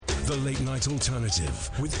The Late Night Alternative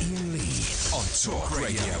with Iain Lee on Talk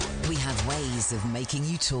Radio. We have ways of making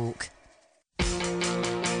you talk.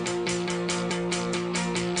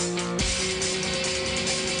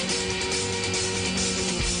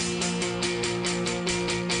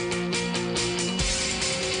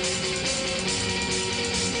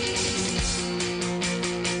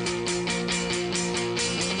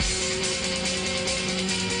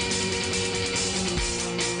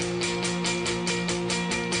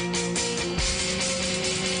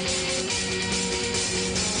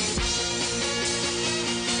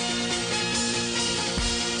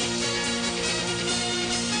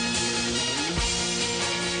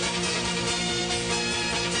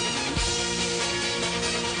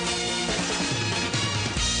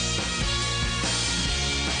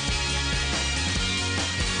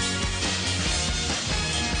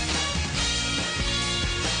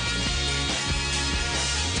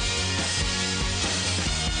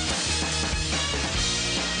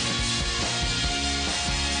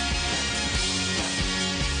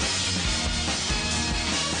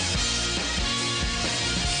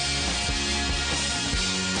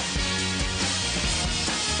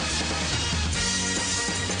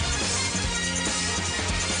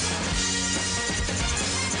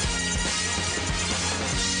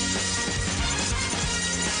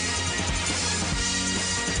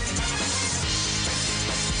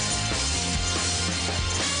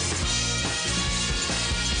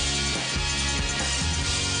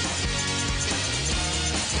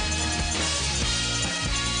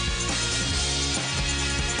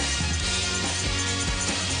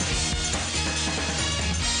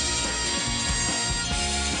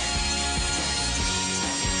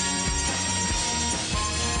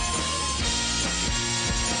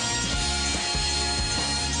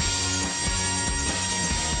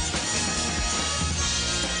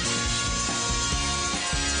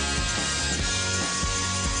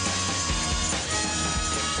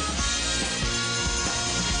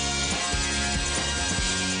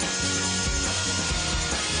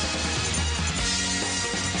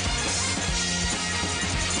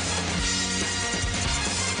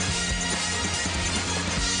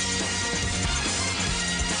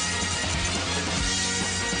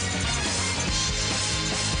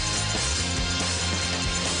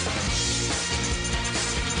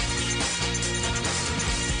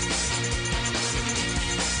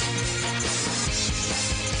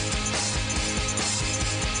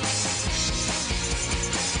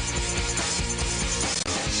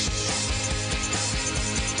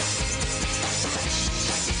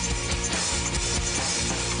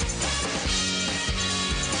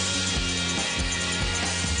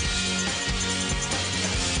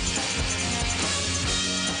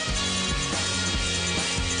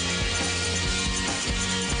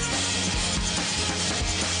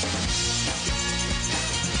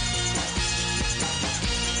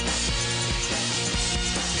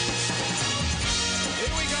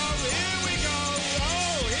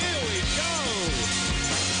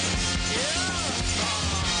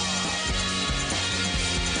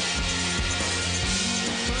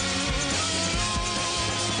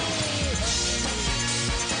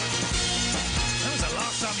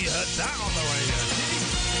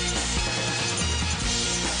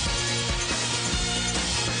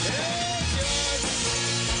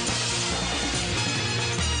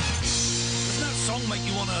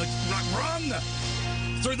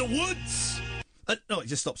 No, it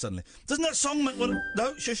just stopped suddenly. Doesn't that song make one?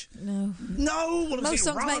 No, shush. No. No.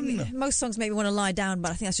 Most songs make me want to lie down,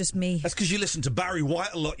 but I think that's just me. That's because you listen to Barry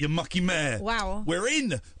White a lot, you mucky mare. Wow. We're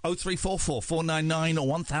in 0344 499 or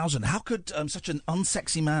 1000. How could such an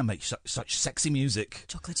unsexy man make such sexy music?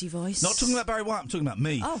 Chocolatey voice. Not talking about Barry White, I'm talking about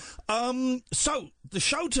me. Oh. So, the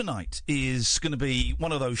show tonight is going to be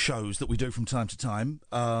one of those shows that we do from time to time.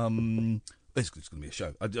 It's going to be a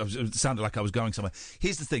show. It sounded like I was going somewhere.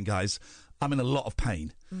 Here's the thing, guys. I'm in a lot of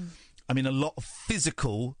pain. I'm in a lot of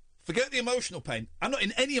physical... Forget the emotional pain. I'm not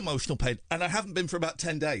in any emotional pain, and I haven't been for about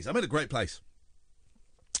 10 days. I'm in a great place.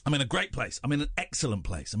 I'm in a great place. I'm in an excellent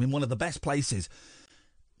place. I'm in one of the best places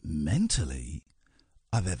mentally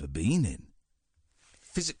I've ever been in.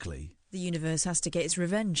 Physically... The universe has to get its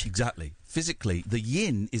revenge. Exactly. Physically, the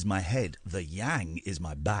yin is my head. The yang is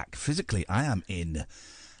my back. Physically, I am in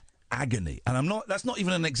agony. And that's not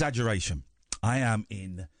even an exaggeration. I am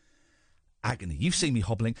in agony. You've seen me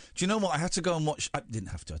hobbling. Do you know what? I had to go and watch... I didn't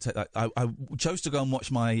have to. I chose to go and watch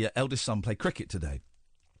my eldest son play cricket today.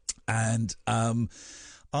 And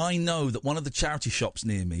I know that one of the charity shops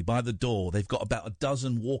near me, by the door, they've got about a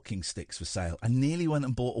dozen walking sticks for sale. I nearly went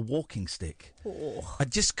and bought a walking stick. Oh.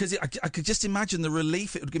 Because I could just imagine the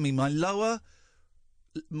relief it would give me. My lower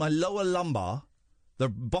lower lumbar, the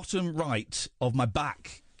bottom right of my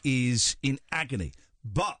back is in agony.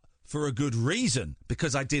 But for a good reason,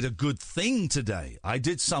 because I did a good thing today. I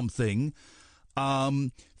did something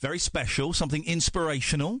very special, something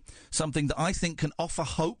inspirational, something that I think can offer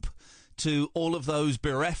hope to all of those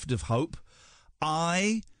bereft of hope.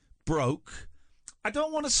 I broke, I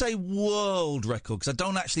don't want to say world record, because I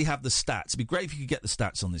don't actually have the stats. It'd be great if you could get the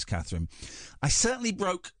stats on this, Catherine. I certainly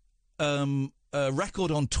broke a record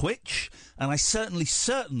on Twitch, and I certainly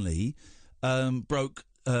broke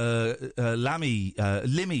Limmy's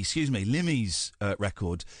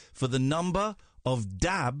record for the number of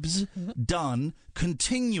dabs done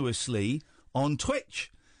continuously on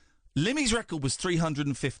Twitch. Limmy's record was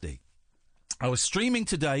 350. I was streaming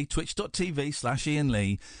today, twitch.tv/Iain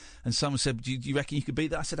Lee, and someone said, do you reckon you could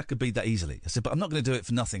beat that? I said, I could beat that easily. I said, but I'm not going to do it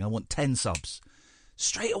for nothing. I want 10 subs.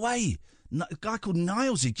 Straight away. A guy called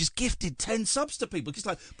Niles, he just gifted 10 subs to people. Just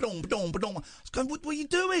like, ba-dong, ba-dong, ba-dong. I was going, what are you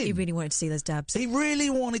doing? He really wanted to see those dabs. He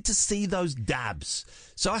really wanted to see those dabs.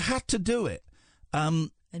 So I had to do it.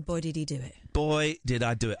 And boy, did he do it. Boy, did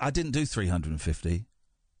I do it. I didn't do 350.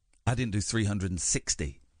 I didn't do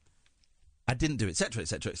 360. I didn't do etc.,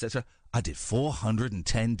 etc., etc. I did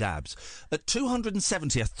 410 dabs. At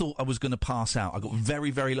 270, I thought I was going to pass out. I got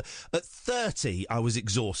very, very low. At 30, I was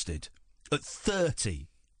exhausted. At 30,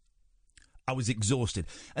 I was exhausted.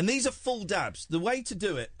 And these are full dabs. The way to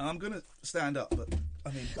do it, I'm going to stand up, but I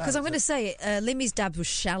mean... Because I'm going to say, Limmy's dabs was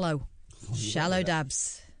shallow. Shallow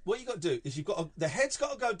dabs. What you got to do is the head's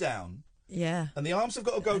got to go down. Yeah. And the arms have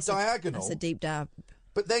got to go diagonal. That's a deep dab.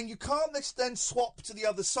 But then you can't then swap to the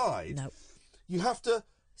other side. No. You have to...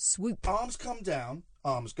 Swoop. Arms come down,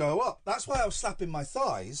 arms go up. That's why I was slapping my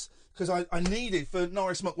thighs, because I needed for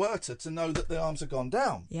Norris McWhirter to know that the arms had gone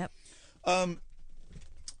down. Yep. I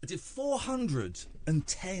did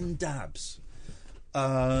 410 dabs,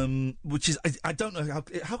 which is... I don't know,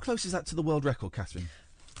 how close is that to the world record, Catherine?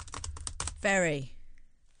 Very.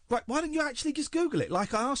 Right, why don't you actually just Google it,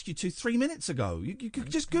 like I asked you to 3 minutes ago? You could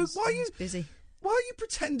just Google... Why are you... busy. Why are you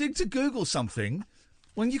pretending to Google something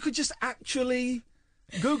when you could just actually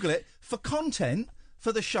Google it for content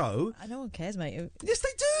for the show? No one cares, mate. Yes, they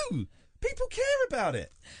do. People care about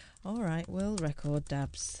it. All right, world record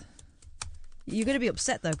dabs. You're going to be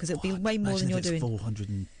upset, though, because it'll be way more than you're doing.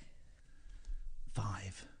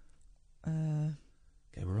 405.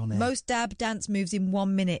 Okay, we're on air. Most dab dance moves in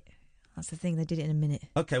 1 minute. That's the thing, they did it in a minute.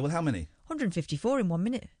 Okay, well, how many? 154 in 1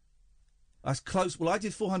 minute. That's close. Well, I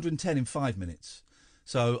did 410 in 5 minutes.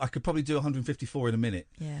 So I could probably do 154 in a minute.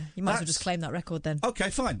 Yeah, you might as well just claim that record then. Okay,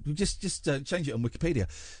 fine. We'll just change it on Wikipedia.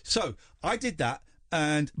 So I did that,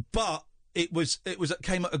 but it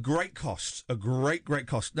came at a great cost, a great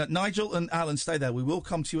cost. Now, Nigel and Alan, stay there. We will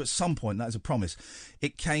come to you at some point. That is a promise.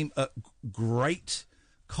 It came at great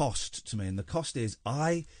cost to me, and the cost is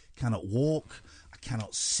I cannot walk, I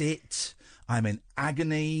cannot sit, I'm in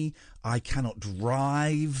agony, I cannot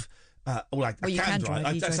drive. I can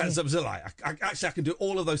drive. That sounds a lie. I can do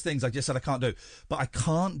all of those things I just said I can't do. But I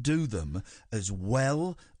can't do them as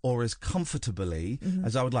well or as comfortably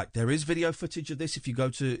as I would like. There is video footage of this. If you go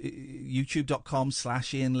to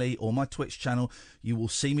youtube.com/Iain Lee or my Twitch channel, you will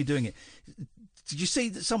see me doing it. Did you see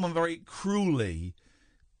that someone very cruelly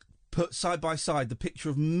put side by side the picture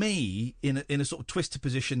of me in a sort of twisted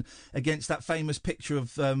position against that famous picture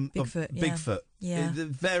of Bigfoot? Yeah.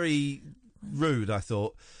 Very rude, I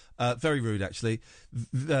thought. Very rude, actually.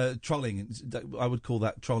 Trolling. I would call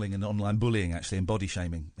that trolling and online bullying, actually, and body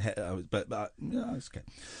shaming. But it's okay.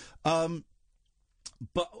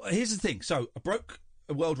 But here's the thing. So I broke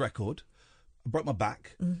a world record. I broke my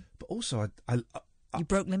back. But also, you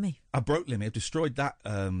broke Limmy. I broke Limmy. I destroyed that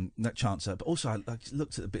chancer. But also, I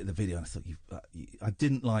looked at a bit of the video and I thought, I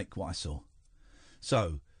didn't like what I saw.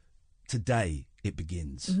 So today it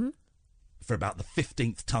begins for about the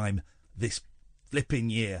 15th time this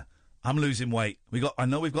flipping year. I'm losing weight. I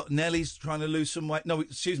know we've got Nellie's trying to lose some weight. No,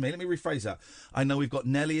 excuse me, let me rephrase that. I know we've got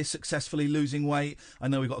Nellie is successfully losing weight. I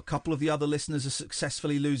know we've got a couple of the other listeners are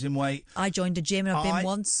successfully losing weight. I joined a gym and I've been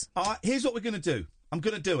once. Here's what we're going to do. I'm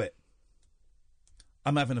going to do it.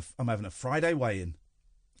 I'm having a Friday weigh-in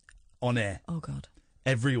on air. Oh, God.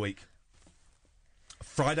 Every week.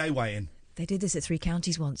 Friday weigh-in. They did this at 3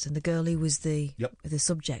 Counties once, and the girl who was the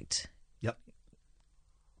subject... Yep.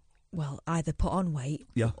 Well, either put on weight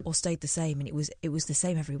or stayed the same, and it was the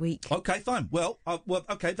same every week. Okay, fine. Well,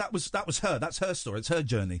 okay, that was her. That's her story. It's her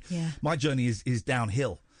journey. Yeah. My journey is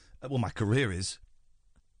downhill. Well, my career is.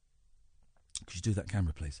 Could you do that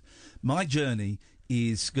camera, please? My journey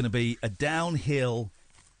is going to be a downhill.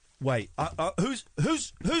 Wait, who's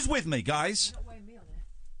with me, guys? You're not weighing me on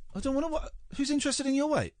I don't want to. Who's interested in your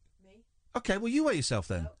weight? Me. Okay, well, you weigh yourself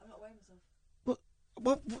then. No, I'm not weighing myself.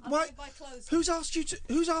 Well, why? Buy clothes. Who's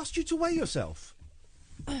asked you to weigh yourself?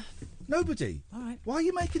 Nobody. All right. Why are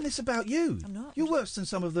you making this about you? I'm not. You're worse than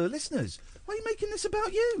some of the listeners. Why are you making this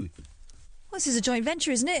about you? Well, this is a joint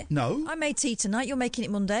venture, isn't it? No. I made tea tonight. You're making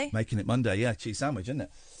it Monday. Making it Monday, yeah. Cheese sandwich, isn't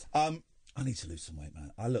it? I need to lose some weight,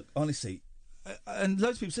 man. I look, honestly, and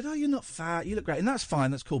loads of people said, "Oh, you're not fat. You look great," and that's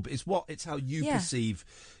fine. That's cool. But it's how you perceive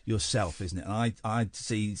yourself, isn't it? And I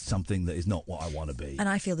see something that is not what I want to be. And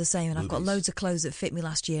I feel the same. And I've got loads of clothes that fit me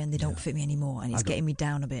last year, and they don't fit me anymore, and it's getting me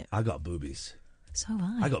down a bit. I got boobies. So have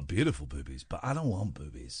I. I got beautiful boobies, but I don't want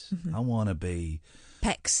boobies. I want to be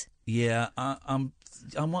pecs. Yeah, I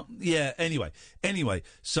want. Yeah. Anyway.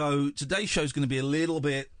 So today's show's going to be a little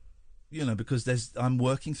bit, because I'm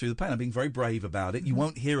working through the pain. I'm being very brave about it. You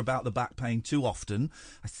won't hear about the back pain too often.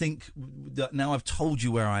 I think that now I've told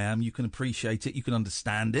you where I am, you can appreciate it. You can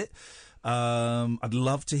understand it. I'd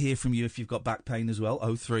love to hear from you if you've got back pain as well.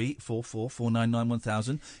 0344 499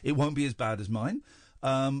 1000. It won't be as bad as mine.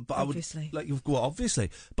 But obviously.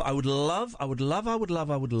 Obviously. But I would love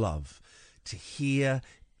to hear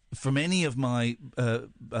from any of my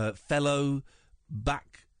fellow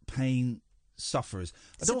back pain sufferers.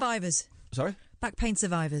 Survivors. Sorry? Back pain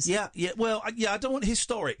survivors. Yeah. Well, I don't want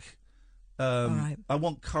historic. All right. I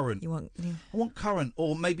want current. I want current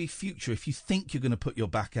or maybe future if you think you're going to put your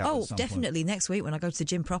back out at some definitely. point. Next week when I go to the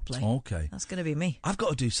gym properly. Okay. That's going to be me. I've got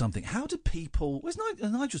to do something. How do people... Where's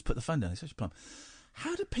Nigel's put the phone down? He's such a plum.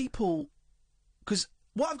 How do people... Because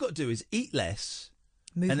what I've got to do is eat less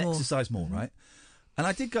Move and more. exercise more, right? And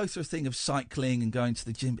I did go through a thing of cycling and going to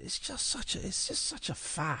the gym, but it's just such a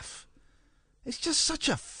faff. It's just such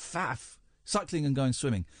a faff. Cycling and going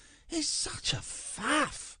swimming. It's such a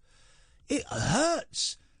faff. It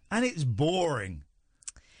hurts and it's boring.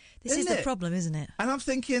 This is the problem, isn't it? And I'm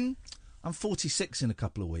thinking, I'm 46 in a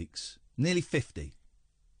couple of weeks, nearly 50.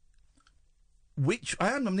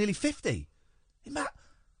 I'm nearly 50.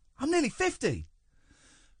 I'm nearly 50.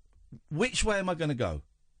 Which way am I going to go?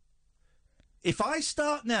 If I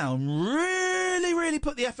start now and really, really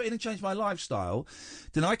put the effort in and change my lifestyle,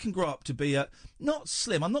 then I can grow up to be not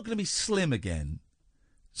slim. I'm not going to be slim again.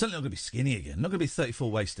 Certainly not going to be skinny again. I'm not going to be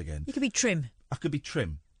 34 waist again. You could be trim. I could be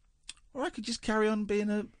trim. Or I could just carry on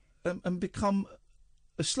being and become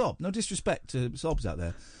a slob. No disrespect to slobs out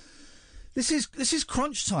there. This is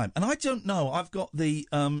crunch time. And I don't know. I've got the...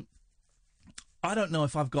 I don't know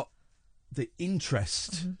if I've got the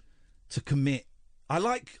interest to commit. I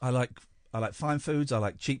like fine foods. I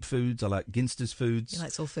like cheap foods. I like Ginster's foods. He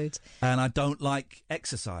likes all foods. And I don't like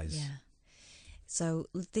exercise. Yeah. So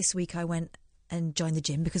this week I went and joined the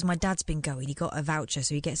gym because my dad's been going. He got a voucher,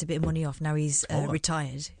 so he gets a bit of money off. Now he's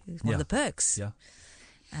retired. It's one of the perks. Yeah.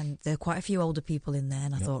 And there are quite a few older people in there,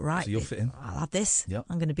 and I thought, right, so you'll fit in. I'll have this. Yep.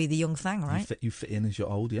 I'm going to be the young thing, right? You fit in as you're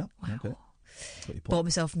old, yeah. Wow. Okay. Bought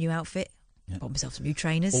myself a new outfit. Yeah. Bought myself some new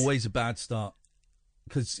trainers. Always a bad start.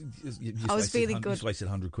 Because I was feeling good. You just wasted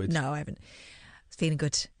 100 quid. No, I haven't. I was feeling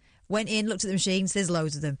good. Went in, looked at the machines. There's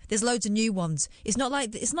loads of them. There's loads of new ones. It's not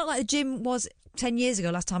like the gym was 10 years ago.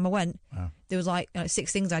 Last time I went, wow. There was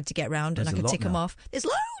 6 things I had to get round, and I could tick them off. There's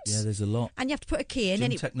loads. Yeah, there's a lot. And you have to put a key in,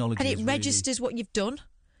 Gym and it registers what you've done.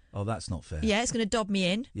 Oh, that's not fair. Yeah, it's going to dob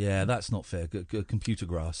me in. Yeah, that's not fair. Computer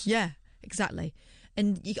grass. Yeah, exactly.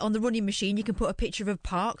 And on the running machine, you can put a picture of a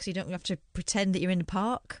park, so you don't have to pretend that you're in the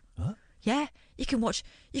park. What? Yeah, you can watch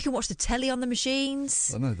the telly on the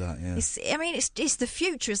machines. I know that. Yeah. It's the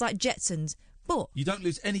future. It's like Jetsons, but you don't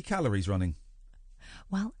lose any calories running.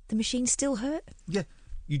 Well, the machines still hurt. Yeah,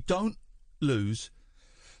 you don't lose.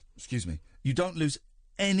 Excuse me. You don't lose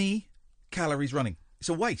any calories running. It's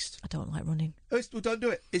a waste. I don't like running. Well, don't do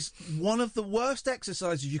it. It's one of the worst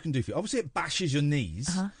exercises you can do for you. Obviously, it bashes your knees,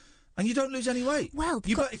 and you don't lose any weight. Well,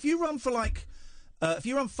 if you run for if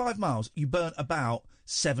you run 5 miles, you burn about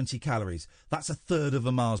 70 calories. That's a third of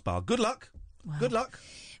a Mars bar. Good luck. Wow. Good luck.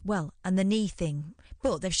 Well, and the knee thing.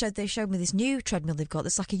 But they showed me this new treadmill they've got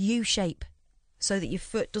that's like a U shape, so that your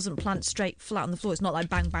foot doesn't plant straight flat on the floor. It's not like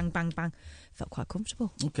bang, bang, bang, bang. Felt quite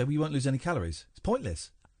comfortable. Okay, well, you won't lose any calories. It's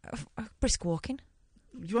pointless. Brisk walking.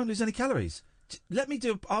 You won't lose any calories.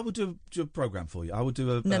 I will do a program for you. I will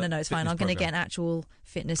do a No, it's fine. I'm going to get an actual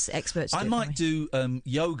fitness expert to I might do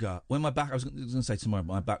yoga when my back. I was going to say tomorrow,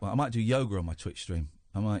 my back. I might do yoga on my Twitch stream.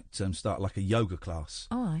 I might start like a yoga class.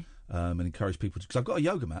 Oh, aye. And encourage people to, because I've got a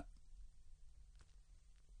yoga mat.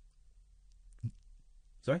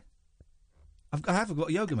 Sorry. I have got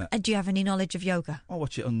a yoga mat. And do you have any knowledge of yoga? I'll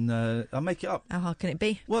watch it on. I'll make it up. How hard can it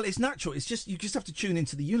be? Well, it's natural. It's just you just have to tune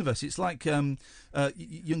into the universe. It's like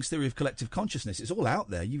Jung's theory of collective consciousness. It's all out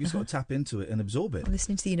there. You've just got to tap into it and absorb it. I'm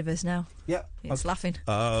listening to the universe now. Yeah, it's laughing.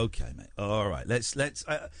 Okay, mate. All right. Let's. That's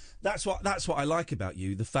what I like about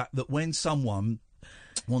you. The fact that when someone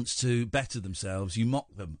wants to better themselves, you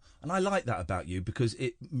mock them, and I like that about you because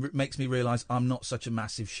it makes me realise I'm not such a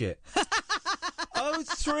massive shit.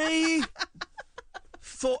 03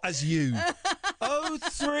 4 as you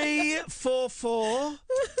 0344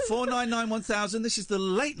 499 1000. This is the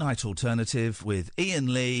late night alternative with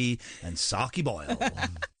Iain Lee and Saki Boyle.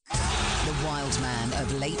 The wild man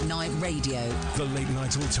of late night radio. The late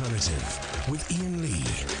night alternative with Iain Lee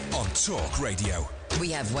on Talk Radio.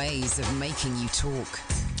 We have ways of making you talk.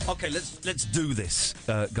 Okay, let's do this,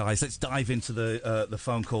 guys. Let's dive into the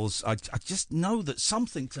phone calls. I just know that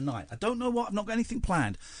something tonight. I don't know what. I've not got anything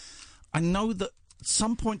planned. I know that at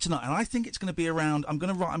some point tonight, and I think it's going to be around. I'm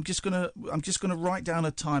just going to write down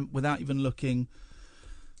a time without even looking.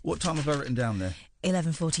 What time have I written down there?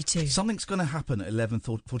 11:42. Something's going to happen at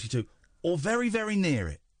 11:42, or very, very near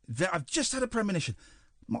it. I've just had a premonition.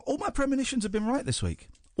 All my premonitions have been right this week.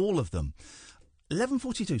 All of them.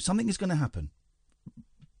 11:42. Something is going to happen.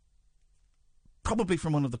 Probably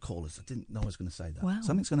from one of the callers. I didn't know I was going to say that. Wow.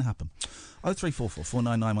 Something's going to happen. 0344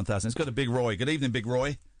 499 1000. Let's go to Big Roy. Good evening, Big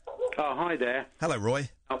Roy. Oh, hi there. Hello, Roy.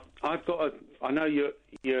 I've got I know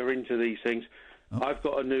you're into these things. Oh. I've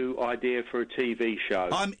got a new idea for a TV show.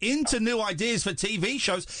 I'm into new ideas for TV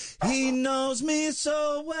shows. He knows me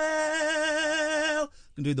so well.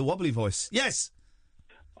 I can do the wobbly voice. Yes.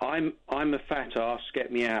 I'm a fat ass.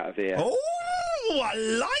 Get me out of here. Oh, I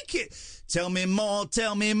like it. Tell me more.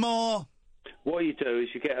 Tell me more. What you do is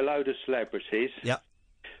you get a load of celebrities. Yeah.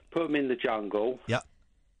 Put them in the jungle. Yeah.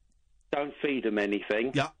 Don't feed them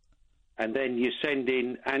anything. Yeah. And then you send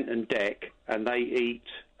in Ant and Dec, and they eat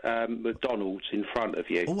McDonald's in front of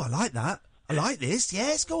you. Oh, I like that. I like this.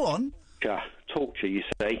 Yes, go on. Torture, you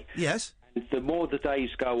see. Yes. And the more the days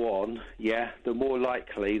go on, the more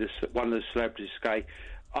likely one of the celebrities say,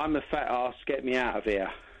 I'm a fat ass, get me out of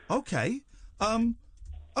here. Okay.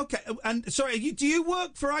 Okay. And, sorry, do you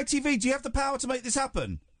work for ITV? Do you have the power to make this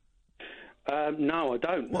happen? No, I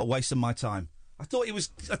don't. What a waste of my time. I thought he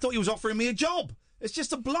was offering me a job. It's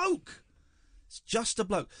just a bloke. It's just a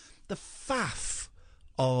bloke. The faff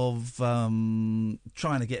of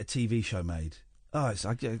trying to get a TV show made. Oh, it's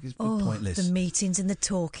pointless. The meetings and the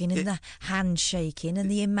talking and the handshaking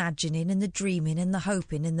and the imagining and the dreaming and the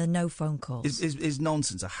hoping and the no phone calls. Is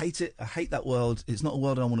nonsense. I hate it. I hate that world. It's not a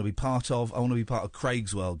world I want to be part of. I want to be part of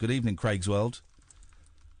Craig's world. Good evening, Craig's world.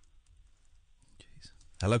 Jeez.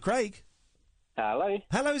 Hello, Craig. Hello.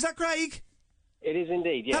 Hello, is that Craig? It is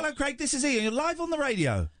indeed, yes. Hello, Craig. This is Ian. You're live on the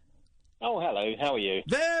radio. Oh, hello. How are you?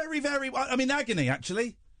 Very, very well. I'm in agony,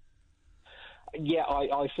 actually. Yeah,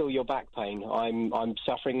 I feel your back pain. I'm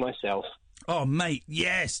suffering myself. Oh, mate,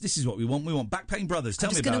 yes. This is what we want. We want Back Pain Brothers. Tell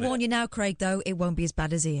me about it. I'm just going to warn you now, Craig, though. It won't be as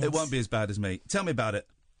bad as Ian's. It won't be as bad as me. Tell me about it.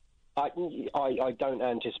 I don't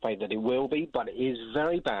anticipate that it will be, but it is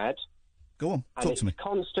very bad. Go on. Talk to me. It's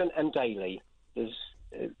constant and daily.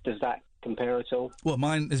 Does that compare at all? Well,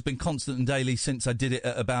 mine has been constant and daily since I did it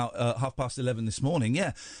at about 11:30 this morning.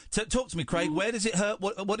 Yeah, talk to me, Craig. Where does it hurt?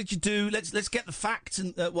 What did you do? Let's get the facts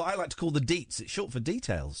and what I like to call the deets. It's short for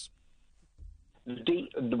details. The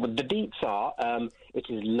deets are it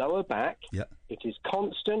is lower back. Yeah. It is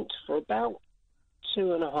constant for about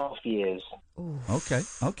 2.5 years. Ooh.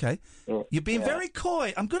 Okay. You're being very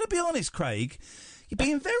coy. I'm going to be honest, Craig. You're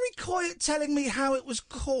being very coy at telling me how it was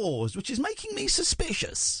caused, which is making me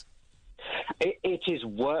suspicious. It is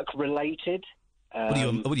work-related. What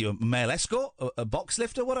are you, a male escort? A box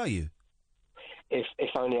lifter? What are you?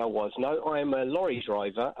 If only I was. No, I'm a lorry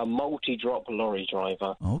driver, a multi-drop lorry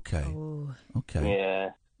driver. Okay. Ooh. Okay.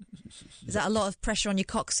 Yeah. Is that a lot of pressure on your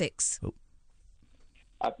coccyx? Oh.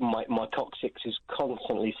 My coccyx is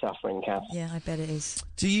constantly suffering, Kath. Yeah, I bet it is.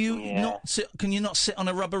 Do you not sit? Can you not sit on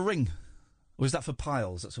a rubber ring? Or is that for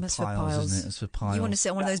piles? That's for piles, isn't it? It's for piles. You want to sit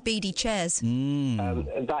on one of those beady chairs?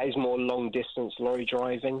 That is more long-distance lorry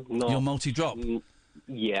driving. You're multi-drop?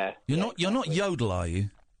 Yeah. You're not Yodel, are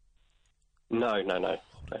you? No. I would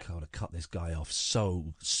have cut this guy off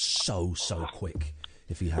so quick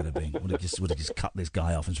if he had been. Would have just cut this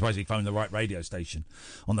guy off. I'm surprised he phoned the right radio station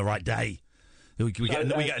on the right day. We get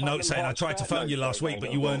a note saying, I tried to phone you last week,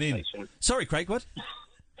 but you weren't in. Sorry, Craig, what?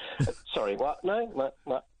 Sorry, what? No, what?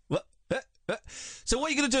 What? So what are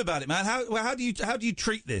you going to do about it, man? How do you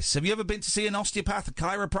treat this? Have you ever been to see an osteopath, a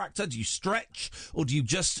chiropractor? Do you stretch, or do you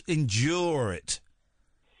just endure it?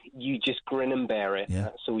 you just grin and bear it. Yeah.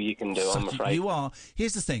 That's all you can do, I'm afraid. You are.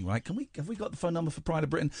 Here's the thing, right? Have we got the phone number for Pride of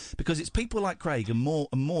Britain? Because it's people like Craig and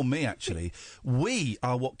more me, actually. We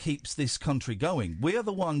are what keeps this country going. We are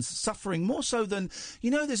the ones suffering more so than...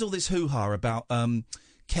 there's all this hoo-ha about...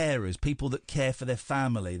 carers, people that care for their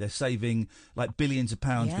family. They're saving like billions of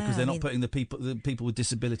pounds because they're not putting the people with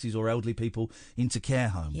disabilities or elderly people into care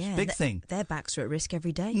homes. Yeah, Big thing. Their backs are at risk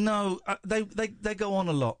every day. No, they go on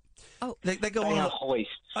a lot. Oh, they go on. Hoist.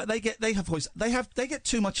 They have hoist. They get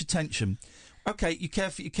too much attention. Okay, you care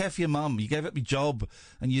for your mum. You gave up your job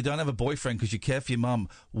and you don't have a boyfriend because you care for your mum.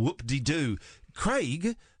 Whoop-de-doo.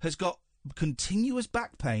 Craig has got continuous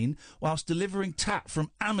back pain whilst delivering tat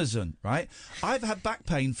from Amazon, right? I've had back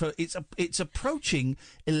pain for it's approaching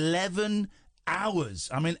 11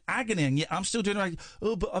 hours. I'm in agony, and yet I'm still doing it.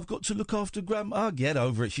 Oh, but I've got to look after grandma. Oh, get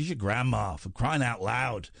over it. She's your grandma, for crying out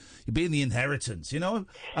loud. You're being the inheritance, No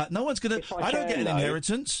one's going to... I don't get an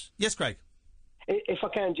inheritance. Yes, Craig? If I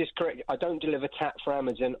can just correct, I don't deliver tat for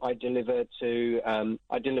Amazon. I deliver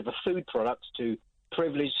food products to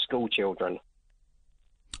privileged school children.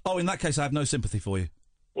 Oh, in that case, I have no sympathy for you.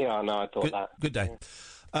 Yeah, I know. I thought that. Good day.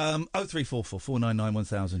 0344 499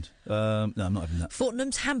 1000. No, I'm not having that.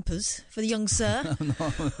 Fortnum's hampers for the young sir.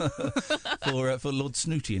 for Lord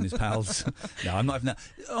Snooty and his pals. No, I'm not having that.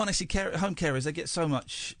 Honestly, home carers, they get so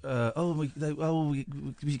much.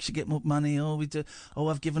 We should get more money. Oh, we do. Oh,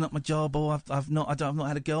 I've given up my job. Oh, I've not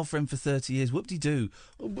had a girlfriend for 30 years. Whoop-de-doo.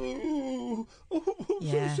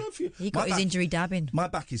 Yeah, he got his injury dabbing. My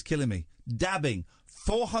back is killing me. Dabbing.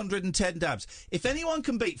 410 dabs. If anyone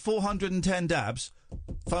can beat 410 dabs,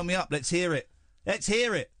 phone me up. Let's hear it.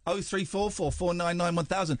 0344 499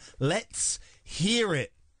 1000. Let's hear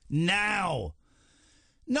it now.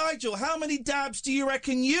 Nigel, how many dabs do you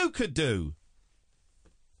reckon you could do?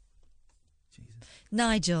 Jesus.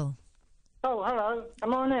 Nigel. Oh, hello.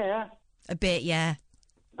 Am I on air? A bit, yeah.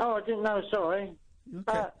 Oh, I didn't know, sorry.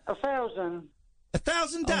 Okay. 1,000.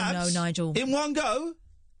 1,000 dabs? Oh, no, Nigel. In one go?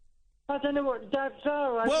 I don't know what dabs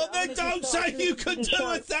are. Well, then don't say you can do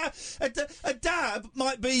a dab. A dab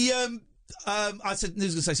might be... I said I was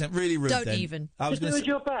going to say something really rude. Don't then. even. I was going to say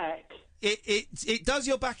your back. It does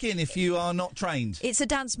your back in if you are not trained. It's a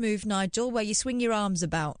dance move, Nigel, where you swing your arms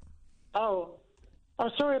about. Oh,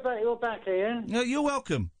 I'm sorry about your back, Ian. No, you're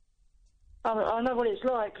welcome. I know what it's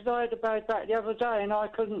like because I had a bad back the other day and I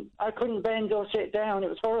couldn't bend or sit down. It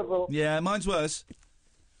was horrible. Yeah, mine's worse.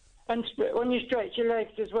 And when you stretch your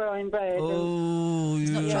legs as well in bed. Oh,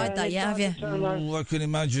 you've not tried that yet, have you? Oh, I can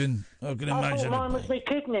imagine. I thought mine was my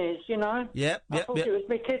kidneys, Yep. I thought it was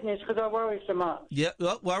my kidneys because I worry so much. Yeah,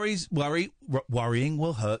 well, worrying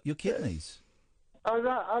will hurt your kidneys. I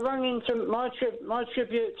rang into my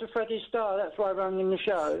tribute to Freddie Starr. That's why I rang in the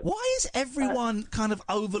show. Why is everyone kind of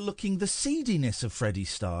overlooking the seediness of Freddie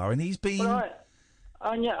Starr? And he's been... Right.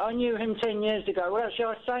 I knew him 10 years ago. Well, actually,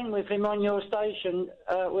 I sang with him on your station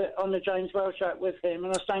on the James Welsh Act with him,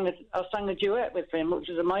 and I sang a duet with him, which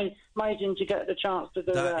is amazing to get the chance to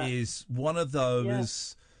do that. That is one of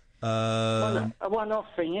those... a one-off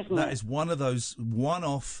thing, isn't it? That is one of those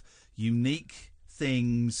one-off, unique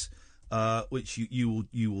things which you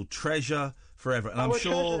will treasure forever. And I'm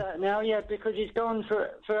sure treasure that now, yeah, because he's gone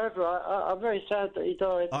forever. I'm very sad that he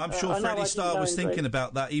died. I'm sure Freddie Starr was thinking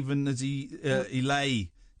about that even as he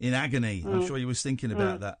lay in agony. I'm sure he was thinking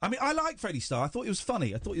about that. I mean, I like Freddie Starr. I thought he was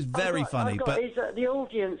funny. I thought he was very funny. But the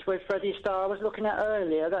audience with Freddie Starr I was looking at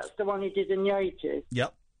earlier. That's the one he did in the 80s.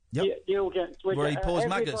 Yep. The audience with where he pours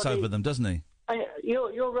maggots over them, doesn't he?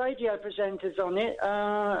 Your radio presenter's on it.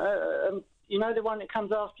 You know the one that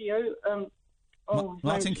comes after you.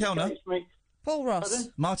 Martin Kellner. Paul Ross.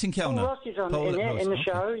 Pardon? Martin Kellner. Paul Ross is on in the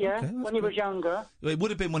show, yeah, okay, when he was younger. It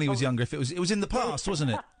would have been when he was younger if it was in the past,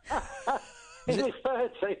 wasn't it? He was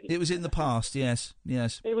 30. It was in the past, yes.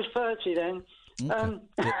 He was 30 then.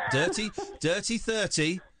 Okay. Dirty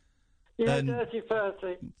 30. Yeah, dirty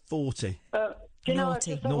 30. 40. Do you know, I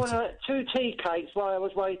just wanted 2 tea cakes while I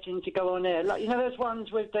was waiting to go on air. Like, you know those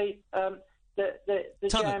ones with the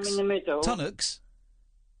jam in the middle? Tunnocks?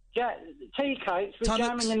 Tea cakes with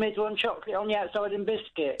jam in the middle and chocolate on the outside and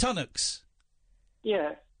biscuit. Tunnocks?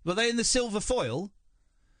 Yeah. Were they in the silver foil?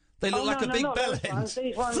 They look like a big bell end.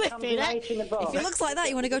 These ones come in 8 in the box. If it looks like that,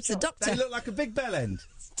 you want to go to the doctor. They look like a big bell end.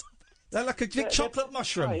 They're like a big chocolate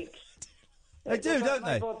mushroom. They do, don't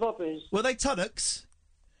they? Were they Tunnocks?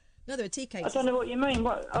 No, they were tea cakes. I don't know what you mean.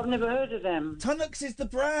 I've never heard of them. Tunnocks is the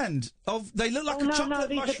brand of. They look like a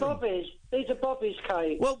chocolate mushroom. These are Bobby's. These are Bobby's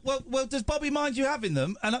cakes. Well. Does Bobby mind you having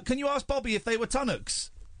them? And can you ask Bobby if they were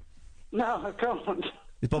Tunnocks? No, I can't.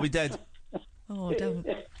 Is Bobby dead? Oh,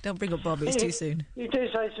 don't bring up Bobby. It's too soon. You do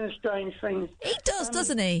say some strange things. He does,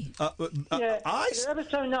 doesn't he? Yeah. Ever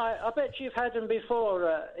so nice. I bet you've had them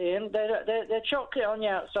before, Ian. They're chocolate on the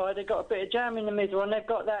outside. They've got a bit of jam in the middle, and they've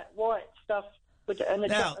got that white stuff.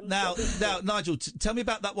 Now, Nigel, tell me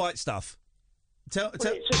about that white stuff. What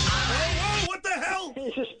the hell?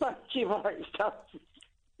 It's a spongy white stuff.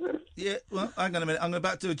 Yeah, well, hang on a minute. I'm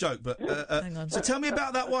about to do a joke, but hang on. So tell me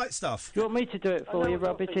about that white stuff. Do you want me to do it for you?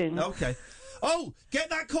 Rub it in. Okay. Oh, get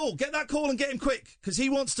that call and get him quick, because he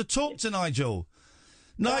wants to talk to Nigel.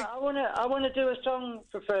 I want to do a song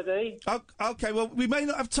for Freddie. Okay, well, we may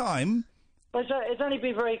not have time. But it's only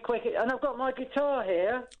be very quick, and I've got my guitar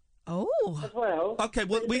here. Oh. As well. Okay,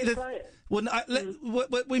 well, we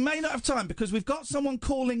may not have time, because we've got someone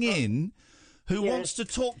calling in who wants to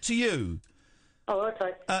talk to you. Oh,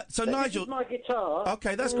 okay. So Nigel, this is my guitar.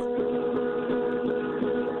 Okay, that's good.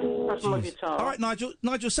 That's my guitar. All right, Nigel.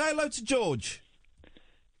 Nigel, say hello to George.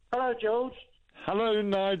 Hello, George. Hello,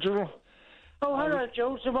 Nigel. Oh, hello,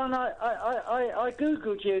 George. The one I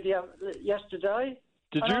googled you yesterday.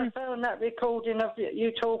 Did and you? I found that recording of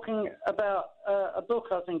you talking about a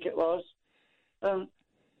book. I think it was.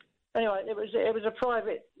 Anyway, it was a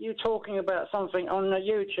private you talking about something on the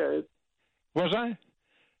YouTube. Was I?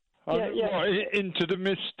 Yeah. What, into the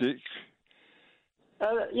mystic?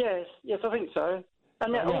 Yes, I think so.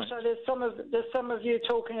 And then also, there's some of you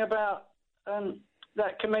talking about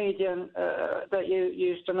that comedian that you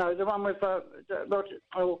used to know, the one with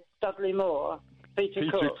Dudley Moore, Peter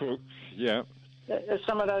Cook. Yeah. There's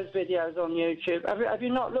some of those videos on YouTube. Have you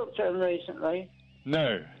not looked at them recently?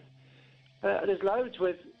 No. There's loads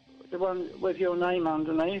with the one with your name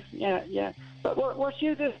underneath. Yeah. But was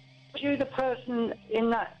you the person in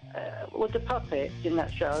that with the puppet in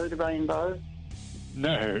that show, the Rainbow?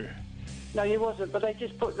 No. No, you wasn't. But they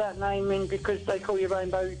just put that name in because they call you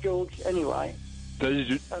Rainbow George anyway.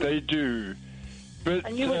 They do. But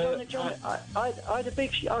and you was on the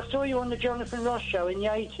I saw you on the Jonathan Ross show in the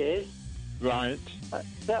 80s. Right.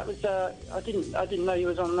 That was I didn't know you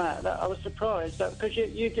was on that. I was surprised because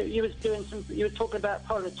you were talking about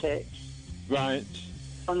politics. Right.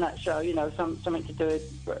 On that show, something to do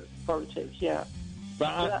with politics. Yeah.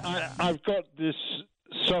 But I've got this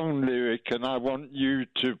song lyric, and I want you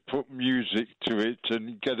to put music to it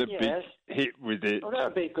and get a big hit with it. Well, that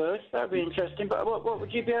would be good. That would be interesting. But what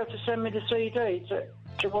would you be able to send me the CD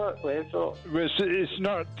to work with? Or? Well, it's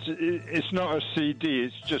not a CD.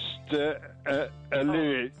 It's just a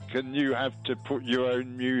lyric, and you have to put your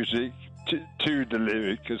own music to the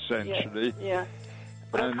lyric, essentially. Yeah.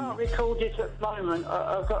 But I can't record it at the moment.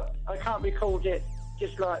 I can't record it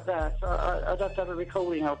just like that. I'd have to have a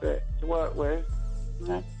recording of it to work with.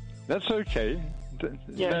 No. That's okay.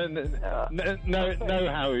 Yeah. No,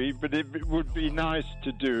 Harry, but it would be nice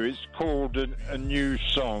to do. It's called a new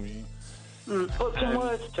song. Put some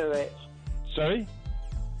words to it. Sorry?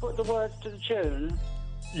 Put the words to the tune.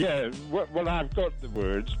 Yeah, well, I've got the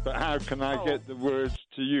words, but how can I get the words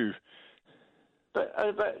to you?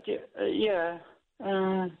 Yeah.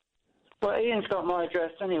 Well, Ian's got my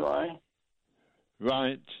address anyway.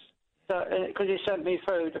 Right. So, because he sent me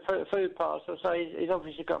food, a food parcel, so he's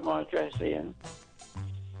obviously got my address, Ian.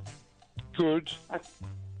 Good.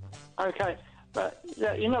 Okay, but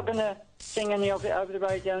you're not going to sing any of it over the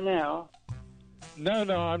radio now? No,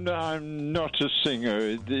 I'm not a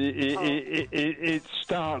singer. It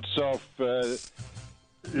starts off,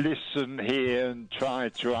 listen here and try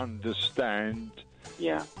to understand.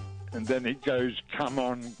 Yeah. And then it goes, come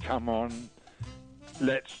on,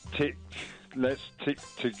 let's tick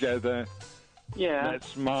together. Yeah.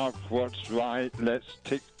 Let's mark what's right, let's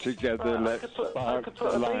tick together, let's spark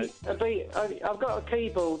the light. A beat. I've got a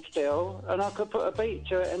keyboard still, and I could put a beat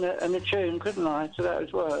to it and a tune, couldn't I, to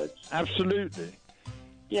those words? Absolutely.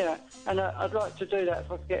 Yeah, and I'd like to do that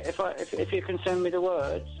if you can send me the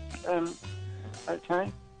words. Okay.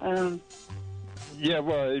 Yeah,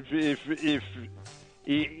 well, if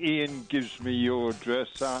Ian gives me your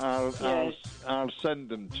address, I'll send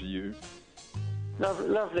them to you.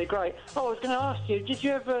 Lovely, great. Oh, I was going to ask you, did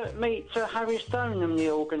you ever meet Harry Stoneham,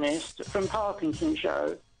 the organist from Parkinson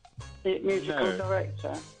Show, the musical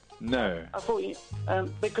director? No. I thought you,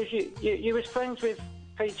 because you was friends with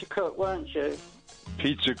Peter Cook, weren't you?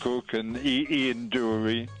 Peter Cook and Ian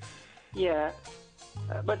Dury. Yeah.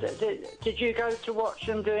 But did you go to watch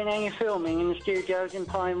them doing any filming in the studios in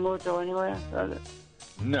Pinewood or anywhere?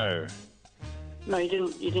 No. No, you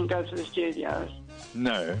didn't go to the studios.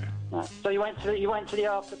 No. No. So you went to the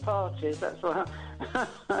after parties. That's what.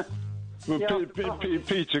 Well,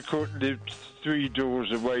 Peter Cook lived 3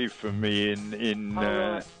 doors away from me in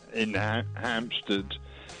Hampstead,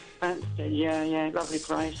 Hampstead, yeah, lovely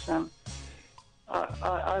place.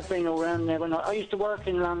 I've been all around there. I used to work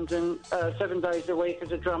in London 7 days a week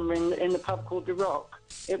as a drummer in the pub called The Rock.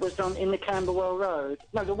 It was in the Camberwell Road.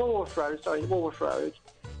 No, the Walworth Road, sorry, the Walworth Road.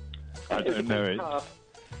 I don't know it. Pub.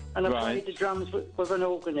 And I played the drums with an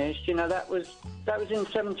organist. You know, that was in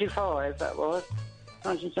 75, that was.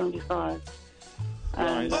 1975.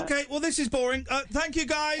 Right. Okay, well, this is boring. Thank you,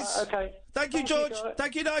 guys. Okay. Thank you, George.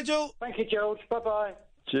 Thank you, Nigel. Thank you, George. Bye-bye.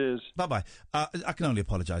 Cheers. Bye-bye. I can only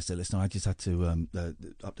apologise to the listener. I just had to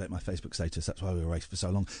update my Facebook status. That's why we were away for so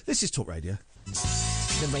long. This is Talk Radio.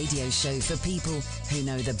 The radio show for people who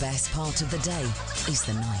know the best part of the day is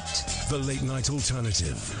the night. The Late Night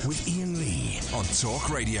Alternative with Iain Lee on Talk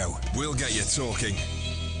Radio. We'll get you talking.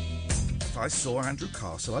 If I saw Andrew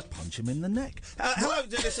Castle, I'd punch him in the neck. Hello,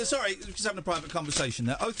 listen, sorry, just having a private conversation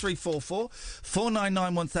there. 0344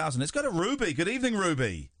 499 1000. Let's go to Ruby. Good evening,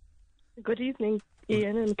 Ruby. Good evening,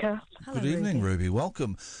 Ian and Kath. Good evening, Ruby.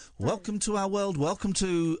 Welcome. Welcome to our world. Welcome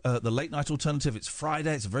to the Late Night Alternative. It's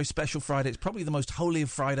Friday. It's a very special Friday. It's probably the most holy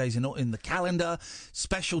of Fridays in the calendar.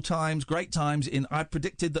 Special times, great times. I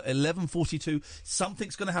predicted that 11:42,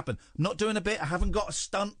 something's going to happen. I'm not doing a bit. I haven't got a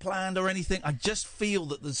stunt planned or anything. I just feel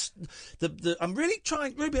that I'm really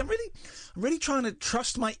trying, Ruby. I'm really trying to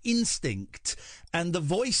trust my instinct and the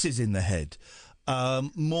voices in the head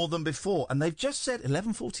more than before. And they've just said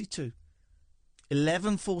 11:42.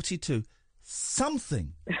 11:42.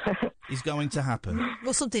 Something is going to happen.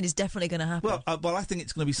 Well, something is definitely going to happen. Well, I think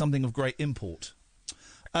it's going to be something of great import.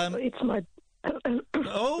 It's my... Hang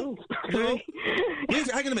on a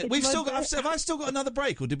minute. Have I still got another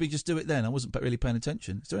break, or did we just do it then? I wasn't really paying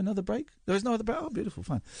attention. Is there another break? There is no other break. Oh, beautiful,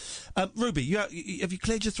 fine. Ruby, have you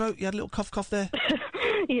cleared your throat? You had a little cough there?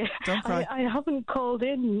 Yeah. Don't cry. I haven't called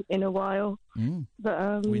in a while.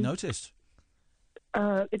 But, we noticed.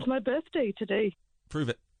 It's my birthday today. Prove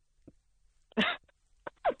it. I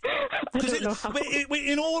don't know how.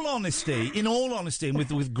 In all honesty, and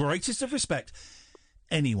with greatest of respect,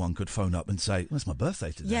 anyone could phone up and say, well, it's my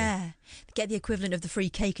birthday today. Yeah. Get the equivalent of the free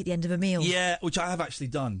cake at the end of a meal. Yeah, which I have actually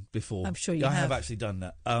done before. I'm sure you have. I have actually done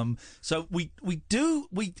that. So we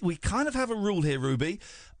kind of have a rule here, Ruby.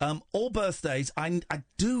 All birthdays, I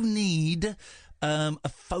do need a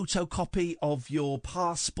photocopy of your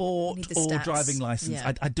passport or stats. driving licence.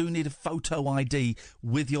 Yeah. I do need a photo ID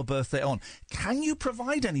with your birthday on. Can you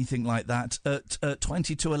provide anything like that at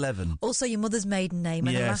 20 to 11? Also, your mother's maiden name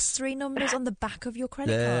and the last three numbers on the back of your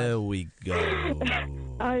credit card. There we go.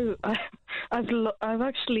 I've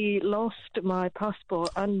actually lost my passport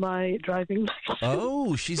and my driving license.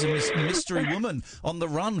 Oh, she's a mystery woman on the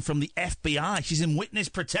run from the FBI. She's in witness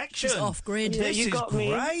protection. She's off grid. This you is got me.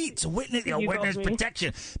 great. Witness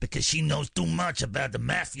protection because she knows too much about the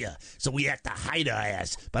mafia, so we have to hide her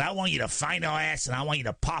ass. But I want you to find her ass, and I want you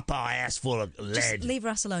to pop her ass full of lead. Just leave her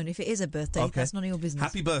ass alone. If it is a birthday, that's none of your business.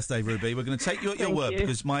 Happy birthday, Ruby. We're going to take you at your word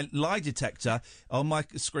because my lie detector on my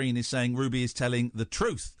screen is saying Ruby is telling the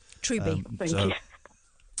truth. Truby. Thank you.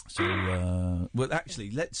 So, well,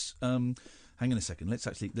 actually, let's hang on a second. Let's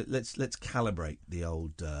calibrate the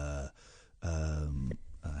old.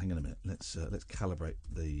 Hang on a minute. Let's calibrate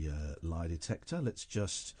the lie detector. Let's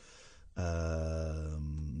just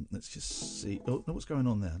see. Oh, no, what's going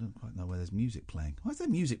on there? I don't quite know where there's music playing. Why is there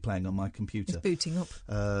music playing on my computer? It's booting up.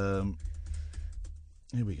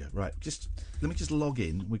 Here we go. Right, let me just log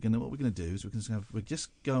in. What we're gonna do is we're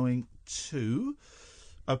just going to.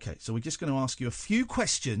 Okay, so we're just going to ask you a few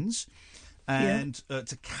questions, and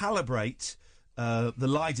to calibrate the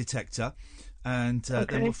lie detector, and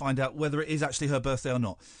then we'll find out whether it is actually her birthday or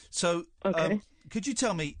not. So, could you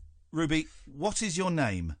tell me, Ruby, what is your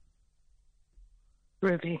name?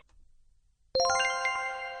 Ruby.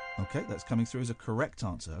 Okay, that's coming through as a correct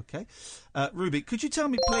answer. Okay, Ruby, could you tell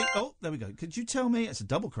me, please? Oh, there we go. Could you tell me? It's a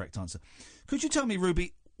double correct answer. Could you tell me,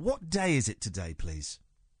 Ruby, what day is it today, please?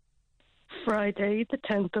 Friday, the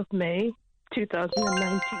 10th of May,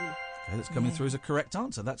 2019. Okay, that's coming through as a correct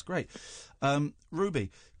answer. That's great.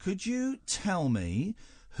 Ruby, could you tell me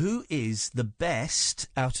who is the best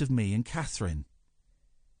out of me and Catherine?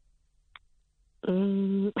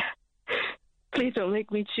 Please don't make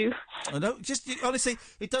me choose. Oh, no, honestly,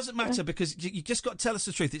 it doesn't matter because you just got to tell us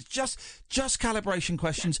the truth. It's just calibration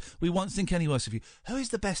questions. We won't think any worse of you. Who is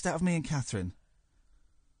the best out of me and Catherine?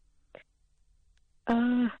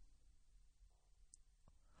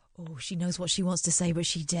 Oh, she knows what she wants to say, but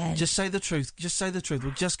she dares. Just say the truth. Just say the truth.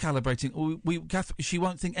 We're just calibrating. She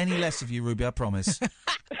won't think any less of you, Ruby, I promise.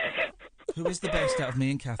 Who is the best out of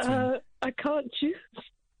me and Catherine? I can't choose.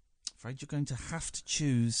 Afraid you're going to have to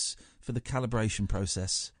choose for the calibration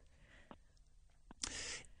process.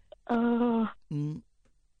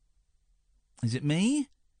 Is it me?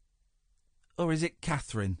 Or is it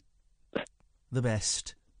Catherine? The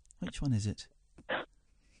best. Which one is it?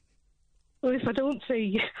 Well, if I don't say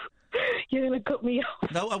you, you're going to cut me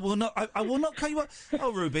off. No, I will not. I will not cut you off.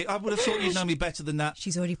 Oh, Ruby, I would have thought you'd know me better than that.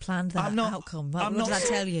 She's already planned that outcome. What did I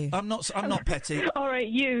tell you? I'm not petty. All right,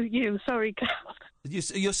 you. Sorry.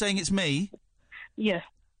 You're saying it's me? Yes.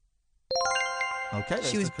 Okay.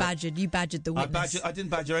 She was badgered. You badgered the witness. I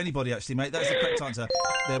didn't badger anybody, actually, mate. That's the correct answer.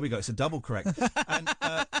 There we go. It's a double correct.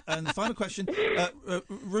 And the final question,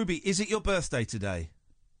 Ruby, is it your birthday today?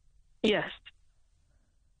 Yes.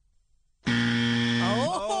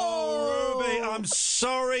 Oh, Ruby, I'm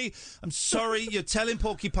sorry. You're telling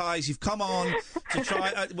porcupines you've come on to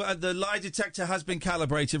try. The lie detector has been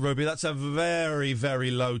calibrated, Ruby. That's a very,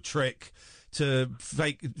 very low trick to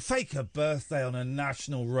fake a birthday on a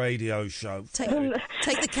national radio show. Take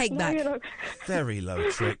the cake back. Very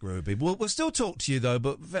low trick, Ruby. We'll still talk to you, though,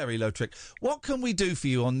 but very low trick. What can we do for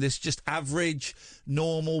you on this just average,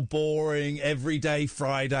 normal, boring, everyday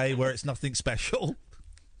Friday where it's nothing special?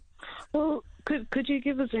 Well, could you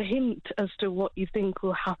give us a hint as to what you think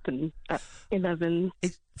will happen at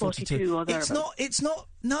 11:42 or thereabouts?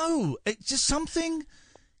 No, it's just something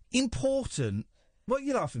important. What are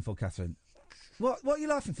you laughing for, Catherine? What are you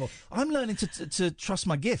laughing for? I'm learning to trust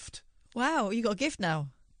my gift. Wow, you got a gift now?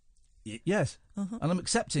 Yes, and I'm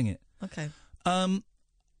accepting it. Okay.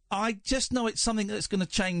 I just know it's something that's going to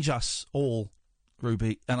change us all,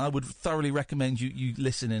 Ruby, and I would thoroughly recommend you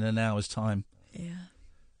listen in an hour's time. Yeah.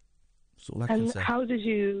 That's all I can say. How did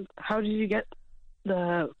you get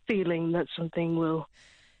the feeling that something will...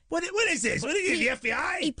 What is this? What are you, the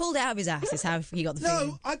FBI? He pulled it out of his ass, is how he got the feeling.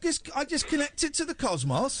 No, I just connected to the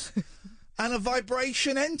cosmos and a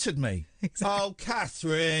vibration entered me. Exactly. Oh,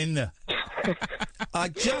 Catherine. I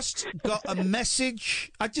just got a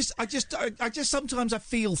message. I just sometimes I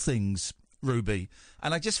feel things, Ruby,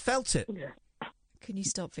 and I just felt it. Yeah. Can you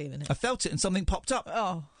stop feeling it? I felt it and something popped up.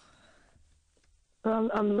 Oh.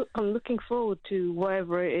 I'm looking forward to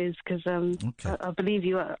whatever it is because I believe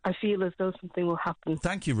you. I feel as though something will happen.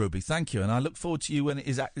 Thank you, Ruby. Thank you, and I look forward to you when it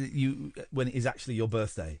is actually your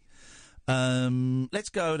birthday. Let's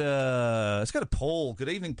go to Paul. Good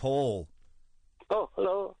evening, Paul. Oh,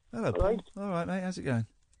 hello. Hello, Paul. All right, mate. How's it going?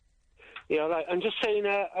 Yeah, all right. I'm just saying,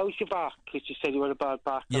 how's your back? Because you said you had a bad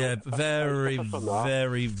back. Yeah, very,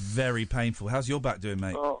 very, very painful. How's your back doing,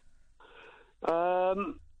 mate?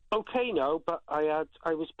 Okay now, but I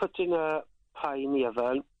was putting a pie in the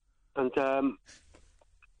oven, and I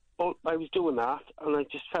was doing that, and I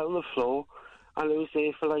just fell on the floor, and I was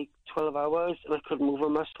there for like 12 hours, and I couldn't move a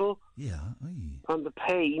muscle. Yeah. And the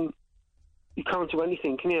pain, you can't do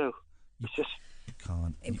anything, can you? It's just... You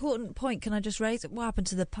can't. Important point, can I just raise it? What happened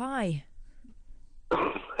to the pie?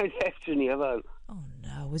 I left it in the oven. Oh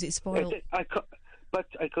no, was it spoiled? I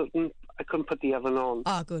couldn't put the oven on.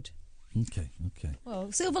 Ah, good. Okay.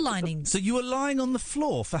 Well, silver linings. So you were lying on the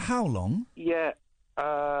floor for how long? Yeah,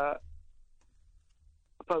 about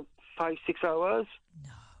 5-6 hours.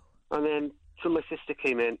 No. And then my sister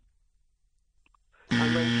came in.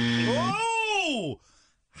 And when Whoa!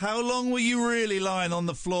 How long were you really lying on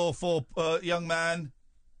the floor for, young man?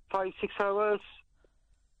 5-6 hours.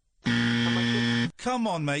 Come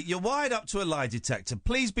on, mate. You're wired up to a lie detector.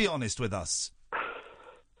 Please be honest with us.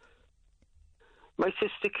 My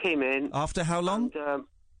sister came in. After how long? And,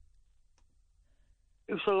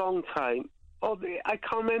 it was a long time. I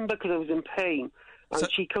can't remember because I was in pain. And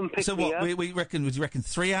she come pick me up. So what? Would you reckon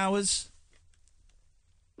 3 hours?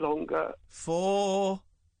 Longer. 4?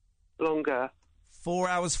 Longer. 4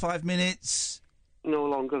 hours, 5 minutes? No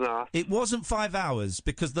longer than that. It wasn't 5 hours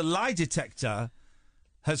because the lie detector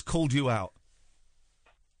has called you out.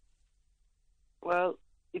 Well,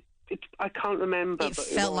 I can't remember. It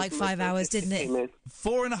felt like 5 hours, didn't it?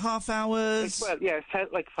 4.5 hours? It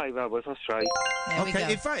felt like 5 hours, that's right.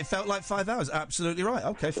 Okay, in fact, it felt like 5 hours. Absolutely right.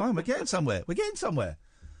 Okay, fine. We're getting somewhere.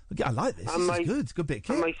 I like this. This is good. It's a good bit of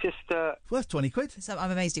kit. And my sister... It's worth 20 quid. So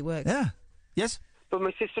I'm amazed it worked. Yeah. Yes? But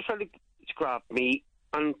my sister tried to grab me,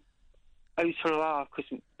 and I was trying to laugh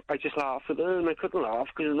because I just laughed at her, and I couldn't laugh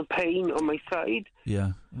because of the pain on my side.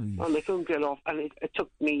 Yeah. And I couldn't get off, and it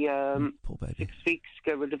took me poor baby. 6 weeks to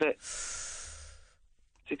get rid of it.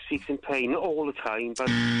 6 weeks in pain, not all the time, but...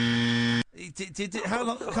 How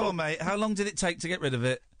long? Come on, mate. How long did it take to get rid of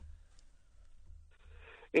it?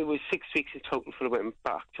 It was 6 weeks in total before I went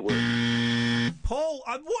back to work. Paul,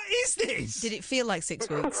 what is this? Did it feel like 6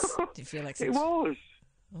 weeks? Did it feel like 6 weeks? It was.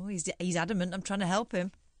 Oh, he's adamant. I'm trying to help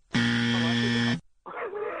him.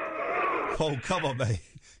 Paul, come on, mate.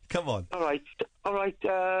 Come on. All right.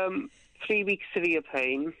 3 weeks severe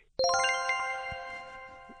pain.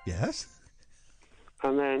 Yes?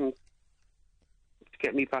 and then to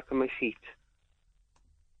get me back on my feet.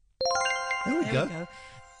 There we go. We go.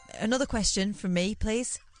 Another question from me,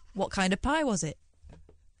 please. What kind of pie was it?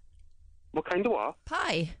 What kind of what?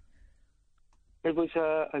 Pie. It was,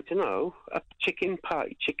 I don't know, a chicken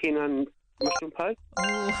pie. Chicken and mushroom pie.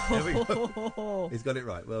 Oh. There we go. He's got it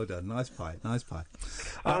right. Well done. Nice pie. Nice pie.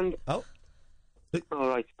 And, oh. All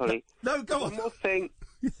right, sorry. No, go on. One more thing.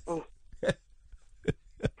 Oh.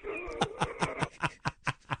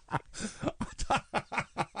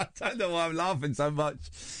 I don't know why I'm laughing so much.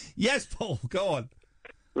 Yes, Paul, go on.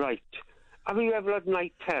 Right. Have you ever had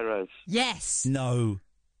night terrors? Yes. No.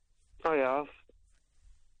 I have.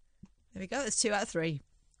 There we go. That's 2 out of 3.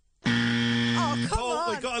 Oh, come Paul, on.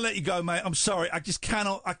 we've got to let you go, mate. I'm sorry. I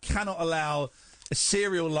cannot allow a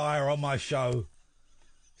serial liar on my show.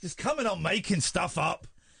 Just coming on making stuff up.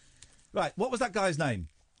 Right, what was that guy's name?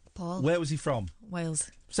 Paul. Where was he from?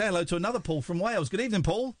 Wales. Say hello to another Paul from Wales. Good evening,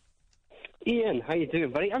 Paul. Ian, how you doing,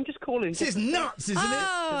 buddy? I'm just calling. This is nuts, isn't it?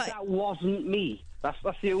 'Cause that wasn't me. That's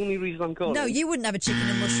the only reason I'm calling. No, you wouldn't have a chicken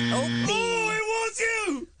and mushroom. Oh, it was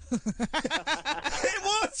you! It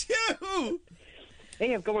was you!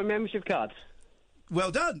 Hey, I've got my membership card.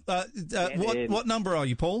 Well done. What number are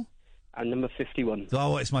you, Paul? I'm number 51.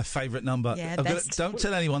 Oh, it's my favourite number. Yeah, best. Don't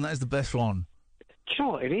tell anyone that is the best one.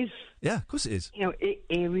 Sure, it is. Yeah, of course it is. You know,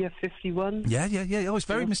 Area 51. Yeah. Oh, it's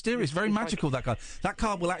very mysterious, very magical, that card. That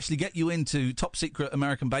card will actually get you into top-secret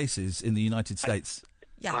American bases in the United States.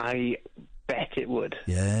 Yeah. I bet it would.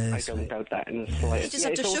 Yes. I don't doubt that in the You slightest. just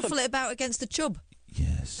have to it's shuffle awesome. it about against the chub.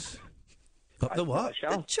 Yes. The what?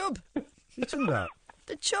 The chub. What are you talking about?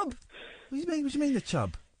 The chub. What do you mean the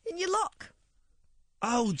chub? In your lock.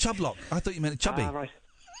 Oh, chub lock. I thought you meant chubby. Right.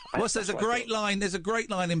 There's a great line. There's a great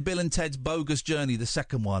line in Bill and Ted's Bogus Journey, the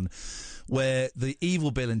second one, where the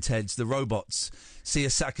evil Bill and Ted's, the robots, see a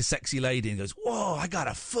sexy lady and goes, "Whoa, I got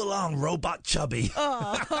a full-on robot chubby."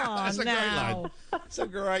 Oh, That's a great line. It's a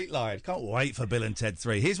great line. Can't wait for Bill and Ted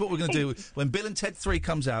 3. Here's what we're going to do. When Bill and Ted 3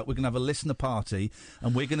 comes out, we're going to have a listener party,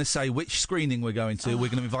 and we're going to say which screening we're going to. We're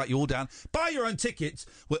going to invite you all down. Buy your own tickets.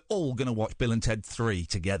 We're all going to watch Bill and Ted 3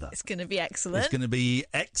 together. It's going to be excellent. It's going to be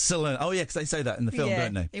excellent. Oh, yeah, because they say that in the film,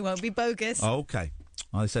 don't they? It won't be bogus. Oh, okay.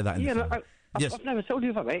 Oh, they say that in the film. Yes. I've never told you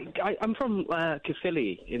about it. I'm from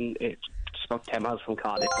Caerphilly, it's about 10 miles from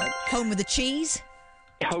Cardiff. Right? Home with the cheese.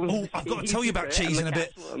 Oh, I've got to tell you about cheese in a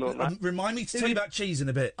bit. Remind me to tell you about cheese in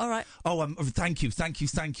a bit. All right. Oh, thank you.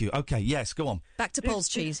 Okay, yes, go on. Back to Paul's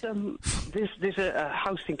cheese. There's a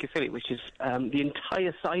house in Caerphilly, which is the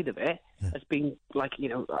entire side of it has been, like, you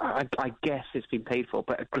know, I guess it's been paid for,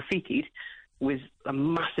 but graffitied with a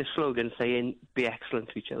massive slogan saying, "Be excellent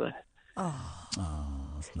to each other."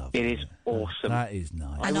 Oh, that's lovely. It is awesome. That is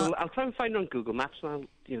nice. I'll try and find it on Google Maps and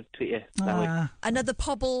I'll tweet you. That way. Another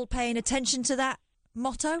pobble paying attention to that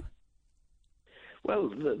motto? Well,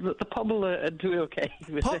 the pobble are doing okay.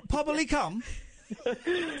 Pobbly come?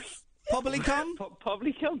 Pobbly come?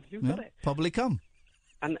 Pobbly come, you've got it. Pobbly come.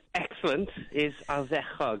 And excellent is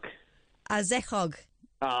azechog. Azechog.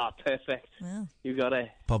 Ah, perfect. Wow. You got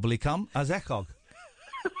it. Pobbly come, azechog.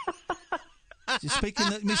 Just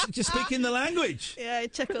speaking the language. Yeah,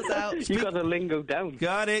 check us out. You got the lingo down.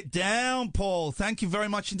 Got it down, Paul. Thank you very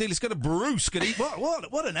much indeed. Let's go to Bruce. Good evening.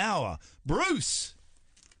 What an hour. Bruce.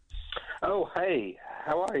 Oh, hey.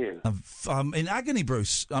 How are you? I'm in agony,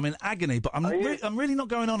 Bruce. I'm in agony, but I'm really not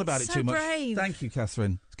going on about it too much. Brave. Thank you,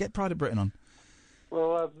 Catherine. Let's get Pride of Britain on.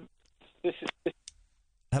 Well, this is...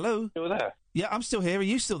 Hello? Still there? Yeah, I'm still here. Are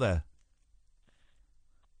you still there?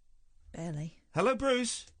 Barely. Hello,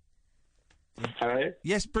 Bruce. Hello?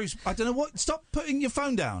 Yes, Bruce. I don't know what... Stop putting your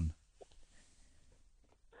phone down.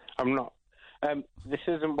 I'm not. This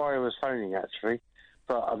isn't why I was phoning, actually,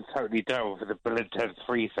 but I'm totally down for the Bill and Ted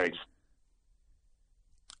 3 thing.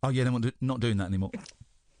 Oh, yeah, no, we're not doing that anymore.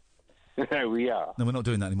 No, we are. No, we're not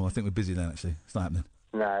doing that anymore. I think we're busy then, actually. It's not happening.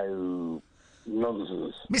 No.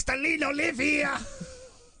 Nonsense. Mr. Lino, live here!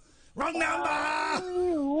 Wrong number!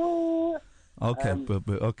 Okay,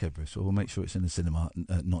 okay, Bruce. Well, we'll make sure it's in the cinema,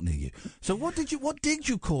 not near you. So, what did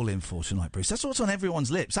you call in for tonight, Bruce? That's what's on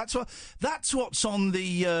everyone's lips. That's what's on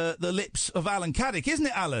the lips of Alan Caddick, isn't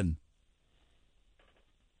it, Alan?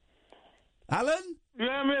 Alan?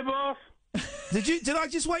 Yeah, me boss. Did I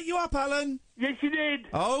just wake you up, Alan? Yes, you did.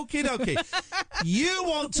 Okie dokie. You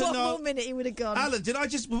want to know? One more minute, he would have gone. Alan,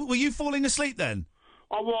 were you falling asleep then?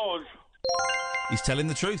 I was. He's telling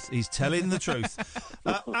the truth. He's telling the truth.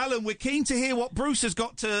 Alan, we're keen to hear what Bruce has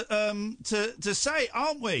got to say,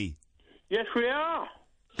 aren't we? Yes, we are.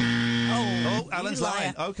 Oh, Alan's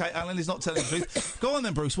lying. Okay, Alan is not telling the truth. Go on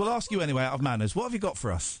then, Bruce. We'll ask you anyway, out of manners. What have you got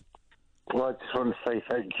for us? Well, I just want to say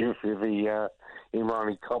thank you for the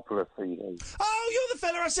Imani Coppola CD. Oh, you're the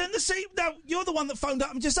fella I sent the CD. No, you're the one that phoned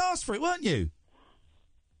up and just asked for it, weren't you?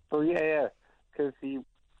 Oh, yeah, because You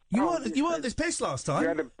weren't this pissed last time. You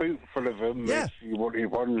had a boot full of them. Yeah. You wanted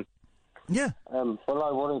one. Yeah. Well,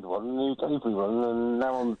 I wanted one, and you gave me one, and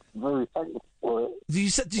now I'm very thankful for it.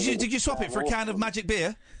 Did you swap it for a can of magic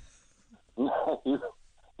beer? No,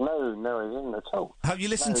 I didn't at all. Have you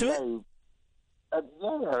listened to it? Yeah,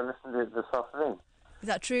 I listened to it this afternoon. Is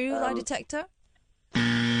that true, lie detector?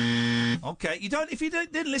 Okay, you don't. If you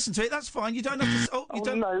didn't listen to it, that's fine. You don't have to. You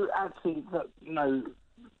don't. No, actually, no.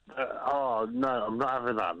 No, I'm not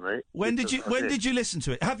having that, mate. When did you listen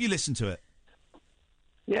to it? Have you listened to it?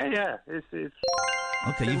 Yeah. It's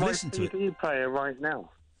okay. You've listened to it. CD player right now.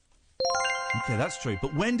 Okay, that's true.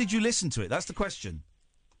 But when did you listen to it? That's the question.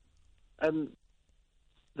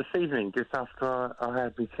 This evening, just after I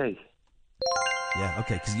had my tea. Yeah.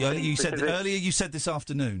 Okay. Because earlier you said this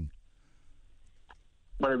afternoon.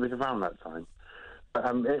 Well, it was around that time.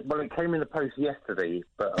 It came in the post yesterday,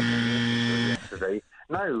 but I didn't listen to it yesterday.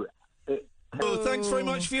 No. Oh, thanks very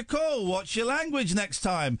much for your call. Watch your language next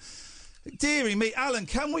time. Dearie me, Alan,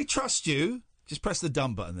 can we trust you? Just press the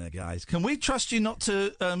dumb button there, guys. Can we trust you not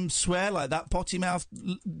to swear like that potty-mouthed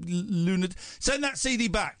lunatic? Send that CD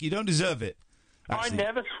back. You don't deserve it. Actually. I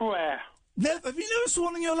never swear. Have you never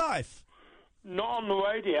sworn in your life? Not on the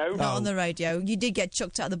radio. Not on the radio. You did get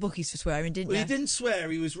chucked out of the bookies for swearing, didn't you? He didn't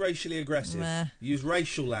swear. He was racially aggressive. Nah. He used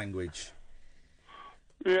racial language.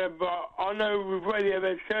 Yeah, but I know with radio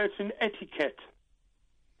there's certain etiquette.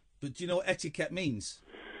 But do you know what etiquette means?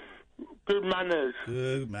 Good manners.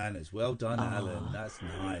 Good manners. Well done, Alan. That's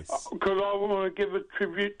nice. Because I want to give a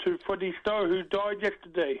tribute to Freddie Starr, who died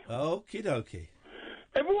yesterday. Okie dokie.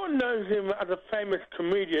 Everyone knows him as a famous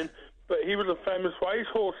comedian, but he was a famous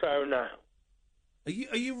racehorse owner. Are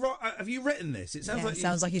you right? Have you written this? It sounds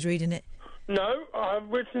sounds like he's reading it. No, I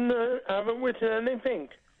haven't written anything.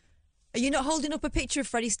 Are you not holding up a picture of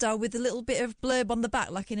Freddie Starr with a little bit of blurb on the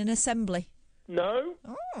back, like in an assembly? No.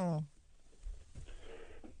 Oh.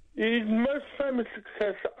 His most famous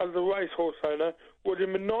success as a racehorse owner was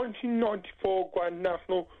in the 1994 Grand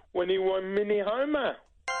National when he won Mini Homer.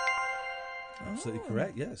 Absolutely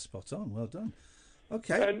correct. Yes, spot on. Well done.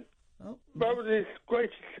 Okay. And that was his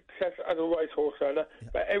greatest success as a racehorse owner,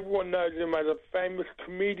 but everyone knows him as a famous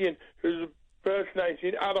comedian who's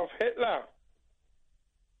impersonating Adolf Hitler.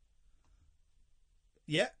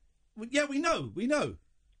 Yeah. Yeah, we know. Well,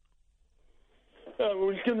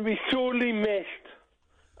 he's going to be sorely missed.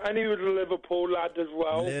 And he was a Liverpool lad as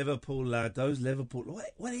well. Liverpool lad. Those Liverpool...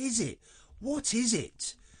 What is it? What is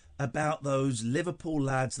it about those Liverpool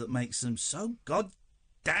lads that makes them so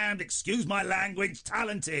goddamned, excuse my language,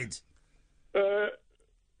 talented?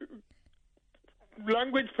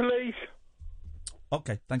 Language police.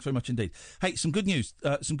 Okay, thanks very much indeed. Hey, some good news.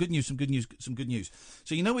 Some good news.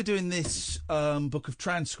 So you know we're doing this book of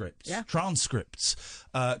transcripts. Yeah. Transcripts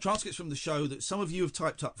from the show that some of you have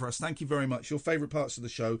typed up for us. Thank you very much. Your favourite parts of the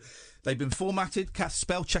show. They've been formatted. Kath's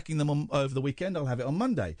spell checking them over the weekend. I'll have it on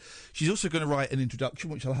Monday. She's also going to write an introduction,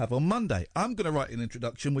 which I'll have on Monday. I'm going to write an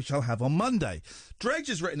introduction, which I'll have on Monday. Dredge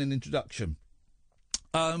has written an introduction.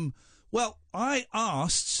 Well, I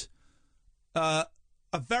asked...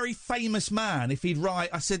 a very famous man, if he'd write...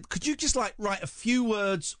 I said, could you just, write a few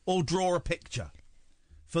words or draw a picture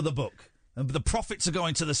for the book? And the profits are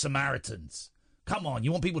going to the Samaritans. Come on,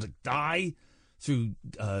 you want people to die through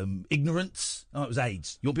ignorance? Oh, it was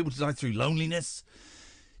AIDS. You want people to die through loneliness?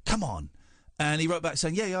 Come on. And he wrote back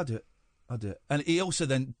saying, yeah, I'll do it. And he also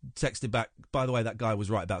then texted back, by the way, that guy was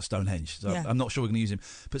right about Stonehenge. So I'm not sure we're going to use him.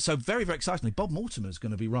 But so very, very excitingly, Bob Mortimer's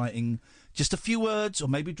going to be writing just a few words or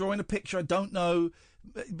maybe drawing a picture. I don't know.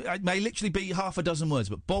 It may literally be half a dozen words.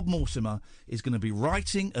 But Bob Mortimer is going to be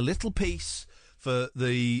writing a little piece for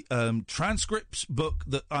the transcripts book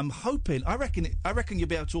that I'm hoping... I reckon you'll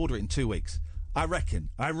be able to order it in 2 weeks. I reckon.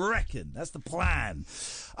 That's the plan.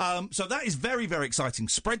 So that is very, very exciting.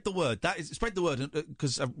 Spread the word. Spread the word,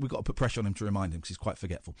 because we've got to put pressure on him to remind him, because he's quite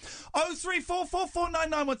forgetful.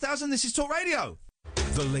 03444991000. This is Talk Radio.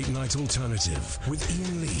 The Late Night Alternative with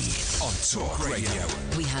Iain Lee on Talk Radio.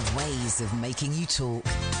 We have ways of making you talk.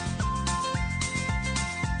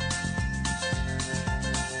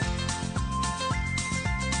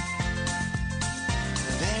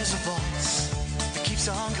 There's a voice that keeps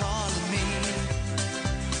on calling me.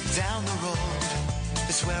 Down the road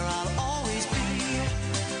is where I'll always be.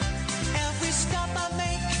 Every stop I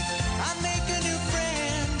make a new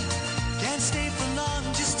friend. Can't stay for long,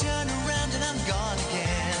 just turn around and I'm gone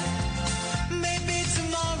again. Maybe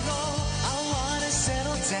tomorrow I'll wanna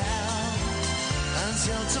settle down.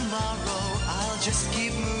 Until tomorrow I'll just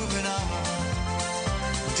keep moving on.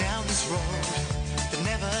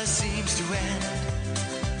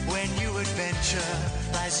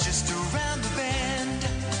 adventure lies just around the bend.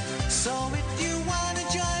 So if you wanna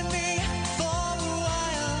join me for a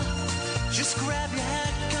while, just grab your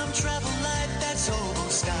hat, come travel light, that's hobo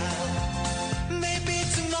style. Maybe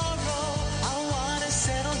tomorrow I wanna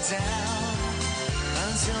settle down.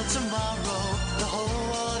 Until tomorrow, the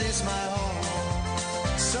whole world is my home.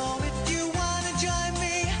 So if you wanna join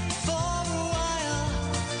me for a while,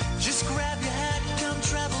 just grab your hat, come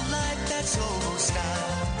travel light, that's hobo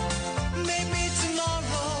style. Maybe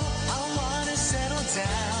tomorrow I wanna settle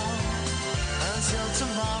down. Until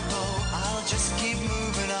tomorrow, I'll just keep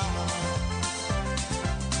moving on.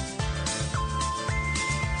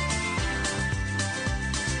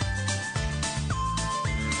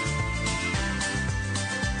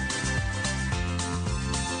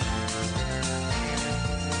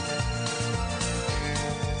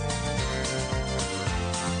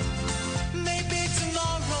 Maybe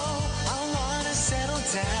tomorrow I wanna settle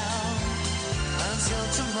down. Until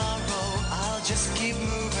tomorrow, I'll just keep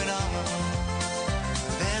moving on.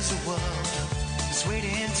 There's a world that's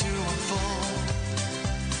waiting to unfold,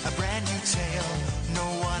 a brand new tale no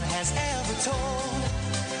one has ever told.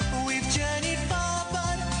 We've journeyed far,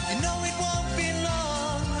 but you know it won't be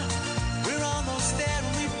long. We're almost there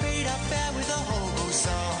and we paid our fare with a hobo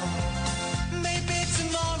song. Maybe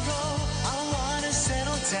tomorrow I wanna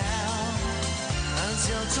settle down.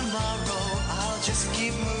 Until tomorrow, I'll just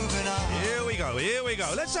keep moving on. Here we go, here we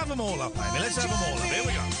go. Let's have them all up, Amy. Let's have them all up. Here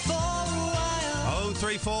we go.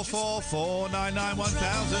 0344 499 1000.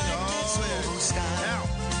 Oh, yeah. Now.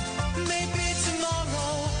 Maybe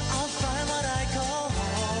tomorrow I'll find what I call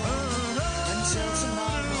home. Until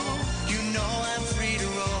tomorrow, you know I'm free to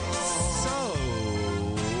roll.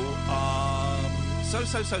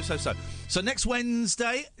 So next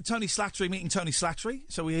Wednesday, Tony Slattery, meeting Tony Slattery.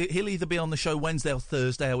 So he'll either be on the show Wednesday or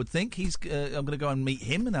Thursday, I would think. I'm going to go and meet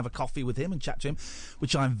him and have a coffee with him and chat to him,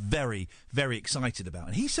 which I'm very, very excited about.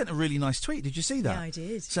 And he sent a really nice tweet. Did you see that? Yeah, I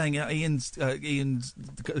did. Saying Ian's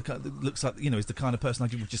looks like, is the kind of person I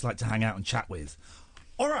would just like to hang out and chat with.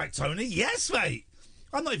 All right, Tony. Yes, mate.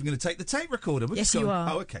 I'm not even going to take the tape recorder. Yes, you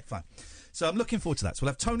are. Oh, okay, fine. So I'm looking forward to that. So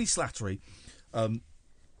we'll have Tony Slattery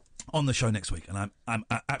on the show next week, and I'm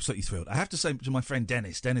absolutely thrilled. I have to say to my friend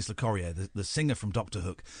Dennis Le Corrier, the singer from Doctor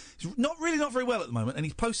Hook, he's not very well at the moment, and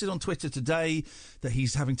he's posted on Twitter today that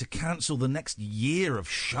he's having to cancel the next year of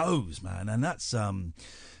shows, man, and that's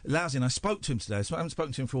lousy. And I spoke to him today, so I haven't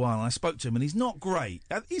spoken to him for a while, and I spoke to him, and he's not great.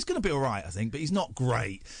 He's going to be all right, I think, but he's not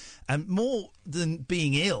great. And more than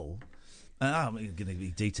being ill, I'm going to give you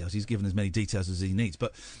details. He's given as many details as he needs.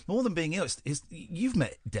 But more than being ill, you've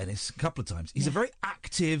met Dennis a couple of times. He's a very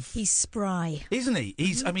active... He's spry. Isn't he?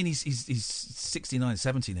 He's 69,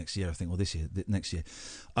 70 next year, I think, or next year.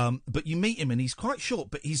 But you meet him and he's quite short,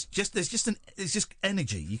 but there's just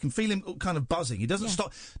energy. You can feel him kind of buzzing. He doesn't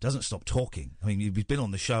stop talking. I mean, you've been on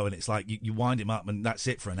the show and it's like you wind him up and that's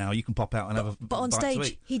it for an hour. You can pop out and have a But on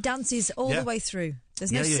stage, he dances all the way through.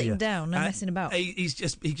 There's no sitting down, no messing about. He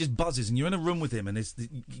just buzzes, and you're in a room with him, and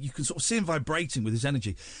you can sort of see him vibrating with his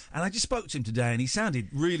energy. And I just spoke to him today, and he sounded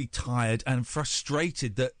really tired and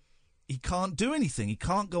frustrated that he can't do anything. He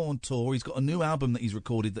can't go on tour. He's got a new album that he's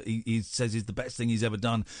recorded that he says is the best thing he's ever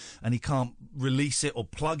done, and he can't release it or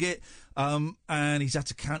plug it. And he's had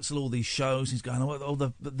to cancel all these shows. He's going, all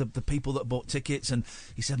the people that bought tickets, and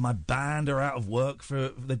he said, my band are out of work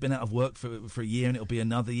they've been out of work for a year, and it'll be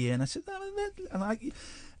another year. And I said,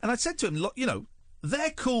 and I said to him, look,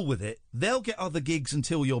 they're cool with it. They'll get other gigs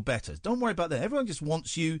until you're better. Don't worry about that. Everyone just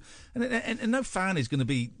wants you, and no fan is going to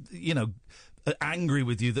be, angry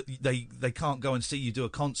with you that they can't go and see you do a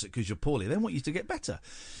concert because you're poorly. They want you to get better.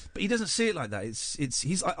 But he doesn't see it like that.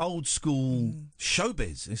 He's like old school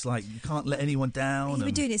showbiz. It's like you can't let anyone down. He's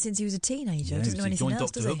been doing it since he was a teenager. Doesn't know anything else, joined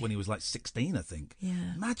Doctor does he? Hook when he was like 16, I think.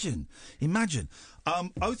 Yeah. Imagine.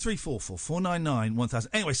 0344 499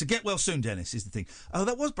 1000. Anyway, so get well soon, Dennis, is the thing. Oh,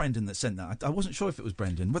 that was Brendan that sent that. I wasn't sure if it was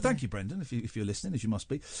Brendan. But thank you, Brendan, if you're listening, as you must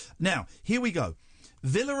be. Now, here we go.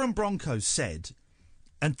 Villa and Broncos said,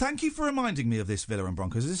 and thank you for reminding me of this, Villa and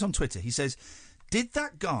Broncos. This is on Twitter. He says, did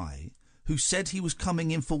that guy who said he was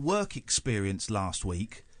coming in for work experience last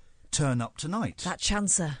week turn up tonight? That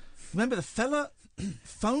chancer. Remember, the fella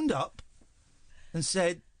phoned up and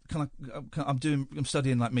said, I'm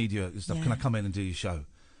studying like media and stuff. Yeah. Can I come in and do your show?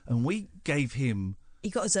 And we gave him...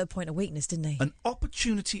 He got his point of weakness, didn't he? An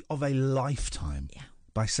opportunity of a lifetime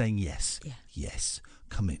by saying yes. Yeah. Yes,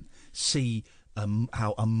 come in. See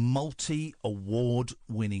how a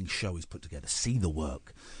multi-award-winning show is put together. See the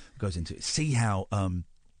work goes into it. See how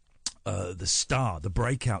the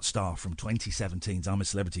breakout star from 2017's I'm a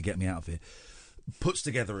Celebrity, Get Me Out of Here, puts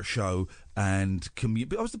together a show and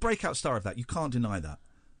but I was the breakout star of that. You can't deny that.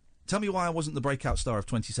 Tell me why I wasn't the breakout star of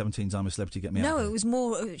 2017's I'm a Celebrity, Get Me Out. No, it was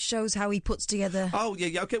more. It shows how he puts together. Oh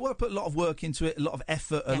yeah, okay. Well, I put a lot of work into it, a lot of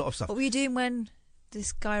effort, a lot of stuff. What were you doing when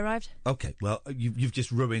this guy arrived? Okay, well, you've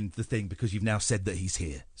just ruined the thing because you've now said that he's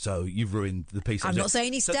here. So you've ruined the piece. I'm not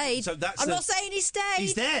saying he stayed. So that's I'm not saying he stayed.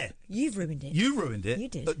 He's there. You've ruined it. You ruined it. You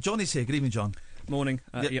did. John is here. Good evening, John. Morning.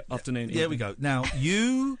 Afternoon. There we go. Now,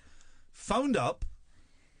 you phoned up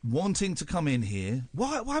wanting to come in here.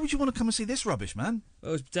 Why would you want to come and see this rubbish, man? Well,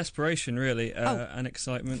 it was desperation, really, and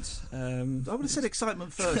excitement. I would have said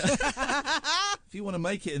excitement first. If you want to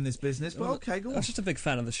make it in this business, but okay, go on. I was just a big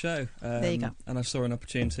fan of the show. There you go. And I saw an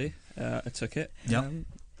opportunity. I took it. Yeah.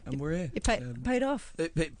 And we're here. It paid off.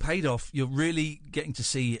 It paid off. You're really getting to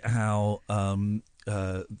see how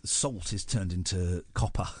salt is turned into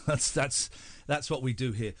copper. That's what we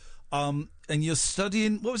do here. And you're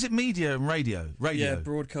studying, what was it, media and radio? Yeah,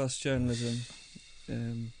 broadcast journalism.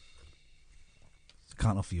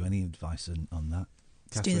 Can't offer you any advice on that.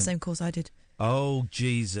 It's doing the same course I did. Oh,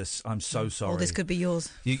 Jesus, I'm so sorry. Or this could be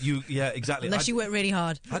yours. You yeah, exactly. Unless you work really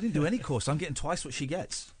hard. I didn't do any course. I'm getting twice what she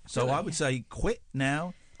gets. So I would say quit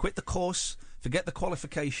now, quit the course, forget the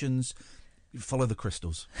qualifications, follow the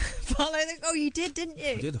crystals. Oh, you did, didn't you?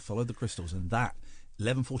 I did. I followed the crystals, and that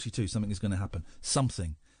 11:42, something is going to happen.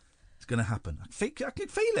 Something is going to happen. I can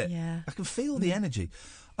feel it. Yeah. I can feel the energy.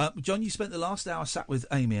 John, you spent the last hour sat with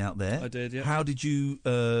Amy out there. I did. Yeah. How did you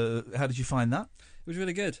find that? It was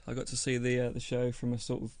really good. I got to see the show from a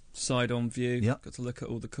sort of side-on view. Yeah. Got to look at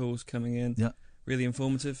all the calls coming in. Yeah. Really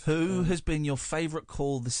informative. Who has been your favourite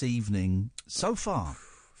call this evening so far? I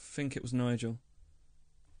think it was Nigel.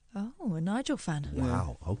 Oh, a Nigel fan.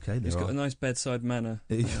 Wow. Okay. He's got a nice bedside manner.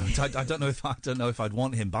 I don't know if I'd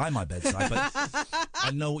want him by my bedside, but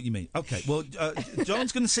I know what you mean. Okay. Well,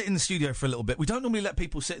 John's going to sit in the studio for a little bit. We don't normally let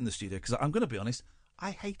people sit in the studio because I'm going to be honest,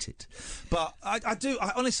 I hate it. But I do.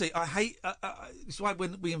 Honestly, I hate. It's why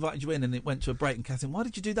when we invited you in and it went to a break, and Catherine, why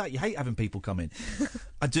did you do that? You hate having people come in.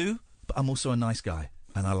 I do, but I'm also a nice guy,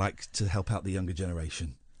 and I like to help out the younger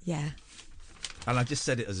generation. Yeah. And I just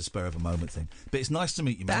said it as a spur of a moment thing. But it's nice to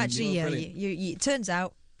meet you, man. But actually, it turns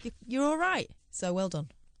out you're all right. So well done.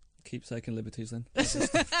 Keep taking liberties then.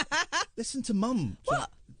 Listen to Mum. What?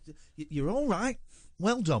 You're all right.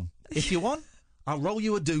 Well done. If you want, I'll roll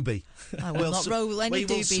you a doobie. I will not roll any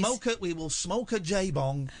doobies. We will smoke a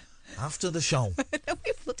J-bong after the show. No,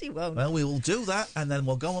 we bloody won't. Well, we will do that, and then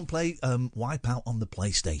we'll go and play Wipeout on the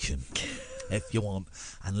PlayStation, if you want,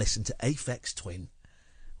 and listen to Aphex Twin.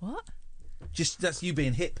 What? Just that's you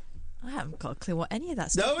being hip. I haven't got a clue what any of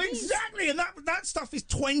that stuff No, is. exactly, and that stuff is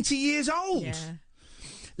 20 years old. Yeah.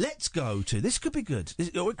 Let's go to this. Could be good,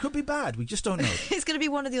 or it could be bad. We just don't know. It's going to be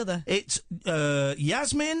one or the other. It's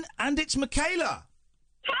Yasmin and it's Michaela.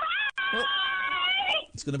 Oh,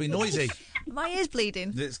 it's going to be noisy. My ear's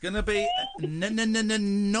bleeding. It's going to be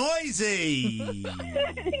noisy. Do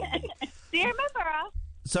you remember us?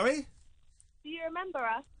 Sorry? Do you remember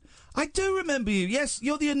us? I do remember you. Yes,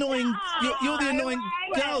 you're the annoying. You're the annoying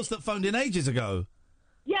girls that phoned in ages ago.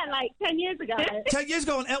 Yeah, like 10 years ago. 10 years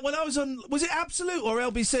ago, when I was on, was it Absolute or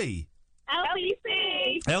LBC?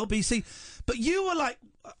 LBC. LBC. But you were like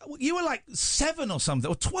 7 or something,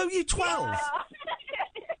 or 12. You 12. Yeah.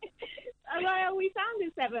 Well, we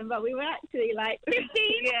sounded 7, but we were actually like 15.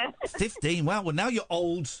 Yeah. 15. Wow. Well, now you're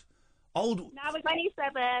old. Now we're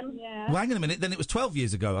 27. Yeah. Well, hang on a minute. Then it was 12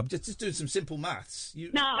 years ago. I'm just doing some simple maths.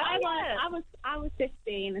 No, I was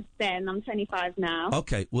 15 then. I'm 25 now.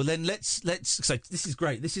 Okay. Well, then let's. So this is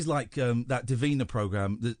great. This is like that Davina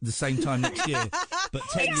program, the same time next year, but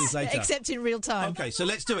 10 years later. Except in real time. Okay. So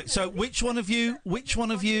let's do it. So which one of you?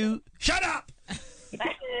 Shut up.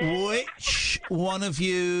 Which one of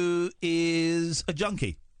you is a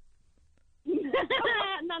junkie?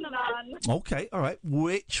 None of us. Okay, all right.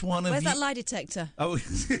 Which one of Where's you... that lie detector? Oh,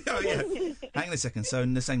 yeah. Hang on a second. So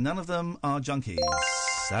they're saying none of them are junkies.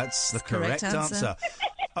 That's the correct answer.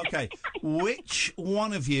 Okay. Which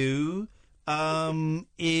one of you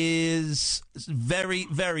is very,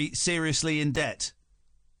 very seriously in debt?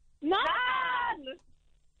 None.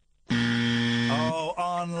 Oh,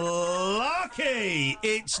 unlucky!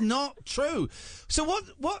 It's not true. So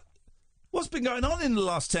what's been going on in the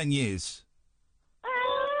last 10 years? Well,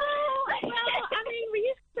 I mean, we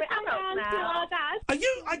used to come down to our dad.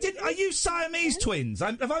 Are you Siamese twins?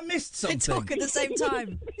 Have I missed something? They talk at the same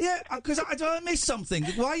time. Yeah, because I missed something.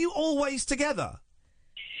 Why are you always together?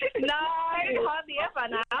 No, hardly ever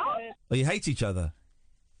now. Oh, you hate each other?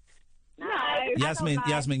 No.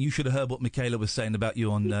 Yasmin, you should have heard what Michaela was saying about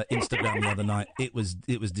you on Instagram the other night. It was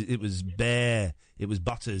bare. It was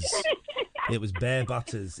butters. It was bare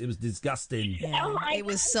butters. It was disgusting. Yeah, it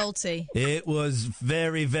was salty. It was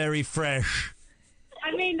very, very fresh.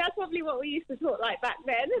 I mean, that's probably what we used to talk like back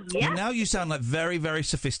then. And now you sound like very, very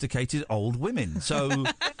sophisticated old women. So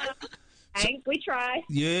Thanks, we try.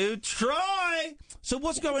 you try. So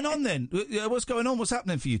what's going on then? What's going on? What's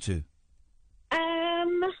happening for you two?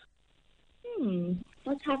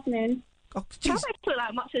 What's happening? Oh, I don't feel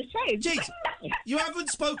like much has changed. Jeez, you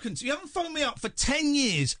haven't you haven't phoned me up for 10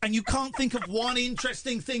 years and you can't think of one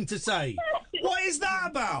interesting thing to say. What is that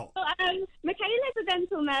about? Well, Michaela's a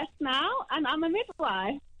dental nurse now, and I'm a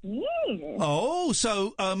midwife. Oh,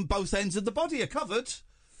 so both ends of the body are covered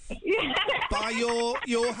by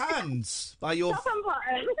your hands, by your... Top and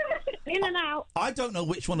bottom, in and out. I don't know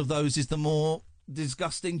which one of those is the more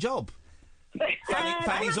disgusting job.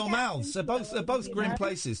 Fannies or mouths? They're both grim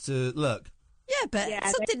places to look. Yeah, but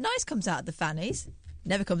something nice comes out of the fannies.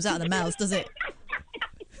 Never comes out of the mouths, does it?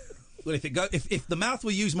 Well, if the mouth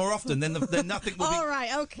were used more often, then nothing would All be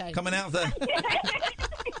right, okay. coming out of the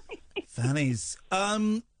fannies.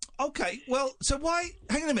 Okay, well, so why?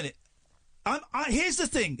 Hang on a minute. Here's the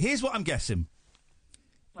thing. Here's what I'm guessing.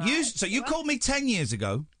 Right. You called me 10 years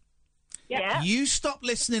ago. Yeah. You stopped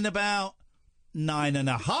listening about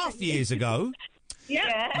 9.5 years ago.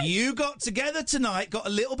 Yeah. You got together tonight, got a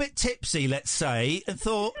little bit tipsy, let's say, and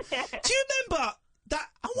thought, do you remember that?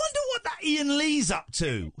 I wonder what that Iain Lee's up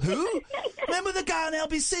to. Who? Remember the guy on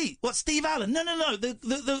LBC? What, Steve Allen? No,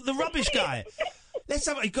 the rubbish guy. Let's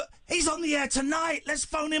have. He's on the air tonight. Let's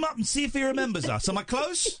phone him up and see if he remembers us. Am I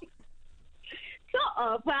close? Sort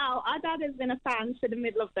of. Well, our dad has been a fan for the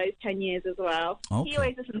middle of those 10 years as well. Okay. He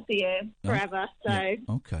always listens to you forever, so Yeah.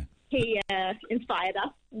 Okay. he inspired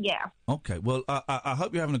us. Yeah. Okay. Well, I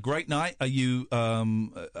hope you're having a great night. Are you? I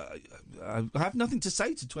have nothing to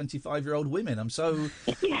say to 25-year-old women. I'm so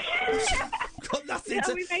got nothing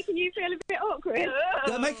Are we making you feel a bit awkward?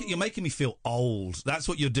 You're making me feel old. That's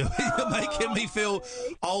what you're doing. You're making me feel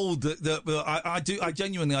old. I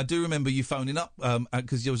genuinely do remember you phoning up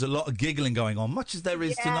because there was a lot of giggling going on, much as there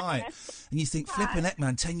is tonight. And you think, flipping heck,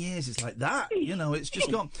 man, 10 years, it's like that. You know, it's just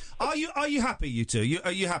gone. Are you happy, you two?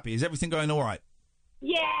 Are you happy? Is everything going all right?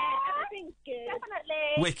 Yeah, everything's good.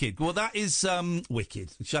 Definitely. Wicked. Well, that is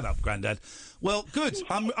wicked. Shut up, Grandad. Well, good.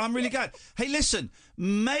 I'm really glad. Hey, listen.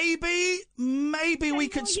 Maybe we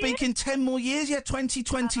could speak in 10 more years. Yeah,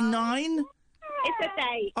 2029. It's a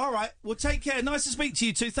date. All right. Well, take care. Nice to speak to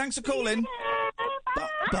you two. Thanks for calling.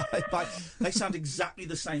 Bye. They sound exactly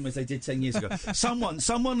the same as they did 10 years ago.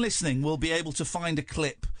 Someone listening will be able to find a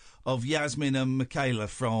clip of Yasmin and Michaela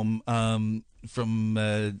from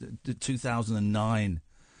 2009.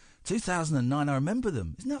 2009, I remember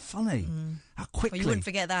them. Isn't that funny? How quickly... Well, you wouldn't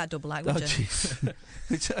forget that double act, would you? jeez.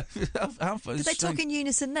 Did they talk in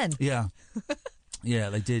unison then? Yeah.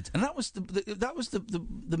 Yeah, they did. And that was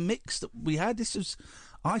the mix that we had. This was...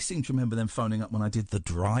 I seem to remember them phoning up when I did the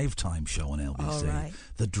Drive Time show on LBC. Oh, right.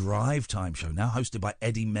 The Drive Time show, now hosted by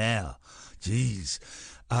Eddie Mayer. Jeez.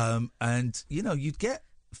 And, you know, you'd get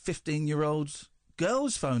 15-year-old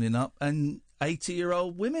girls phoning up and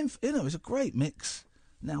 80-year-old women. You know, it was a great mix.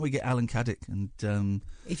 Now we get Alan Caddick and...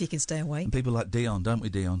 if you can stay awake. And people like Dion, don't we,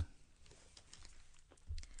 Dion?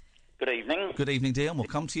 Good evening. Good evening, Dion. We'll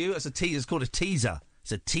come to you. It's a teaser. It's called a teaser.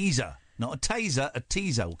 It's a teaser. Not a taser, a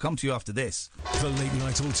teaser. We'll come to you after this. The Late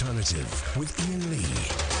Night Alternative with Iain Lee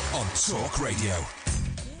on Talk Radio.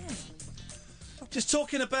 Just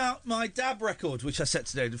talking about my dab record, which I set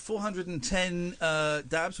today. 410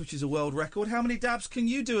 dabs, which is a world record. How many dabs can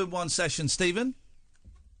you do in one session, Stephen?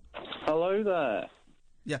 Hello there.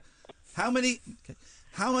 Yeah. How many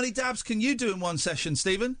dabs can you do in one session,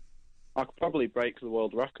 Stephen? I could probably break the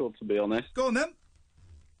world record, to be honest. Go on, then.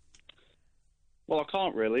 Well, I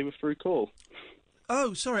can't really. We're through call.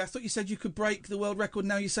 Oh, sorry. I thought you said you could break the world record.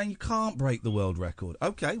 Now you're saying you can't break the world record.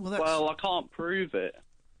 Okay, well, that's... Well, I can't prove it.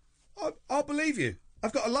 I'll believe you.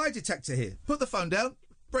 I've got a lie detector here. Put the phone down.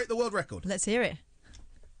 Break the world record. Let's hear it.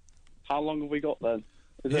 How long have we got, then?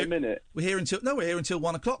 Is it a minute? We're here until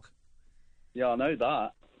 1 o'clock. Yeah, I know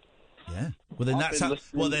that. Yeah. Well,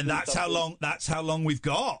 then that's how long we've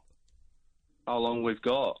got. How long we've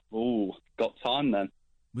got? Ooh, got time then.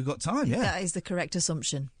 We've got time, yeah. That is the correct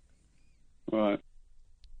assumption. Right.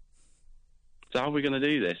 So how are we going to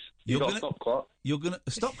do this? You've got a stop clock. You're going to...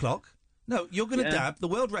 A stop clock? No, you're going to dab. The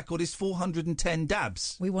world record is 410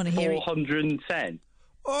 dabs. We want to hear 410?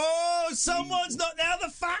 Oh, someone's not... Now the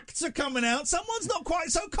facts are coming out. Someone's not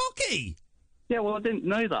quite so cocky. Yeah, well, I didn't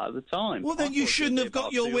know that at the time. Well, then you shouldn't have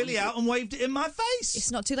got your willy out and waved it in my face.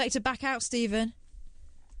 It's not too late to back out, Stephen.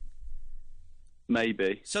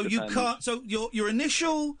 Maybe. So you can't... So your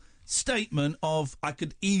initial statement of I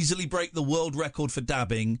could easily break the world record for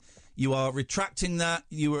dabbing. You are retracting that.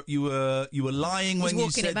 You were lying when you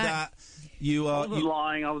said that. I wasn't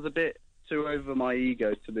lying. I was a bit too over my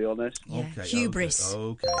ego, to be honest. Okay, hubris.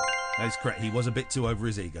 Okay. That's correct. He was a bit too over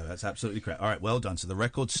his ego. That's absolutely correct. All right, well done. So the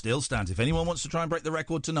record still stands. If anyone wants to try and break the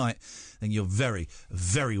record tonight, then you're very,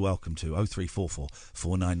 very welcome to 0344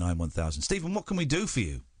 499 1000. Stephen, what can we do for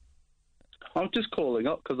you? I'm just calling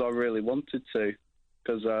up because I really wanted to,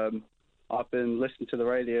 because I've been listening to the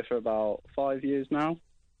radio for about 5 years now.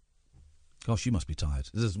 Gosh, you must be tired.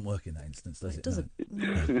 It doesn't work in that instance, does it? Doesn't.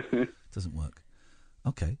 No. It doesn't work.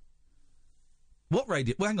 Okay. What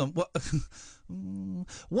radio? Well, hang on.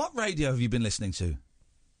 What radio have you been listening to?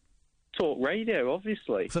 Talk radio,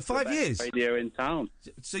 obviously. For 5 years? Radio in town.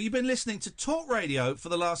 So you've been listening to talk radio for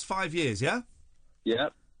the last 5 years, yeah?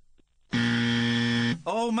 Yep.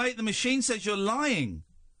 Oh, mate, the machine says you're lying.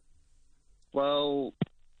 Well,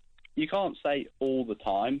 you can't say all the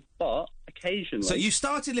time, but occasionally. So you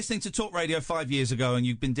started listening to talk radio 5 years ago and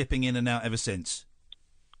you've been dipping in and out ever since?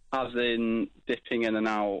 As in dipping in and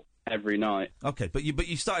out every night. Okay, but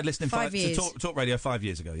you started listening to talk radio 5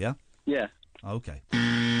 years ago, yeah? Yeah. Okay.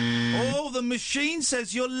 Oh, the machine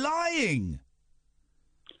says you're lying.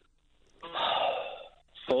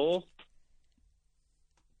 4.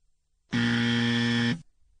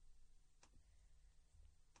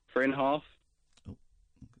 3.5.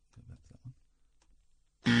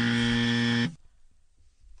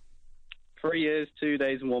 3 years, 2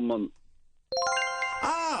 days, and 1 month.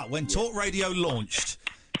 Ah, when talk radio launched.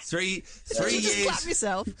 Three years. Slap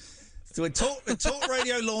yourself. So talk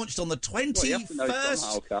radio launched on the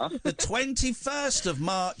 21st of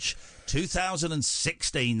March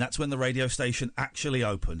 2016. That's when the radio station actually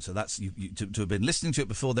opened. So that's to have been listening to it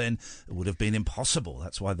before then, it would have been impossible.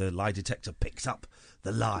 That's why the lie detector picked up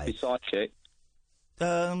the lie. Be psychic.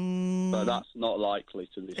 But that's not likely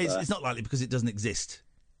to be fair. It's not likely because it doesn't exist.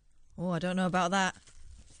 Oh, I don't know about that.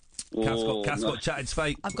 Cass got chatted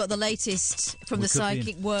fake. I've got the latest from the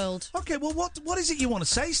psychic world. Okay, well, what is it you want to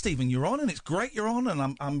say, Stephen? You're on, and it's great you're on,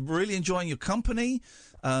 and I'm really enjoying your company.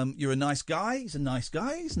 You're a nice guy. He's a nice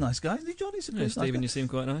guy. He's a nice guy. Johnny's a nice Stephen, guy. you seem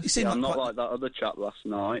quite nice. You seem I'm not like that other chap last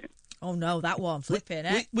night. Oh no, that one flipping,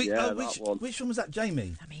 eh? That one. Which one was that?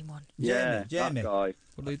 Jamie. I mean one. Yeah, Jamie. that guy.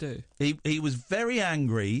 What did he do? He was very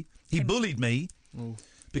angry. He bullied me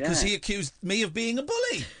because he accused me of being a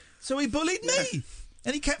bully. So he bullied me,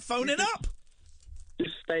 and he kept phoning up.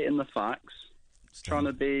 Just stating the facts, trying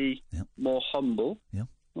to be more humble. Yeah,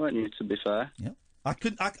 weren't you? To be fair. Yeah,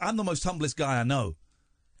 I'm the most humblest guy I know.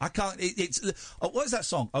 I can't. What is that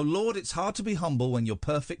song? Oh Lord, it's hard to be humble when you're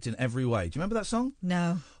perfect in every way. Do you remember that song?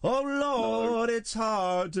 No. Oh Lord, it's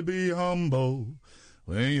hard to be humble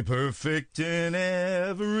when you're perfect in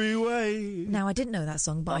every way. No, I didn't know that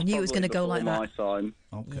song, but I knew it was going to go like that. My time.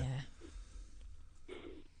 Okay. Yeah.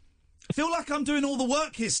 I feel like I'm doing all the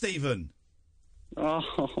work here, Stephen. Oh,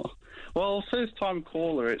 well, first-time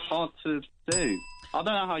caller, it's hard to do. I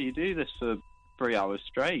don't know how you do this for 3 hours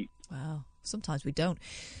straight. Wow, sometimes we don't.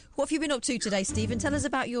 What have you been up to today, Stephen? Tell us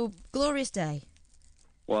about your glorious day.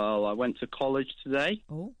 Well, I went to college today.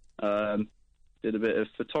 Oh. Did a bit of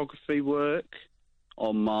photography work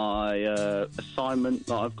on my assignment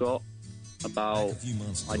that I've got about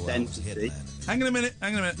identity. Hang on a minute.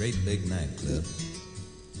 Great big nightclub.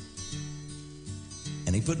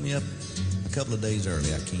 And he put me up a couple of days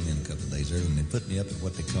early. I came in a couple of days early, and they put me up at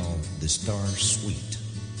what they call the Star Suite.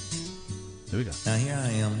 Here we go. Now, here I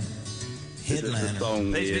am, headliner.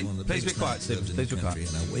 Please be quiet, Stephen. Please be quiet.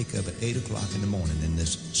 And I wake up at 8 o'clock in the morning in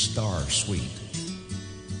this Star Suite,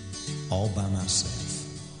 all by myself.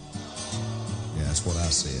 Yeah, that's what I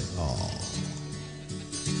said. Oh.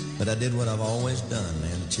 But I did what I've always done,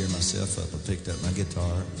 man, to cheer myself up. I picked up my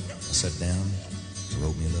guitar, I sat down, I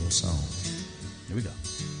wrote me a little song. Here we go.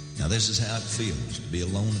 Now, this is how it feels to be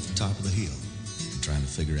alone at the top of the hill and trying to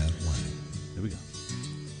figure out why. Here we go.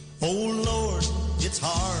 Oh, Lord, it's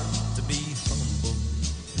hard to be humble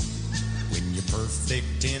when you're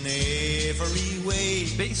perfect in every way.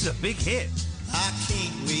 It's a big hit. I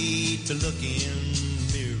can't wait to look in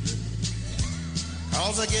the mirror,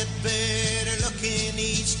 'cause I get better looking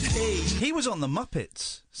each day. He was on the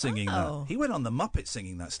Muppets singing that. He went on the Muppets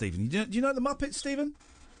singing that, Stephen. Do you know the Muppets, Stephen?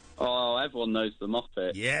 Oh, everyone knows the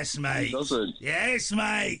Muppet. Yes, mate. Who doesn't? Yes,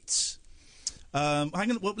 mate. Hang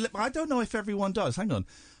on. Well, I don't know if everyone does. Hang on.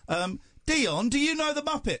 Dion, do you know the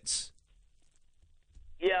Muppets?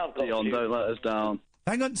 Yeah, I've got Dion, you. don't let us down.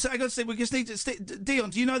 Hang on, Steve. We just need to.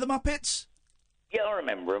 Dion, do you know the Muppets? Yeah, I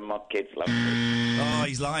remember them. My kids love them. Oh,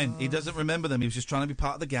 he's lying. He doesn't remember them. He was just trying to be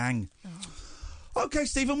part of the gang. OK,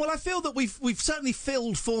 Stephen, well, I feel that we've certainly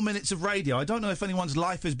filled 4 minutes of radio. I don't know if anyone's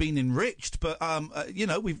life has been enriched, but,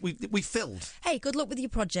 we've filled. Hey, good luck with your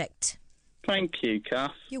project. Thank you, Kath.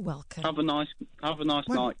 You're welcome. Have a nice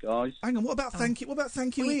night, guys. Hang on, what about thank you? What about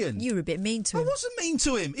thank you, Iain? You were a bit mean to him. I wasn't mean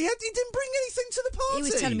to him. He didn't bring anything to the party. He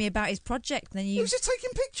was telling me about his project, and then you... He was just taking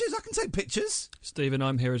pictures. I can take pictures. Stephen,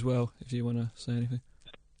 I'm here as well, if you want to say anything.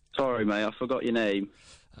 Sorry, mate, I forgot your name.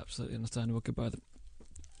 Absolutely understandable. Goodbye then.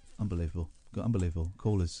 Unbelievable. Unbelievable.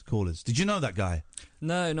 Callers. Did you know that guy?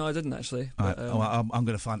 No, I didn't actually. All right, But, I'm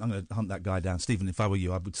going to hunt that guy down. Stephen, if I were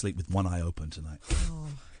you, I would sleep with one eye open tonight. Oh.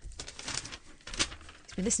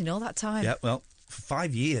 He's been listening all that time. Yeah, well, for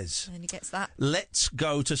 5 years. And he gets that. Let's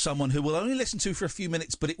go to someone who will only listen to for a few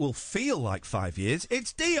minutes, but it will feel like 5 years.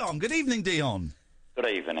 It's Dion. Good evening, Dion. Good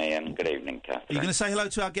evening, Ian. Good evening, Catherine. Are you going to say hello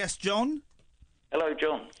to our guest, John? Hello,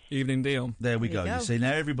 John. Evening, Dion. There we go. You see,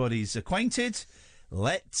 now everybody's acquainted.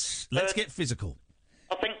 Let's get physical.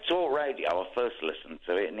 I think Talk Radio, I first listened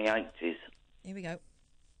to it in the 80s. Here we go.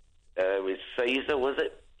 With Caesar, was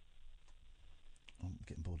it? I'm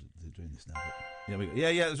getting bored of doing this now. Yeah,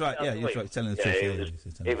 that's right. Yeah, that's right. Telling the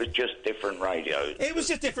truth. It was just different radio. It was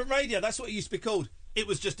just different radio. That's what it used to be called. It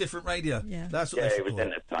was just different radio. Yeah. That's what it was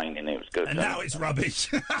entertaining. It was good. And now it's rubbish.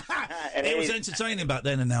 It was entertaining back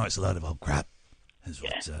then, and now it's a load of old crap.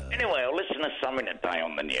 Anyway, I listened to something today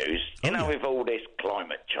on the news. You know, with all this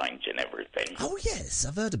climate change and everything. Oh, yes,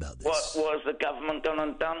 I've heard about this. What has the government gone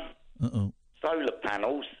and done? Uh-oh. Solar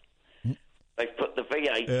panels. They've put the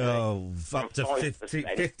VAT up to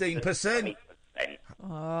 15%. Oh.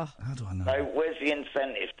 How do I know? So where's the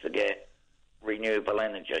incentive to get renewable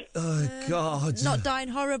energy? Oh, God. Not dying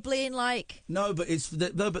horribly in, like... No, but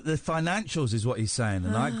the financials is what he's saying,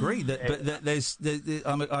 and I agree that. But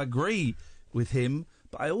I agree with him,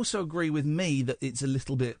 but I also agree with me that it's a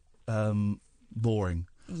little bit boring.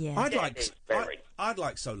 Yeah, I'd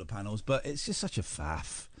like solar panels, but it's just such a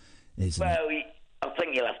faff, isn't it? Well, I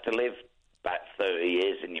think you'll have to live about 30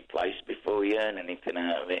 years in your place before you earn anything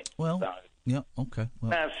out of it. Well, yeah, okay.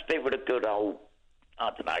 Well. Now, stick with a good old, I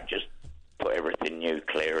don't know, just put everything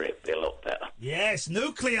nuclear, it'd be a lot better. Yes,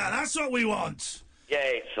 nuclear, that's what we want. Yeah,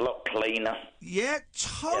 it's a lot cleaner. Yeah,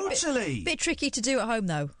 totally. Bit tricky to do at home,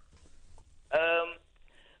 though.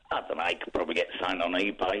 I don't know, you could probably get signed on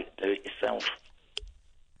eBay, do it yourself.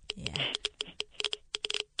 Yeah.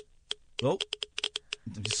 Oh,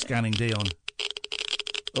 I'm just scanning Dion.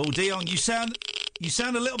 Oh, Dion, you sound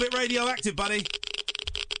a little bit radioactive, buddy.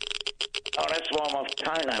 Oh, that's why my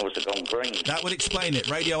toenails have gone green. That would explain it.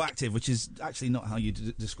 Radioactive, which is actually not how you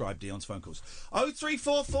describe Dion's phone calls.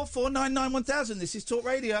 03444991000. This is Talk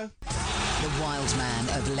Radio. The wild man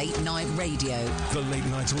of late night radio. The late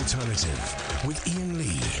night alternative with Iain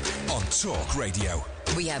Lee on Talk Radio.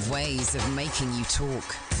 We have ways of making you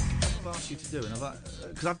talk. I've asked you to do, and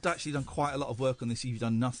because I've actually done quite a lot of work on this. You've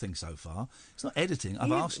done nothing so far. It's not editing.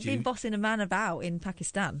 I've asked you. You've been bossing a man about in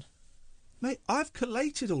Pakistan. Mate, I've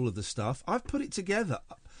collated all of the stuff. I've put it together.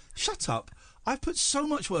 Shut up. I've put so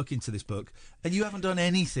much work into this book, and you haven't done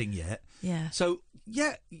anything yet. Yeah. So,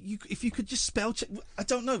 yeah, if you could just spell check... I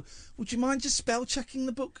don't know. Would you mind just spell checking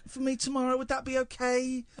the book for me tomorrow? Would that be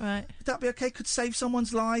okay? Right. Would that be okay? Could save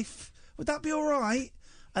someone's life? Would that be all right?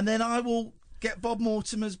 And then I will... get Bob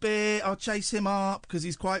Mortimer's bit. I'll chase him up because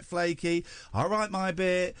he's quite flaky. I'll write my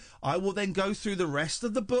bit. I will then go through the rest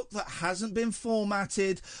of the book that hasn't been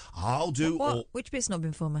formatted. I'll do all... Which bit's not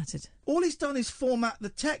been formatted? All he's done is format the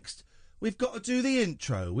text. We've got to do the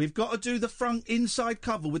intro. We've got to do the front inside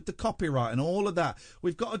cover with the copyright and all of that.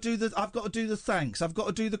 We've got to do the... I've got to do the thanks. I've got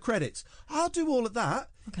to do the credits. I'll do all of that.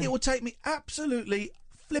 Okay. It will take me absolutely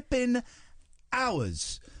flipping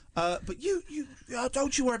hours. But you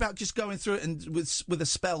don't you worry about just going through it and with a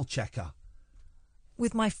spell checker.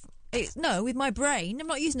 With my with my brain. I'm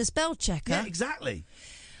not using a spell checker. Yeah, exactly.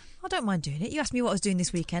 I don't mind doing it. You asked me what I was doing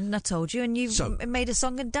this weekend, and I told you, and you made a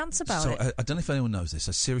song and dance about it. I don't know if anyone knows this.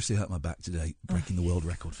 I seriously hurt my back today, breaking the world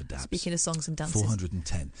record for dabs. Speaking of songs and dances,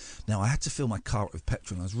 410. Now I had to fill my car up with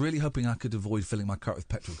petrol, and I was really hoping I could avoid filling my car up with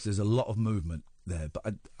petrol because there's a lot of movement there.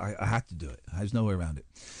 But I had to do it. There's no way around it.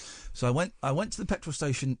 So I went to the petrol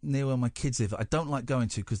station near where my kids live. I don't like going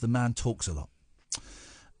to because the man talks a lot.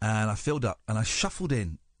 And I filled up and I shuffled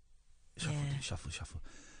in. Shuffle.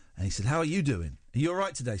 And he said, "How are you doing? Are you all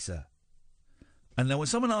right today, sir?" And then when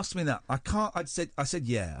someone asked me that, I said,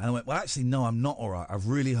 "Yeah." And I went, "Well, actually, no, I'm not all right. I've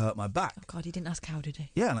really hurt my back." Oh God, he didn't ask how did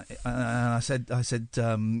he? Yeah, and I said,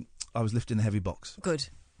 I was lifting a heavy box. Good.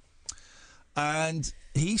 And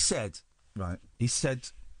he said he'd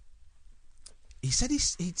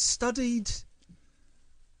studied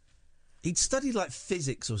like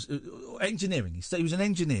physics or engineering. He was an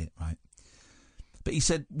engineer, right? But he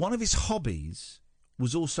said one of his hobbies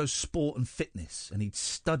was also sport and fitness, and he'd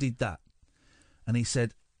studied that. And he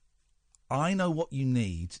said, I know what you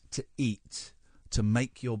need to eat to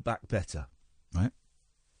make your back better, right?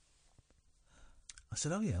 I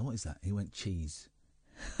said, oh, yeah, what is that? He went, cheese.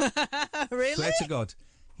 Really? Swear to God.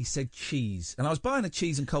 He said cheese. And I was buying a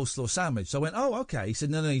cheese and coleslaw sandwich, so I went, oh, OK. He said,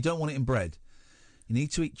 no, you don't want it in bread. You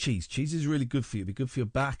need to eat cheese. Cheese is really good for you. It'll be good for your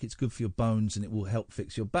back, it's good for your bones, and it will help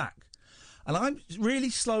fix your back. And I'm really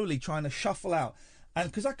slowly trying to shuffle out, and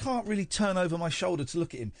because I can't really turn over my shoulder to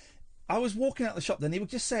look at him, I was walking out the shop, then he would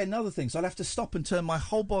just say another thing, so I'd have to stop and turn my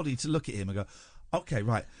whole body to look at him and go, OK,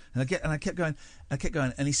 right. And I kept going,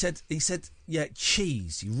 and he said, yeah,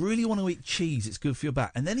 cheese. You really want to eat cheese, it's good for your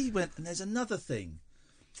back. And then he went, and there's another thing.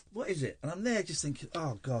 What is it? And I'm there just thinking,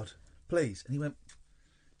 oh, God, please. And he went,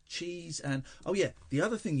 cheese and... Oh, yeah, the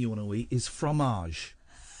other thing you want to eat is fromage.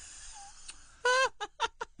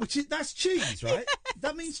 That's cheese, right? Yeah.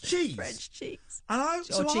 That means cheese. French cheese. And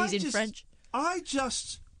cheese in French. I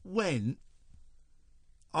just went,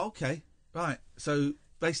 OK, right, so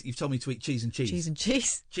basically you've told me to eat cheese and cheese. Cheese and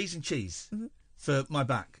cheese. Cheese and cheese for my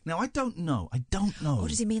back. Now, I don't know. What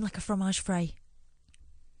does he mean, like a fromage frais?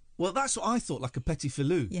 Well, that's what I thought, like a petit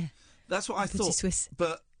filou. Yeah. That's what I thought. Swiss.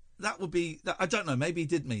 But that would be... I don't know. Maybe he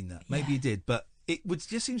did mean that. Maybe he did. But it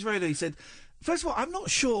just seems very... He said, first of all, I'm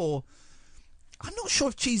not sure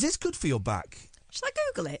if cheese is good for your back. Should I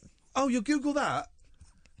Google it? Oh, you'll Google that?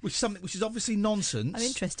 Which is obviously nonsense. I'm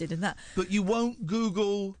interested in that. But you won't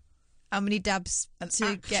Google... How many dabs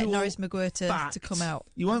to get Norris McGuire to come out?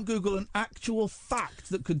 You won't Google an actual fact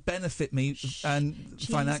that could benefit me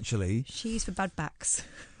financially. Cheese for bad backs.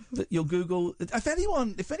 That you'll Google. If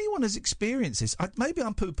anyone has experienced this, maybe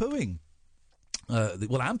I'm poo-pooing.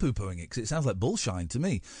 Well, I'm poo-pooing it because it sounds like bullshine to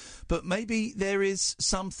me. But maybe there is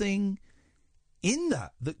something in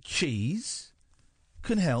that cheese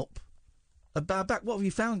can help a bad back. What have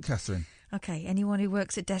you found, Catherine? Okay, anyone who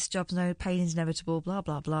works at desk jobs know pain is inevitable, blah,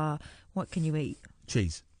 blah, blah. What can you eat?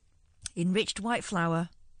 Cheese. Enriched white flour.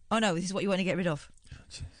 Oh, no, this is what you want to get rid of.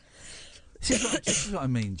 This is what I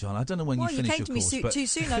mean, John. I don't know when you finish your course. You came to me too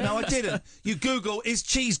soon. No, I didn't. You Google, is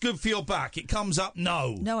cheese good for your back? It comes up,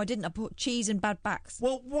 no. No, I didn't. I put cheese and bad backs.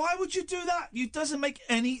 Well, why would you do that? It doesn't make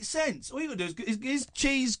any sense. All you got to do is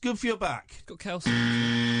cheese good for your back? It's got calcium.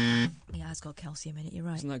 Yeah, it's got calcium in it, you're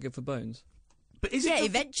right. Isn't that good for bones? But is it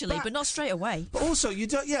eventually, but not straight away. But also, you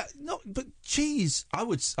don't. Yeah, no. But cheese, I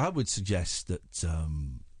would suggest that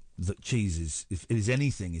that cheese is, if it is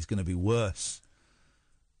anything, is going to be worse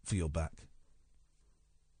for your back.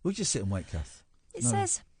 We'll just sit and wait, Kath. It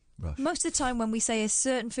says most of the time when we say a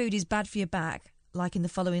certain food is bad for your back, like in the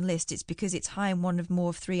following list, it's because it's high in one of more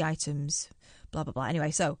of three items. Blah blah blah. Anyway,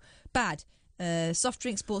 so bad: soft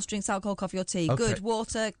drinks, sports drinks, alcohol, coffee or tea. Okay. Good: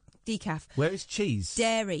 water. Decaf. Where is cheese?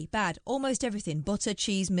 Dairy. Bad. Almost everything. Butter,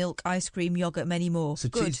 cheese, milk, ice cream, yoghurt, many more. So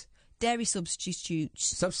good. Cheese... Dairy substitutes.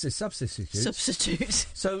 Substitutes? Substitutes.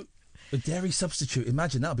 So, a dairy substitute,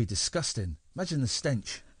 imagine that would be disgusting. Imagine the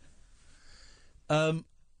stench. So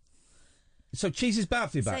cheese is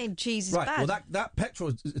bad for your back? Saying cheese is bad. bad. Well, that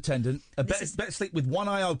petrol attendant better sleep with one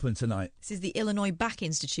eye open tonight. This is the Illinois Back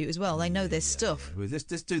Institute as well. They know their stuff. Let's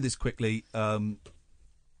do this quickly.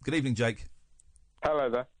 Good evening, Jake.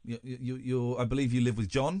 Hello there. You I believe you live with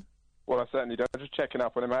John? Well, I certainly do. Just checking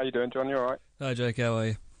up on him. How you doing, John? You all right? Hi, Jake. How are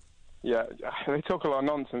you? Yeah, they talk a lot of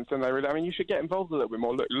nonsense, don't they? Really? I mean, you should get involved a little bit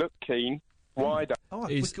more. Look keen. Wider. Oh,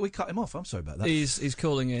 we cut him off. I'm sorry about that. He's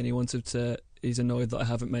calling in. He wanted to. He's annoyed that I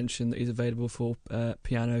haven't mentioned that he's available for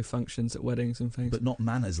piano functions at weddings and things. But not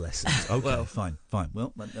manners lessons. Okay, well, fine.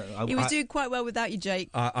 Well, he was doing quite well without you,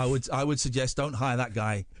 Jake. I would suggest don't hire that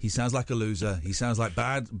guy. He sounds like a loser. He sounds like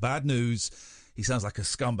bad news. He sounds like a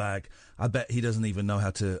scumbag. I bet he doesn't even know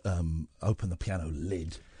how to open the piano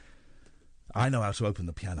lid. I know how to open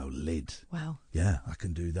the piano lid. Wow. Yeah, I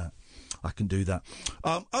can do that.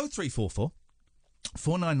 0344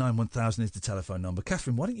 499 1000 is the telephone number.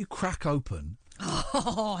 Catherine, why don't you crack open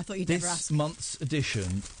I thought you'd never ask. This month's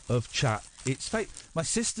edition of Chat. It's fake. My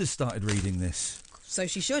sister's started reading this. So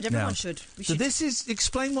she should. Everyone should. This is...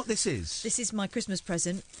 Explain what this is. This is my Christmas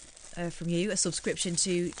present from you, a subscription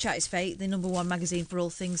to Chat is Fate, the #1 magazine for all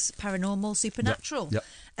things paranormal, supernatural. Yep.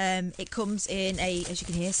 It comes in a, as you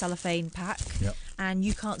can hear, cellophane pack. Yep. And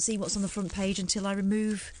you can't see what's on the front page until I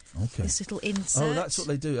remove this little insert. Oh, that's what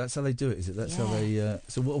they do. That's how they do it, is it? That's how they...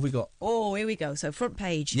 so what have we got? Oh, here we go. So front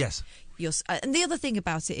page. Yes. And the other thing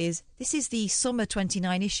about it is, this is the summer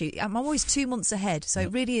 29 issue. I'm always 2 months ahead, so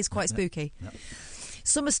it really is quite spooky. Yep.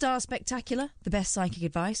 Summer Star Spectacular, the best psychic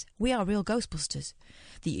advice. We are real Ghostbusters.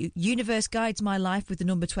 The universe guides my life with the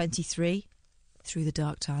number 23 through the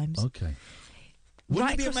dark times. Okay.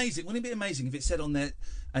 Wouldn't it be amazing? Wouldn't it be amazing if it said on there,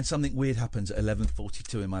 and something weird happens at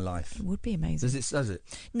 11:42 in my life? It would be amazing. Does it?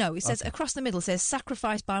 No, it says across the middle. It says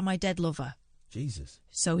sacrificed by my dead lover. Jesus.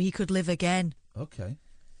 So he could live again. Okay.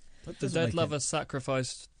 The dead lover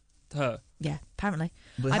sacrificed her. Yeah, apparently.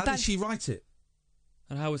 But how did she write it?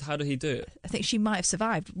 And how did he do it? I think she might have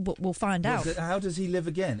survived. We'll find out. How does he live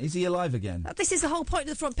again? Is he alive again? This is the whole point of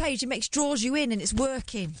the front page. It draws you in, and it's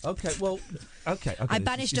working. Okay, well, okay. I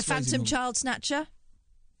banished a phantom child snatcher,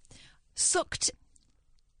 sucked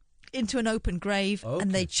into an open grave,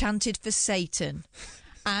 and they chanted for Satan,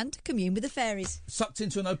 and communed with the fairies. Sucked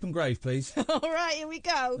into an open grave, please. All right, here we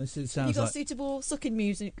go. Sounds you got like suitable sucking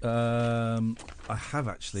music? I have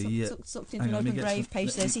actually. Sucked into an open grave,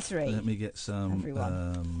 page 33. Let me get some.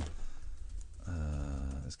 Everyone.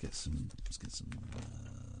 Let's get some.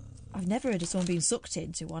 I've never heard of someone being sucked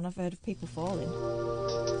into one. I've heard of people falling.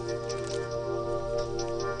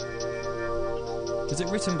 Is it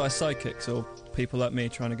written by psychics or people like me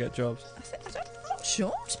trying to get jobs? I'm not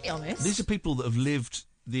sure, to be honest. These are people that have lived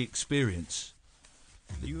the experience.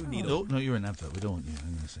 You need. Oh no, you're an advert. We don't want you.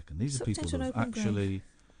 Hang on a second. These are people that have actually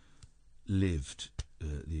lived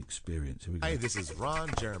the experience. Here we go. Hi, this is Ron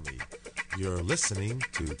Jeremy. You're listening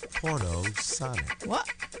to Porno Sonic. What?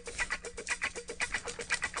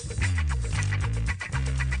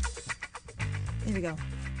 Here we go.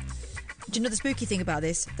 Do you know the spooky thing about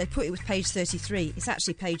this? They put it was page 33. It's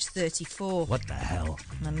actually page 34. What the hell?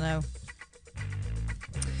 I know.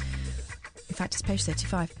 In fact, it's page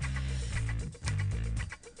 35.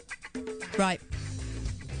 Right.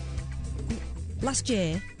 Last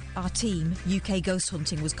year, our team, UK Ghost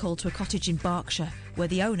Hunting, was called to a cottage in Berkshire where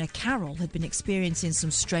the owner, Carol, had been experiencing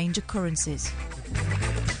some strange occurrences.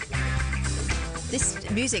 This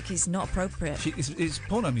music is not appropriate. It's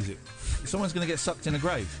porno music. Someone's going to get sucked in a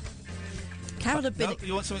grave. Carol had been... No,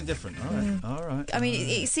 you want something different? All right, all right. I mean,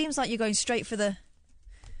 it seems like you're going straight for the...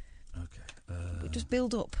 Okay. Just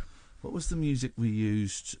build up. What was the music we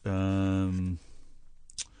used? We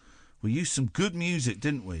used some good music,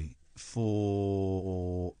 didn't we?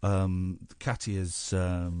 For Katia's...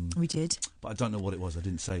 we did. But I don't know what it was. I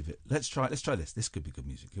didn't save it. Let's try this. This could be good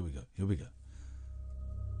music. Here we go.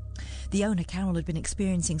 The owner, Carol, had been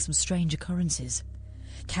experiencing some strange occurrences.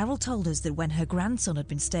 Carol told us that when her grandson had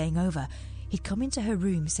been staying over, he'd come into her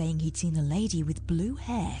room saying he'd seen a lady with blue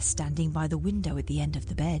hair standing by the window at the end of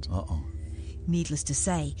the bed. Uh-oh. Needless to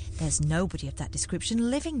say, there's nobody of that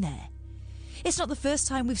description living there. It's not the first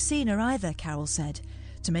time we've seen her either, Carol said.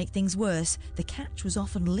 To make things worse, the catch was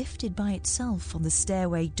often lifted by itself on the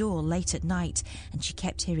stairway door late at night, and she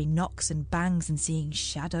kept hearing knocks and bangs and seeing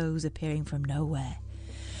shadows appearing from nowhere.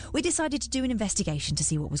 We decided to do an investigation to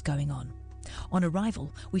see what was going on. On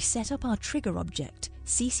arrival, we set up our trigger object,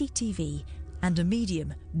 CCTV, and a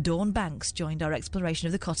medium, Dawn Banks, joined our exploration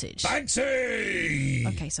of the cottage. Banksy!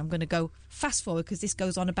 Okay, so I'm going to go fast forward because this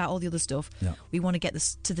goes on about all the other stuff. Yeah. We want to get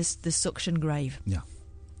to the suction grave. Yeah.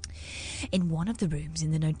 In one of the rooms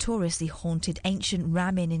in the notoriously haunted ancient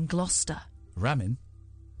Ramin in Gloucester. Ramin?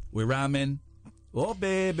 We're ramming. Oh,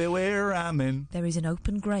 baby, we're ramming. There is an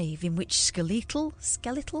open grave in which skeletal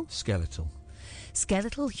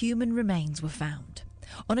human remains were found.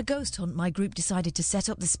 On a ghost hunt, my group decided to set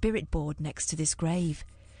up the spirit board next to this grave.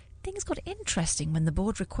 Things got interesting when the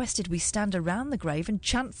board requested we stand around the grave and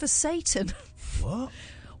chant for Satan. What?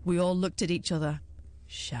 We all looked at each other.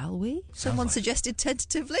 Shall we? Someone suggested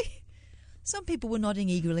tentatively. Some people were nodding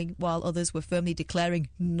eagerly, while others were firmly declaring,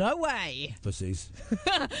 no way! Pussies.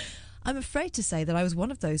 I'm afraid to say that I was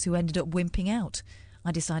one of those who ended up wimping out.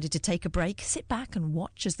 I decided to take a break, sit back and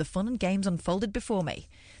watch as the fun and games unfolded before me.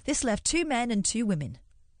 This left 2 men and 2 women.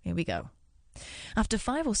 Here we go. After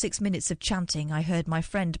 5 or 6 minutes of chanting, I heard my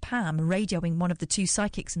friend Pam radioing one of the 2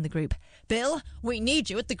 psychics in the group. Bill, we need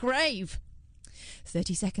you at the grave.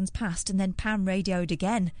 30 seconds passed and then Pam radioed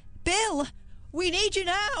again. Bill, we need you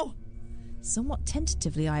now. Somewhat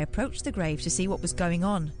tentatively, I approached the grave to see what was going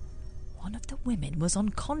on. One of the women was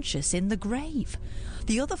unconscious in the grave.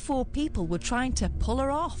 The other 4 people were trying to pull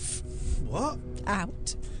her off. What?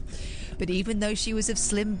 Out. But even though she was of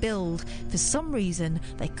slim build, for some reason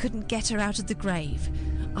they couldn't get her out of the grave.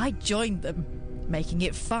 I joined them, making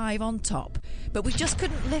it 5 on top, but we just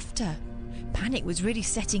couldn't lift her. Panic was really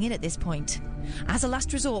setting in at this point. As a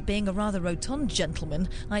last resort, being a rather rotund gentleman,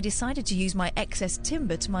 I decided to use my excess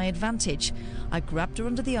timber to my advantage. I grabbed her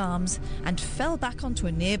under the arms and fell back onto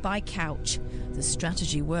a nearby couch. The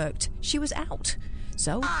strategy worked. She was out.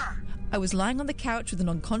 So, I was lying on the couch with an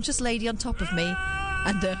unconscious lady on top of me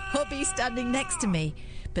and a hubby standing next to me.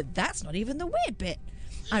 But that's not even the weird bit.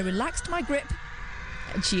 I relaxed my grip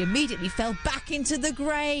and she immediately fell back into the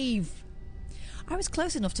grave. I was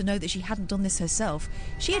close enough to know that she hadn't done this herself.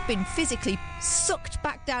 She had been physically sucked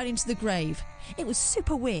back down into the grave. It was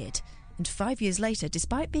super weird. And 5 years later,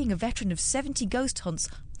 despite being a veteran of 70 ghost hunts,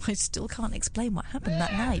 I still can't explain what happened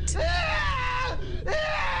that night.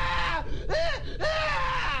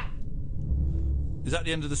 Is that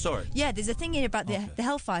the end of the story? Yeah, there's a thing here about the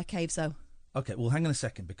Hellfire Caves, though. Okay, well, hang on a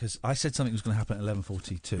second, because I said something was going to happen at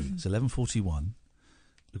 11:42. It's 11:41.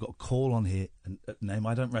 We've got a call on here, a name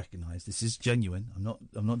I don't recognise. This is genuine. I'm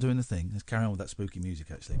not doing the thing. Let's carry on with that spooky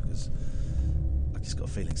music, actually, because I just got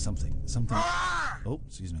a feeling something. Oh,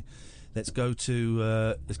 excuse me. Let's go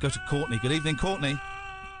to Courtney. Good evening, Courtney.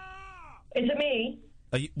 Is it me?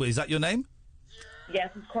 Is that your name? Yes,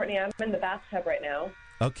 it's Courtney. I'm in the bathtub right now.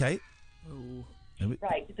 Okay.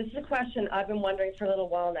 Right. This is a question I've been wondering for a little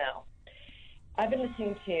while now. I've been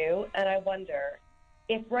listening to you, and I wonder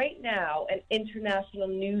if right now an international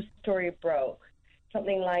news story broke,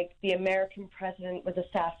 something like the American president was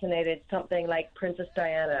assassinated, something like Princess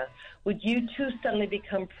Diana, would you two suddenly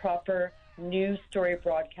become proper news story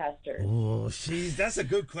broadcasters? Oh, that's a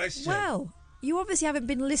good question. Well, you obviously haven't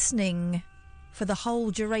been listening for the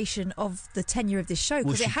whole duration of the tenure of this show,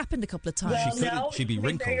 because it happened a couple of times. Well, she'd be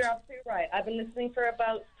wrinkled. You're absolutely right. I've been listening for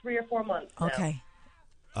about 3 or 4 months now. Okay.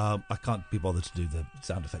 I can't be bothered to do the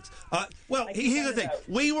sound effects. Well, here's the thing.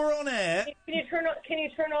 We were on air. Can you turn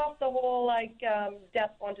off the whole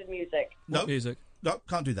death haunted music? No music. No,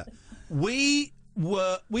 can't do that. We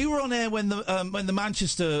were on air when the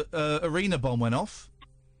Manchester arena bomb went off.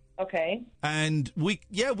 Okay. And we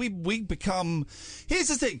become. Here's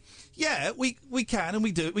the thing. Yeah, we can and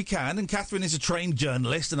we do it. We can. And Catherine is a trained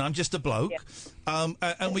journalist, and I'm just a bloke. Yeah.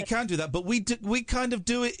 And we can do that, but we kind of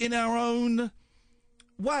do it in our own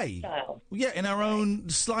way. Style. Yeah, in our own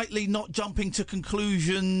slightly not jumping to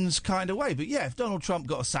conclusions kind of way. But yeah, if Donald Trump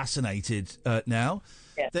got assassinated now,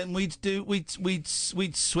 then we'd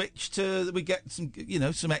switch to we'd get some we'd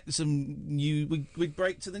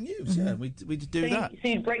break to the news. Mm-hmm. Yeah, we'd do that. So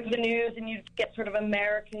you'd break to the news, and you'd get sort of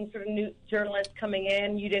American sort of news journalists coming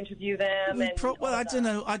in. You'd interview them. I don't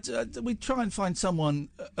know. We'd try and find someone.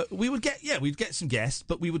 We'd get some guests,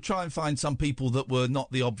 but we would try and find some people that were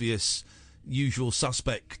not the obvious usual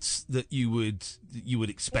suspects that you would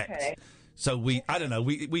expect. Okay. So we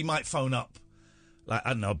might phone up, like, I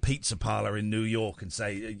don't know, a pizza parlour in New York and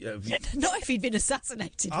say, not if he'd been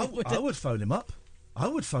assassinated. I would phone him up. I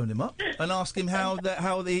would phone him up and ask him how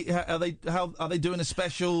are they doing a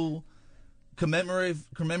special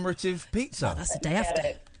commemorative pizza? Oh, that's the day after.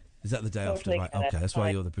 Is that the day Totally after? Right. get it. Okay, that's why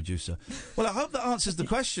Fine. you're the producer. Well, I hope that answers the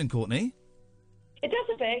question, Courtney. It does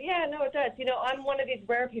a bit, yeah, no, it does. You know, I'm one of these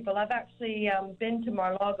rare people. I've actually been to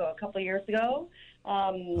Mar-a-Lago a couple of years ago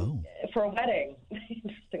for a wedding,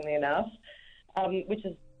 interestingly enough, which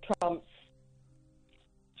is Trump's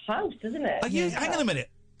house, isn't it? Hang on a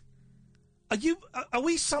minute. Are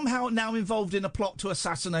we somehow now involved in a plot to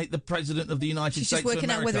assassinate the President of the United She's States just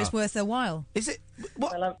working of America? out whether it's worth their while. Is it?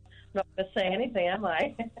 What? Well, I'm not going to say anything, am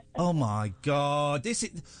I? Oh, my God. This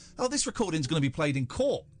recording's going to be played in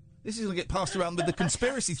court. This is going to get passed around with the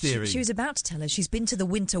conspiracy theory. She was about to tell us she's been to the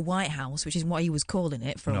Winter White House, which is what he was calling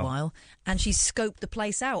it for a while, and she's scoped the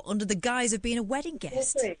place out under the guise of being a wedding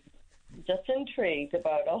guest. Just intrigued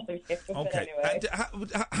about all of you. Okay. But anyway.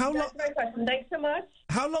 And how long? That's my question. Thanks so much.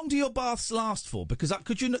 How long do your baths last for? Because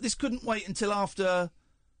this couldn't wait until after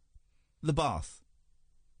the bath.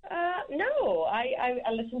 No, I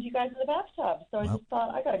listened to you guys in the bathtub, so I just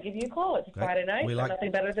thought I got to give you a call. It's a Friday night. Got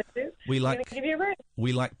nothing better to do. I'm gonna give you a ring.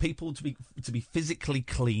 We like people to be physically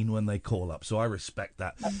clean when they call up, so I respect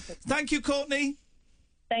that. Thank you, Courtney.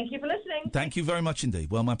 Thank you for listening. Thank you very much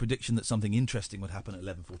indeed. Well, my prediction that something interesting would happen at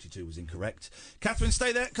 11:42 was incorrect. Catherine,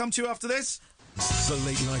 stay there. Come to you after this. The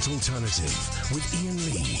Late Night Alternative with Iain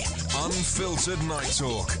Lee. Unfiltered night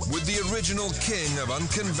talk with the original king of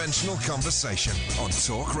unconventional conversation on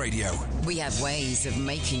Talk Radio. We have ways of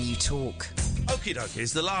making you talk. Okie dokie,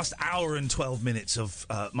 it's the last hour and 12 minutes of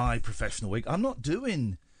my professional week. I'm not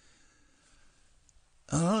doing...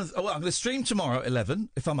 I'm going to stream tomorrow at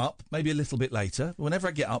 11, if I'm up, maybe a little bit later. Whenever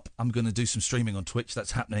I get up, I'm going to do some streaming on Twitch.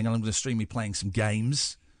 That's happening, and I'm going to stream me playing some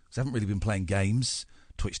games, because I haven't really been playing games.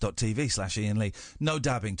 Twitch.tv/Iain Lee. No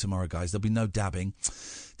dabbing tomorrow, guys. There'll be no dabbing.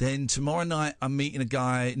 Then tomorrow night, I'm meeting a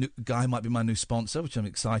guy who might be my new sponsor, which I'm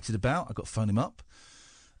excited about. I've got to phone him up.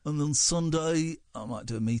 And then Sunday, I might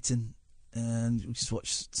do a meeting and we'll just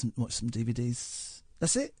watch some DVDs.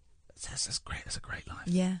 That's it. That's great. That's a great life.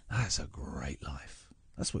 Yeah. That's a great life.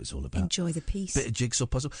 That's what it's all about. Enjoy the peace. Bit of jigsaw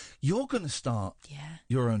puzzle. You're going to start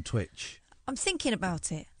your own Twitch. I'm thinking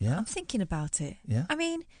about it. Yeah? I'm thinking about it. Yeah? I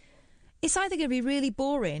mean, it's either going to be really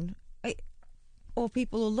boring or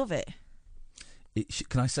people will love it.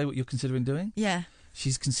 Can I say what you're considering doing? Yeah.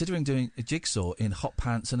 She's considering doing a jigsaw in hot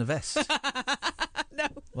pants and a vest. No.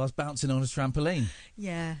 Whilst bouncing on a trampoline.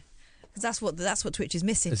 Yeah. Because that's what Twitch is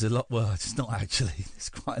missing. There's a lot. Well, it's not actually. There's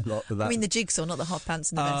quite a lot of that. I mean, the jigsaw, not the hot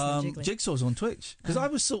pants and the vest and the jiggling. Jigsaw's on Twitch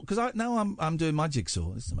because now I'm doing my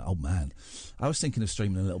jigsaw. This is my old man. I was thinking of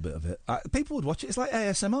streaming a little bit of it. People would watch it. It's like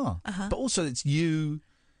ASMR, but also it's you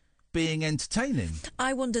being entertaining.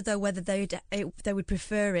 I wonder though whether they would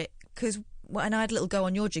prefer it because when I had a little go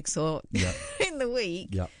on your jigsaw in the week.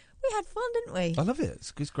 Yeah. We had fun, didn't we? I love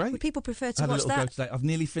it. It's great. Would people prefer to I had watch a little that? go today. I've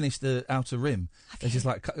nearly finished the outer rim. It's just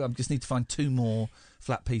like I just need to find 2 more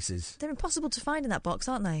flat pieces. They're impossible to find in that box,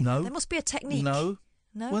 aren't they? No. There must be a technique. No.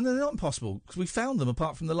 No? Well, they're not impossible because we found them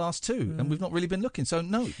apart from the last 2 and we've not really been looking. So,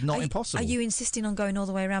 no, not impossible. Are you insisting on going all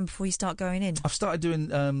the way around before you start going in? I've started doing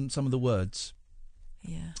some of the words.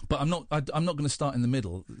 Yeah. But I'm not going to start in the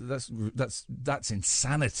middle. That's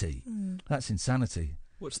insanity. That's insanity.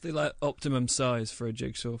 What's the optimum size for a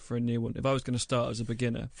jigsaw for a new one? If I was going to start as a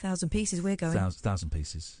beginner, 1,000 pieces. We're going 1,000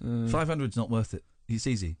 pieces. 500's not worth it. It's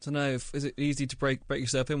easy. I don't know. Is it easy to break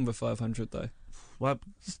yourself in with 500 though? Well,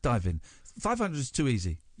 just dive in. 500 is too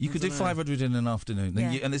easy. You could do 500 in an afternoon,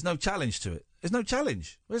 and there's no challenge to it. There's no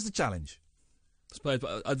challenge. Where's the challenge? I suppose,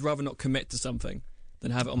 but I'd rather not commit to something than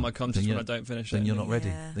have it on my conscience when I don't finish it. Then you're not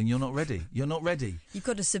ready. Then you're not ready. You're not ready. You've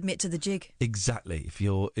got to submit to the jig. Exactly. If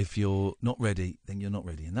you're not ready, then you're not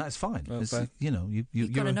ready, and that's fine. Okay.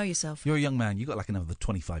 You've got to know yourself. You're a young man. You've got like another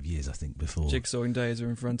 25 years, I think, before jigsawing days are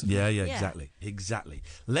in front of you. Yeah, exactly.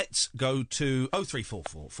 Let's go to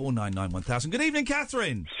 0344 499 1000. Good evening,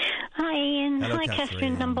 Catherine. Hi, Ian. Hello, Hi,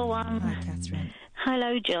 Catherine, number 1. Hi, Catherine.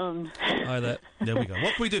 Hello, John. Hi there. There we go.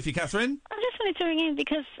 What can we do for you, Catherine? I just wanted to ring in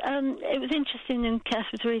because it was interesting and Cass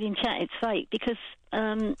was reading Chat It's Fake because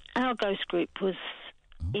our ghost group was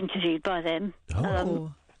interviewed by them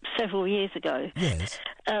several years ago. Yes.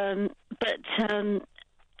 But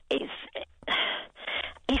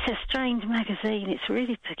it's a strange magazine. It's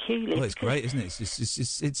really peculiar. Well, it's great, isn't it?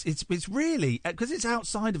 It's really because it's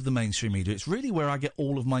outside of the mainstream media. It's really where I get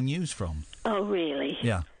all of my news from. Oh, really?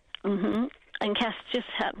 Yeah. Mhm. And Cass just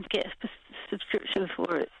happened to get a subscription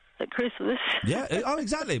for it at Christmas. Yeah. Oh,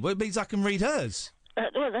 exactly. Well, it means I can read hers.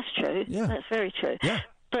 Well, that's true. Yeah. That's very true. Yeah.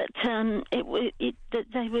 But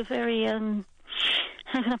they were very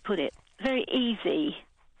how can I put it? Very easy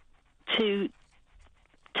to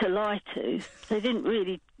lie to. They didn't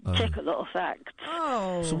really check a lot of facts.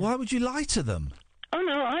 Oh. So why would you lie to them? Oh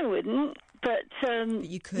no, I wouldn't. But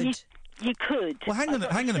you could. You could. Well, hang on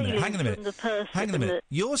a minute.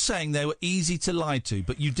 You're saying they were easy to lie to,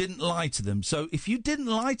 but you didn't lie to them. So if you didn't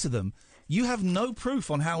lie to them, you have no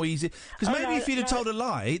proof on how easy. Because maybe if you'd have told a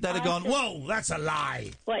lie, they'd have gone, "Whoa, that's a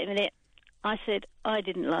lie." Wait a minute. I said I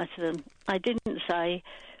didn't lie to them. I didn't say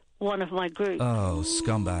one of my group. Oh,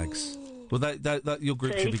 scumbags! Well, your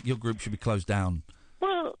group should be closed down.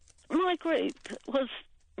 Well, my group was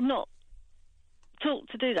not taught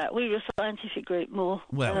to do that. We were a scientific group more.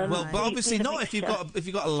 But obviously not if you've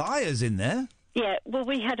got liars in there. Yeah, well,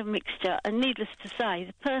 we had a mixture, and needless to say,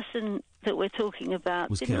 the person that we're talking about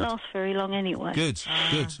didn't killed. last very long anyway. Good.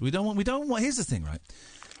 We don't want. Here's the thing, right?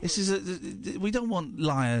 We don't want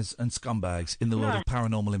liars and scumbags in the world of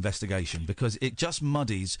paranormal investigation because it just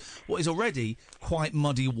muddies what is already quite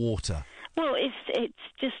muddy water. Well, it's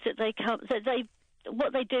just that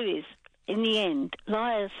what they do is, in the end,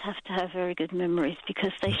 liars have to have very good memories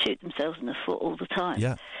because they shoot themselves in the foot all the time.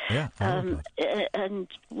 Yeah. And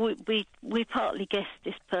we partly guessed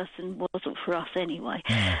this person wasn't for us anyway.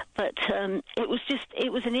 But it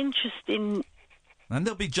was an interesting. And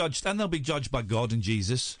they'll be judged by God and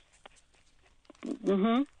Jesus.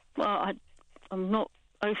 Mhm. Well, I'm not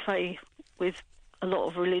au fait with a lot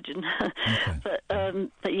of religion,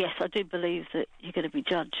 but yes, I do believe that you're going to be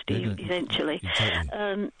judged eventually.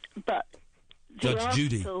 Totally. But Judge the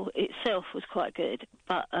Judy article itself was quite good.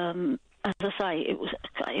 But as I say, it was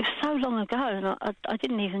so long ago, and I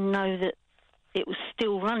didn't even know that it was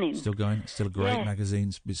still running. Still going. Still a great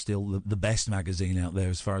magazine. It's still the best magazine out there,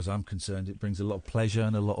 as far as I'm concerned. It brings a lot of pleasure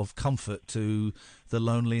and a lot of comfort to the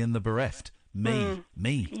lonely and the bereft. Me.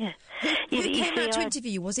 Yeah. Who came out to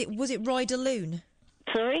interview you? Was it Roy DeLune?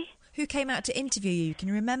 Sorry? Who came out to interview you? Can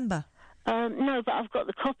you remember? No, but I've got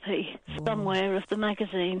the copy somewhere of the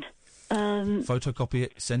magazine. Photocopy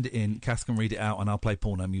it, send it in. Kath can read it out, and I'll play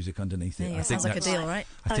porno music underneath it. Yeah, sounds like a deal, right?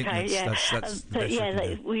 I think that's the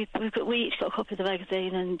best we each got a copy of the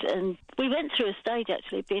magazine, and we went through a stage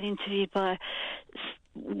actually being interviewed by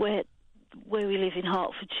where we live in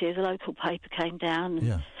Hertfordshire. The local paper came down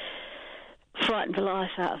and frightened the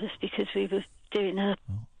life out of us because we were doing a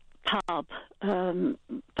pub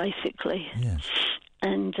basically. Yeah.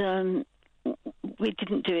 And we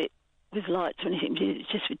didn't do it with lights or anything. We did it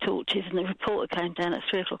just with torches. And the reporter came down at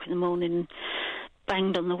 3 o'clock in the morning and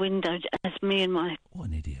banged on the window as me and my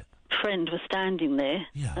friend were standing there,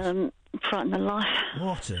 frightened the life.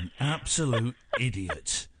 What an absolute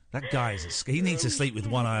idiot. That guy he needs to sleep with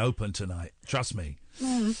one eye open tonight. Trust me.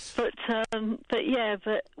 But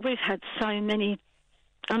we've had so many,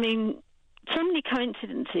 so many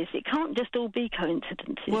coincidences. It can't just all be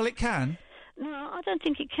coincidences. Well, it can. No, I don't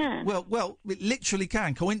think it can. Well, it literally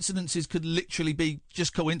can. Coincidences could literally be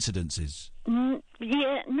just coincidences.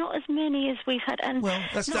 Yeah, not as many as we've had. And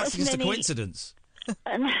that's just a coincidence.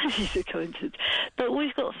 And that is a coincidence. But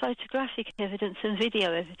we've got photographic evidence and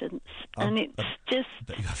video evidence, and it's just.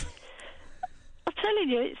 I'm telling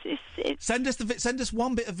you, it's. Send us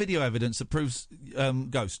one bit of video evidence that proves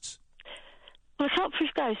ghosts. Well, I can't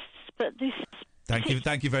prove ghosts, but this.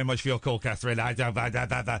 Thank you very much for your call, Catherine. Listen, we've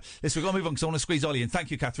got to move on because I want to squeeze Ollie in.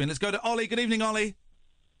 Thank you, Catherine. Let's go to Ollie. Good evening, Ollie.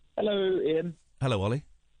 Hello, Ian. Hello, Ollie.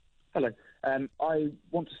 Hello. I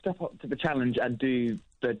want to step up to the challenge and do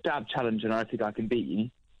the dab challenge, and I think I can beat you.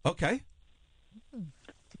 Okay.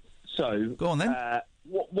 So go on then.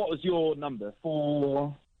 What was your number?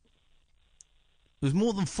 4. It was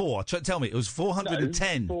more than 4. Tell me, it was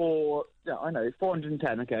 410. Yeah, I know,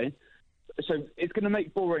 410. Okay. So it's going to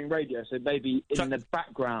make boring radio. So maybe in the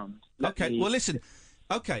background. Well, listen.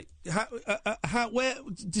 Okay, where?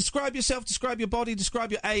 Describe yourself. Describe your body.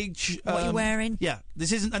 Describe your age. What you're wearing. Yeah,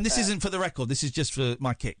 this isn't for the record. This is just for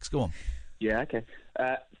my kicks. Go on. Yeah. Okay.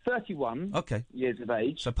 31. Okay. Years of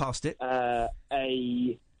age. So past it. I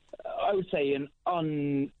would say an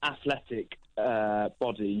unathletic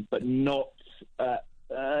body, but not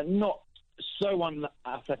so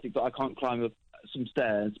unathletic that I can't climb up some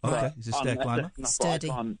stairs. Okay. He's a stair climber.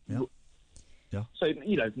 Sturdy. Yeah. So,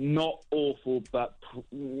 not awful, but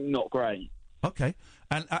not great. Okay.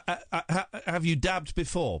 And have you dabbed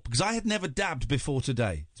before? Because I had never dabbed before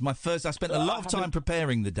today. It's my first. I spent a lot of time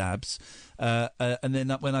preparing the dabs, and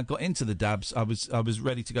then when I got into the dabs, I was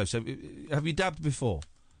ready to go. So, have you dabbed before?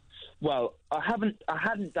 Well, I hadn't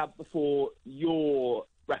dabbed before your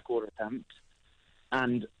record attempt,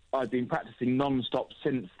 and I've been practicing non-stop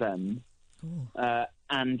since then.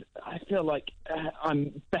 And I feel like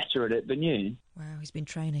I'm better at it than you. Wow, he's been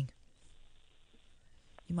training.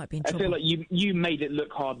 You might be in trouble. I feel like you made it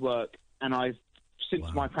look hard work, and since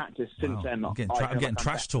my practice since then, I'm getting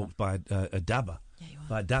trash talked by a dabber,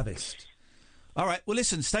 by a dabbist. All right, well,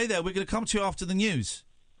 listen, stay there. We're going to come to you after the news.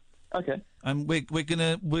 Okay. And we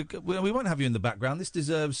won't have you in the background. This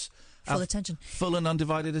deserves full attention, full and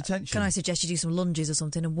undivided attention. Can I suggest you do some lunges or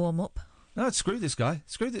something and warm up? No, screw this guy.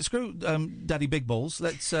 Screw Daddy Big Balls.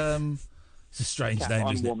 Let's. It's a strange name,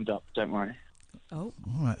 isn't it? I'm warmed up. Don't worry. Oh.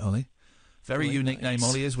 All right, Ollie. Very unique name,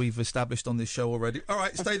 Ollie, as we've established on this show already. All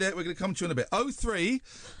right, stay there. We're going to come to you in a bit.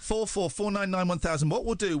 03444991000. What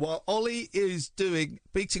we'll do while Ollie is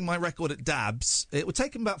beating my record at dabs, it will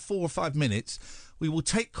take him about 4 or 5 minutes. We will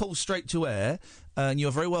take calls straight to air, and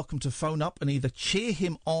you're very welcome to phone up and either cheer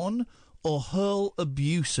him on or hurl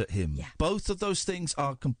abuse at him. Yeah. Both of those things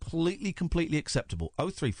are completely acceptable.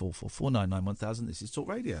 03444991000. This is Talk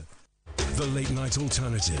Radio. The Late Night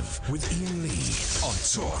Alternative with Iain Lee on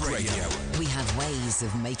Talk Radio. We have ways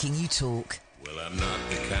of making you talk. Well, I'm not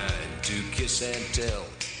the kind to kiss and tell,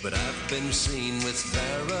 but I've been seen with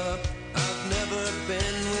fire up. I've never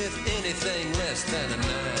been with anything less than a 9.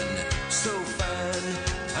 So fine,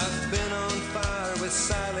 I've been on fire with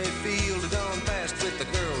Sally Field, gone past with a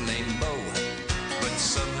girl named Bo, but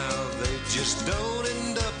somehow they just don't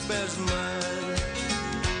end up as mine.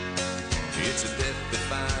 It's a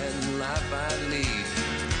death-defying life I lead.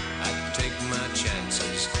 I take my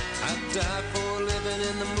chances. I die for living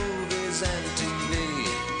in the movies and TV.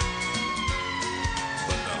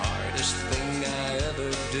 But the hardest thing I ever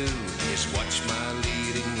do is watch my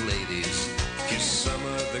leading ladies kiss some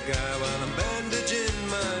other guy while I'm bandaging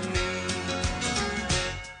my knee.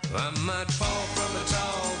 I might fall from a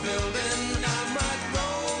tall building. I might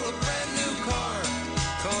roll a brand new car,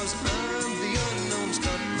 'cause I'm the unknown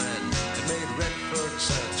stuntman that made Redford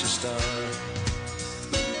such a star.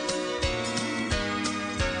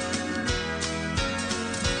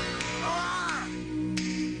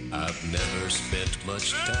 I've never spent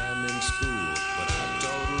much time in school, but I've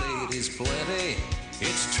taught ladies plenty.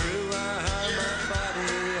 It's true, I hire my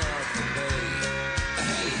body out for pay.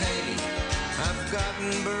 Hey, hey, I've gotten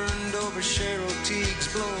burned over Cheryl Teague's,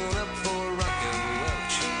 blown up for Rocky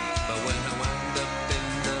Roach. But when I wind up in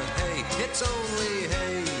the hay, it's only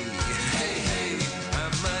hay. Hey, hey, I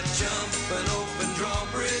might jump an open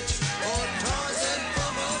drawbridge or Tarzan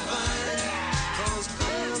from a vine, 'cause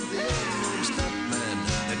I'm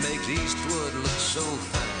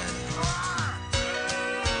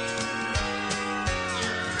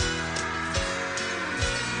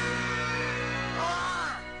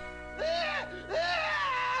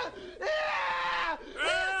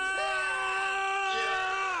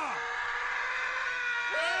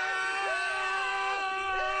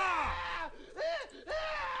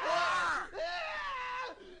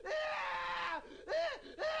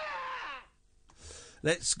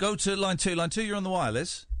Let's go to line 2. Line 2, you're on the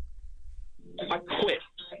wireless. I quit.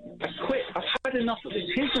 I've had enough of this.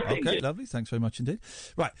 Here's the thing. Okay, lovely. Thanks very much indeed.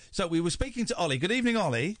 Right, so we were speaking to Ollie. Good evening,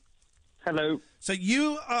 Ollie. Hello. So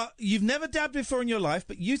you've never dabbed before in your life,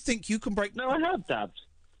 but you think you can break... No, I have dabbed.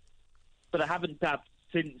 But I haven't dabbed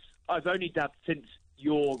since... I've only dabbed since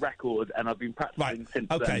your record, and I've been practicing since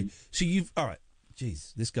then. Okay, so you've... All right.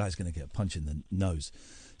 Jeez, this guy's going to get a punch in the nose.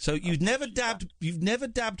 So you've never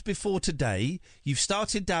dabbed before today. You've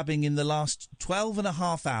started dabbing in the last 12 and a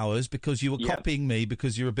half hours because you were copying me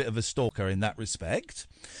because you're a bit of a stalker in that respect.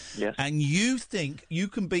 Yes. And you think you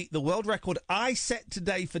can beat the world record I set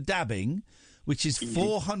today for dabbing, which is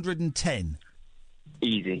 410.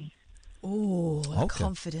 Easy. Oh,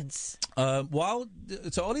 confidence. So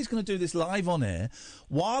Ollie's going to do this live on air.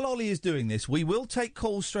 While Ollie is doing this, we will take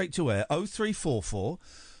calls straight to air. 0344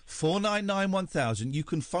 499 1000. You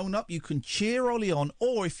can phone up, you can cheer Ollie on,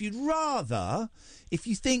 or if you'd rather, if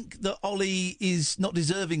you think that Ollie is not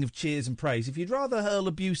deserving of cheers and praise, if you'd rather hurl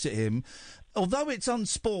abuse at him, although it's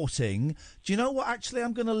unsporting, do you know what? Actually,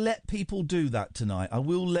 I'm going to let people do that tonight. I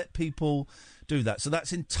will let people do that. So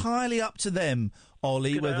that's entirely up to them,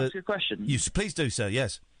 Ollie. Can I ask you a question? Please do, sir,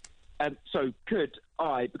 yes. So could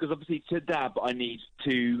I, because obviously to dab I need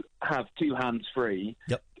to have two hands free.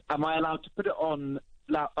 Yep. Am I allowed to put it on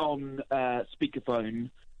speakerphone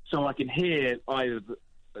so I can hear either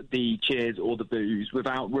the cheers or the boos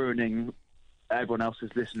without ruining everyone else's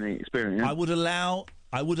listening experience? I would allow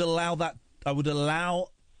that. I would allow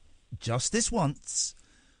just this once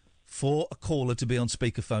for a caller to be on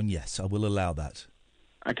speakerphone. Yes, I will allow that.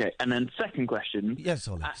 Okay, and then second question. Yes,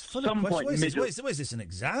 Ollie. At some point, what is this, an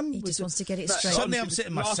exam? He just wants to get it straight. Suddenly I'm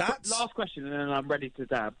sitting my sats. Last question, and then I'm ready to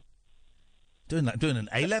dab. Doing an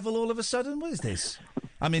A level all of a sudden. What is this?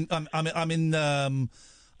 I'm in the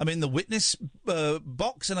witness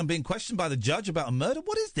box, and I'm being questioned by the judge about a murder.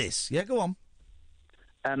 What is this? Yeah, go on.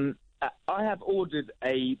 I have ordered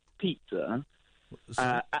a pizza.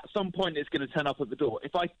 At some point, it's going to turn up at the door.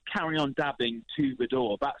 If I carry on dabbing to the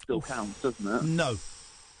door, that still counts, doesn't it? No.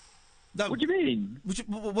 What do you mean?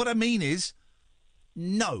 What I mean is,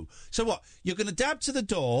 no. So what? You're going to dab to the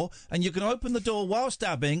door, and you're going to open the door whilst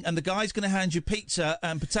dabbing, and the guy's going to hand you pizza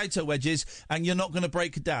and potato wedges, and you're not going to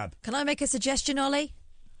break a dab. Can I make a suggestion, Ollie?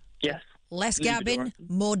 Yes. Less gabbing,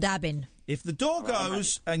 more dabbing. If the door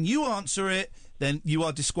goes and you answer it, then you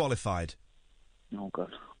are disqualified. Oh,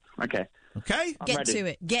 God. Okay. Okay? Get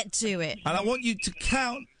to it. And I want you to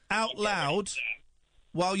count out loud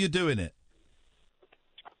while you're doing it.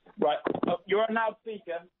 Right. Oh, you're on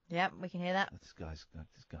loudspeaker. Yep, we can hear that. This guy's.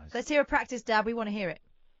 Let's hear a practice dab. We want to hear it.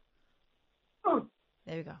 Oh.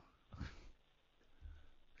 There we go.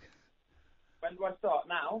 When do I start?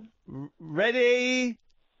 Now? Ready?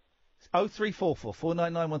 0344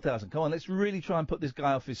 499 1000. Come on, let's really try and put this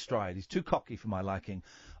guy off his stride. He's too cocky for my liking.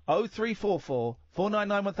 0344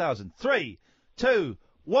 499 1000. 3, 2,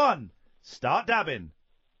 1. Start dabbing.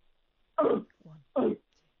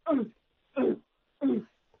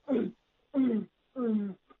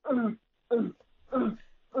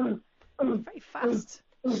 Very fast.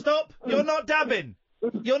 Stop! You're not dabbing.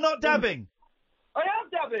 You're not dabbing. I am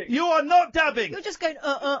dabbing. You are not dabbing. You're just going,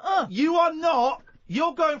 You are not.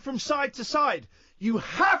 You're going from side to side. You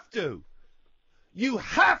have to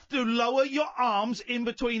lower your arms in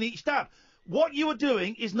between each dab. What you are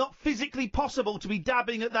doing is not physically possible to be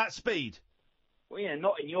dabbing at that speed. Well, yeah,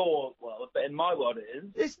 not in your world, but in my world it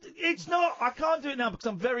is. It's not. I can't do it now because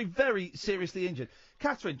I'm very, very seriously injured.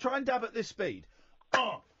 Catherine, try and dab at this speed.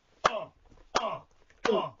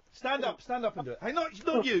 Stand up and do it. Hey, not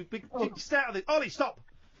you. Stay out of this. Ollie, stop.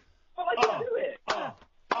 Well, I can do it.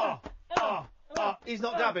 He's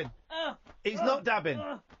not dabbing. He's not dabbing.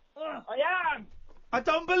 I am. I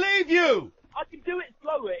don't believe you. I can do it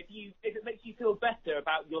slower if it makes you feel better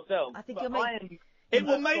about yourself. I think but you'll make... It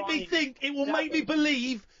will make me think, it will make me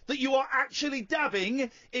believe that you are actually dabbing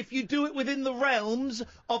if you do it within the realms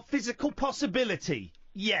of physical possibility.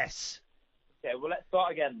 Yes. Okay, well, let's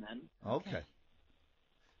start again then. Okay.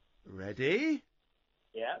 Ready?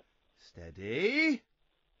 Yeah. Steady.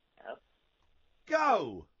 Yeah.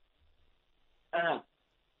 Go.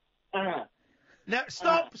 Now,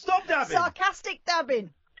 stop dabbing. Sarcastic dabbing.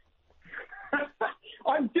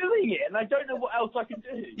 I'm doing it, and I don't know what else I can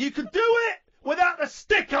do. You can do it without the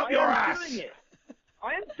stick up your ass. I am doing it.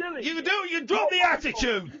 I am doing it. You can do it. You drop the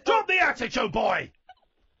attitude. Drop the attitude, boy.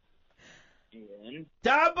 Ian.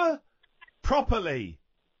 Dab properly.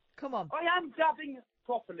 Come on. I am dabbing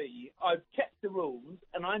properly. I've kept the rules,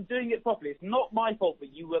 and I'm doing it properly. It's not my fault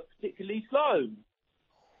that you were particularly slow.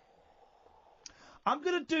 I'm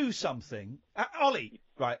going to do something. Ollie,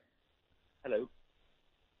 right. Hello.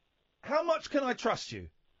 How much can I trust you?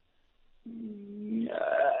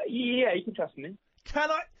 Yeah, you can trust me. Can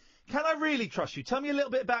I really trust you? Tell me a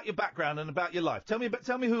little bit about your background and about your life. Tell me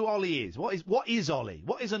who Ollie is. What is Ollie?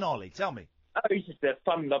 What is an Ollie? Tell me. Oh, he's just a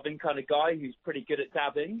fun-loving kind of guy who's pretty good at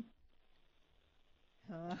dabbing.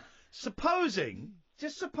 Supposing.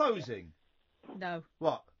 No.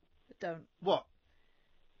 What? Don't. What?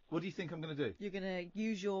 What do you think I'm going to do? You're going to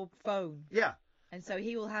use your phone. Yeah. And so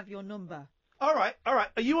he will have your number. All right. Are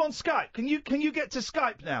you on Skype? Can you get to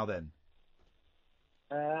Skype now then?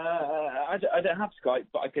 I don't have Skype,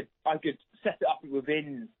 but I could set it up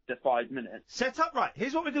within the 5 minutes. Set up, right.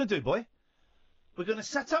 Here's what we're going to do, boy. We're going to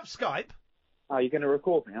set up Skype. Oh, you're going to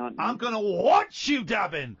record me, aren't you? I'm going to watch you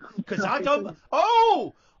dabbing, because I don't...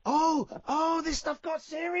 Oh, this stuff got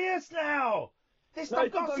serious now. This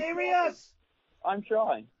stuff got serious. I'm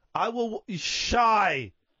shy. I will...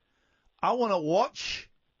 Shy. I want to watch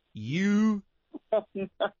you...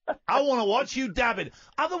 I want to watch you dabbing.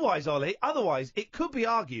 Otherwise, Ollie, it could be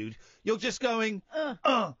argued you're just going...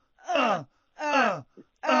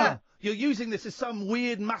 You're using this as some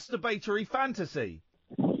weird masturbatory fantasy.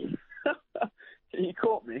 You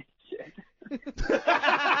caught me. Shit.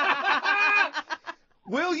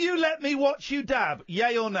 Will you let me watch you dab?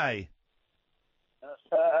 Yay or nay?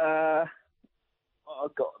 Oh,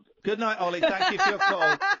 God. Good night, Ollie. Thank you for your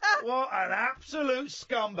call. What an absolute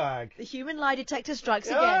scumbag. The human lie detector strikes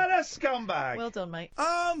again. What a scumbag. Well done, mate.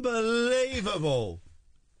 Unbelievable.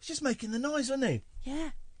 He's just making the noise, wasn't he?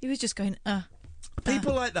 Yeah. He was just going,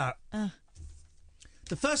 People like that.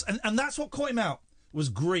 The first, and that's what caught him out, was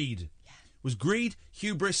greed. Yeah. Was greed,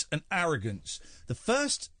 hubris, and arrogance. The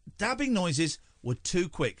first dabbing noises were too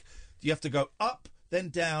quick. You have to go up, then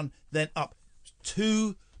down, then up.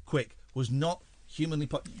 Too quick. Was not humanly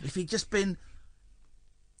possible. If he'd just been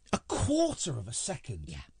a quarter of a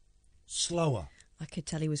second slower. I could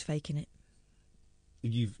tell he was faking it.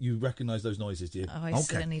 You recognise those noises, do you? Oh, I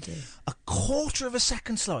certainly do. A quarter of a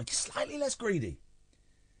second slower, slightly less greedy.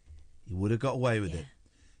 He would have got away with it.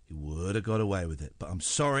 He would have got away with it. But I'm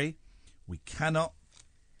sorry, we cannot,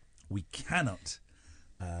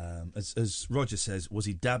 as Roger says, was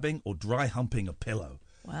he dabbing or dry humping a pillow?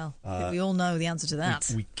 Well, I think we all know the answer to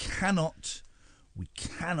that. We cannot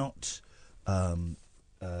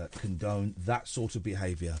condone that sort of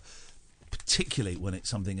behaviour, particularly when it's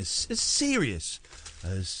something as serious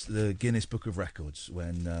as the Guinness Book of Records,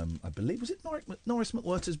 when I believe, was it Norris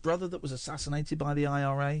McWhirter's brother that was assassinated by the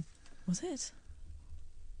IRA? Was it?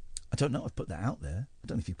 I don't know. I've put that out there. I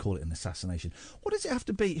don't know if you'd call it an assassination. What does it have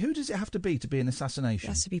to be? Who does it have to be an assassination?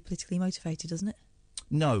 It has to be politically motivated, doesn't it?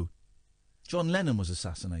 No. John Lennon was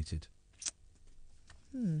assassinated.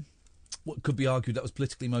 What could be argued that was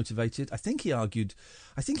politically motivated? I think he did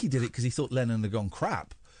it because he thought Lennon had gone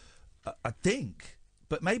crap. I think.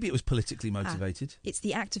 But maybe it was politically motivated. It's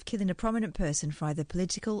the act of killing a prominent person for either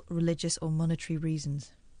political, religious or monetary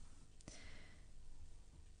reasons.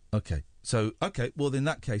 Okay. Well, in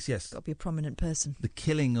that case, yes. It's got to be a prominent person. The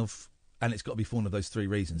killing of... And it's got to be for one of those three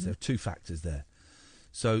reasons. There are two factors there.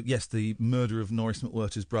 So, yes, the murder of Norris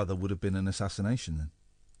McWhirter's brother would have been an assassination then.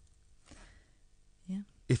 Yeah.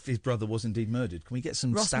 If his brother was indeed murdered. Can we get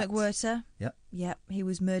some Ross stats? McWhirter. Yep. Yep. He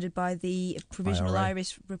was murdered by the Provisional IRA.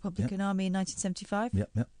 Irish Republican Army in 1975.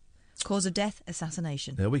 Yep. Cause of death,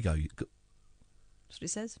 assassination. There we go. That's what it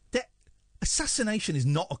says. Assassination is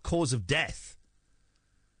not a cause of death.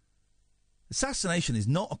 Assassination is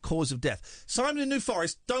not a cause of death. Simon in New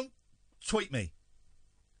Forest, don't tweet me.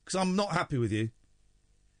 Because I'm not happy with you.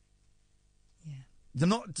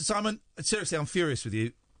 Simon, seriously, I'm furious with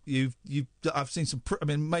you. I've seen I've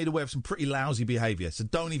been made aware of some pretty lousy behaviour. So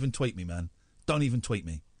don't even tweet me, man. Don't even tweet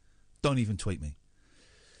me. Don't even tweet me.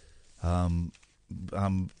 Don't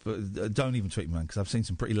even tweet me, man, because I've seen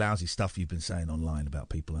some pretty lousy stuff you've been saying online about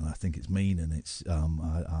people, and I think it's mean, and it's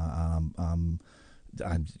I'm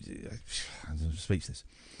speechless.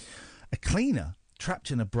 A cleaner trapped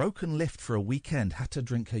in a broken lift for a weekend had to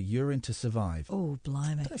drink her urine to survive. Oh,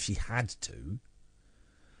 blimey! I don't know if she had to.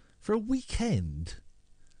 For a weekend.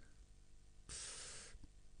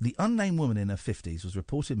 The unnamed woman in her 50s was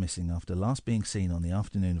reported missing after last being seen on the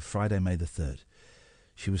afternoon of Friday, May the 3rd.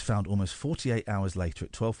 She was found almost 48 hours later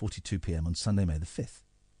at 12:42pm on Sunday, May the 5th.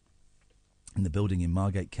 In the building in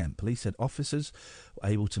Margate, Kent, police said officers were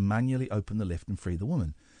able to manually open the lift and free the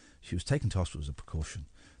woman. She was taken to hospital as a precaution.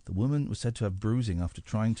 The woman was said to have bruising after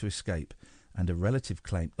trying to escape, and a relative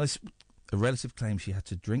claimed she had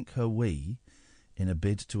to drink her wee in a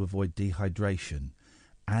bid to avoid dehydration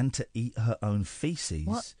and to eat her own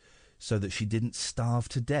faeces so that she didn't starve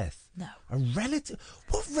to death. No. A relative?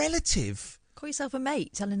 What relative Call yourself a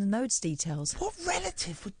mate, telling the modes details. What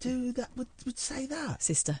relative would do that? Would say that?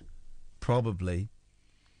 Sister. Probably.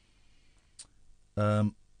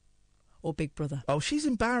 Or big brother. Oh, she's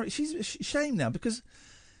embarrassed. She's ashamed now because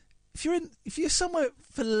if you're somewhere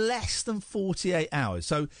for less than 48 hours,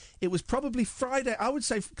 so it was probably Friday. I would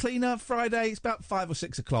say cleaner Friday. It's about 5 or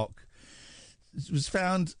 6 o'clock. It was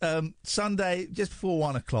found Sunday just before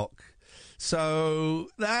 1 o'clock. So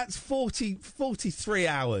that's 43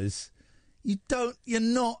 hours. You're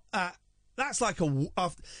not at. That's like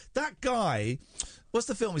that guy. What's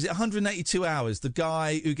the film? Is it 182 Hours? The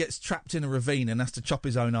guy who gets trapped in a ravine and has to chop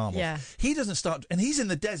his own arm off. He doesn't start, and he's in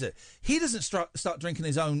the desert. He doesn't start drinking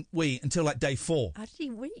his own wee until like day 4. How did he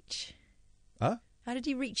reach? Huh? How did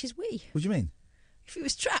he reach his wee? What do you mean? If he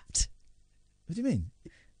was trapped. What do you mean?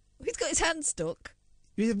 He's got his hand stuck.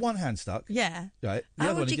 You have one hand stuck. Yeah. Right. The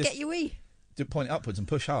How other would one, you get your wee? To point it upwards and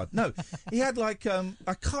push hard. No, he had like I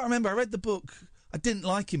can't remember. I read the book. I didn't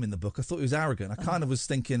like him in the book. I thought he was arrogant. I kind of was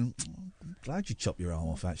thinking, I'm glad you chopped your arm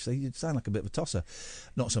off. Actually, you sound like a bit of a tosser.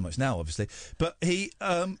 Not so much now, obviously. But he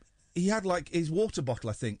had like his water bottle,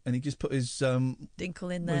 I think, and he just put his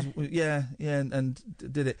dinkle in there. And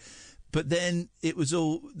did it. But then it was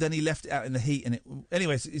all. Then he left it out in the heat, and it.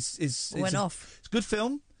 Anyways, it's went off. It's a good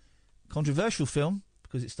film, controversial film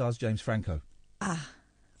because it stars James Franco.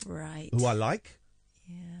 Right. Who I like.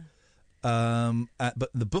 Yeah. But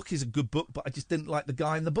the book is a good book, but I just didn't like the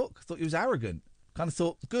guy in the book. I thought he was arrogant. Kind of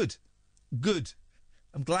thought, good.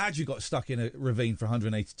 I'm glad you got stuck in a ravine for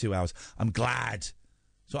 182 hours. I'm glad.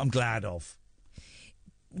 So I'm glad of.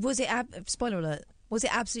 Was it, spoiler alert, was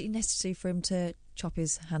it absolutely necessary for him to chop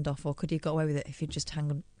his hand off, or could he have got away with it if he'd just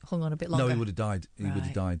hung on a bit longer? No, he would have died. He would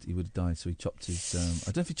have died. So he chopped his...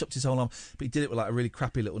 I don't know if he chopped his whole arm, but he did it with like a really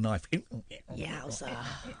crappy little knife. Yowza.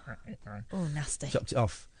 Oh, nasty. Chopped it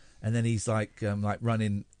off. And then he's like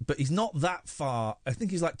running... But he's not that far. I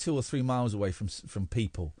think he's like 2 or 3 miles away from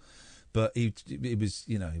people. But he was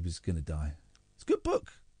going to die. It's a good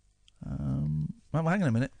book. Hang on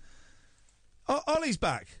a minute. Oh, Ollie's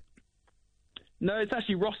back. No, it's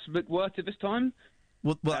actually Ross McWhirter this time.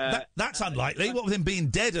 Well, that's unlikely. What with him being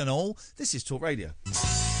dead and all. This is Talk Radio.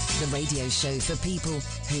 The radio show for people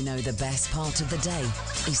who know the best part of the day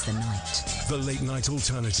is the night. The Late Night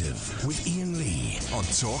Alternative with Iain Lee on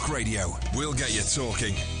Talk Radio. We'll get you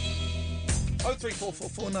talking.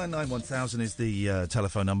 03444991000 is the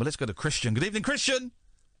telephone number. Let's go to Christian. Good evening, Christian.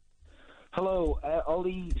 Hello.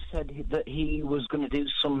 Ollie said that he was going to do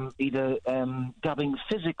some either dabbing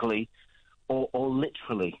physically or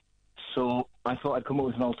literally. So I thought I'd come up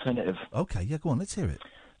with an alternative. Okay, yeah, go on. Let's hear it.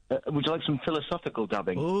 Would you like some philosophical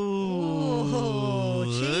dabbing? Ooh,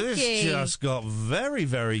 cheeky. This just got very,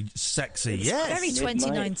 very sexy. It's very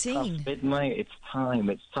 2019. Midnight, it's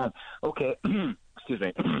time. Okay, excuse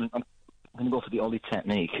me. I'm going to go for the Ollie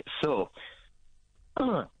technique. So,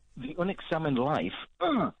 the unexamined life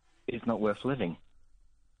is not worth living.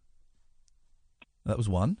 That was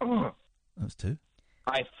one. That was two.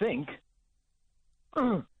 I think,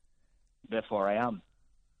 therefore I am.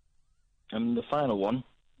 And the final one,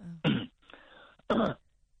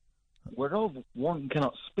 whereof one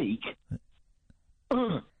cannot speak,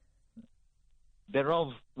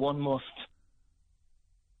 thereof one must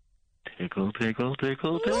tickle, tickle,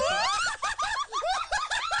 tickle, tickle.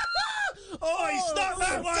 Oh, he stuck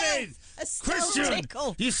that one in! Christian,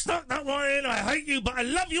 tickle. you stuck that one in. I hate you, but I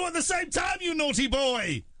love you at the same time, you naughty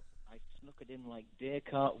boy. I snuck it in like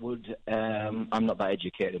Descartes would. I'm not that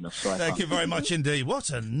educated enough, so Thank you very much indeed. What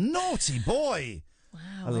a naughty boy. Wow,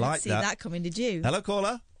 I didn't like see that. that coming, did you? Hello,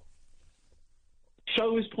 caller.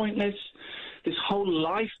 Show is pointless. This whole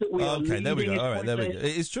life that we are leading. Okay, there we go. is All right, there we go.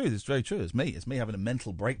 pointless. It's true. It's very true. It's me having a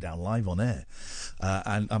mental breakdown live on air.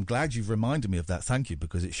 And I'm glad you've reminded me of that. Thank you,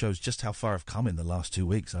 because it shows just how far I've come in the last 2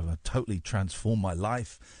 weeks. I've totally transformed my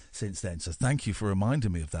life since then. So thank you for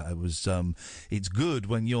reminding me of that. It was, it's good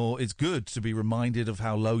it's good to be reminded of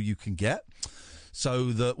how low you can get.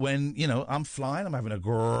 So that when, I'm flying, I'm having a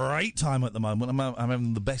great time at the moment. I'm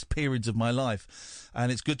having the best periods of my life.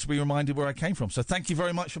 And it's good to be reminded where I came from. So thank you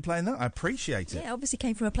very much for playing that. I appreciate it. Yeah, obviously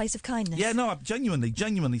came from a place of kindness. Yeah, no, genuinely,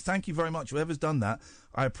 thank you very much. Whoever's done that,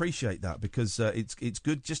 I appreciate that, because it's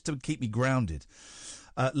good just to keep me grounded.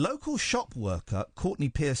 Local shop worker Courtney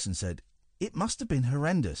Pearson said, "It must have been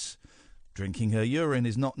horrendous. Drinking her urine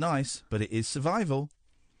is not nice, but it is survival."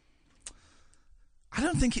 I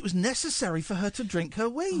don't think it was necessary for her to drink her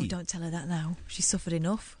wee. Oh, don't tell her that now. She's suffered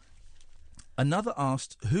enough. Another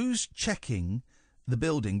asked, "Who's checking the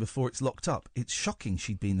building before it's locked up? It's shocking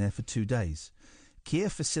she'd been there for 2 days. Kia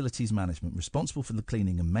Facilities Management, responsible for the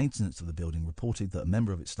cleaning and maintenance of the building, reported that a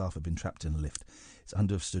member of its staff had been trapped in a lift. It's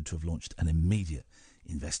understood to have launched an immediate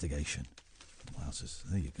investigation. Wowzers,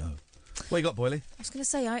 there you go. What you got, Boyley? I was going to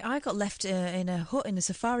say, I got left in a hut in a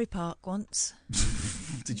safari park once.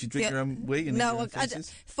 Did you drink your own wee? And No,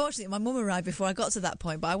 fortunately, my mum arrived before I got to that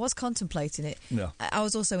point, but I was contemplating it. Yeah. I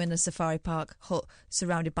was also in a safari park hut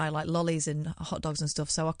surrounded by like lollies and hot dogs and stuff,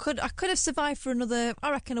 so I could have survived for another,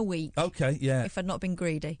 I reckon, a week. Okay, yeah. If I'd not been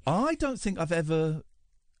greedy. I don't think I've ever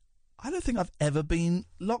been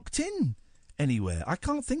locked in anywhere. I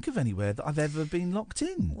can't think of anywhere that I've ever been locked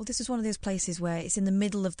in. Well, this was one of those places where it's in the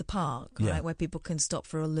middle of the park, right, Yeah. where people can stop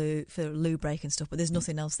for a loo break and stuff, but there's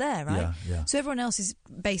nothing else there, right? Yeah, yeah. So everyone else is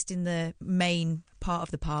based in the main part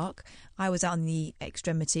of the park. I was out in the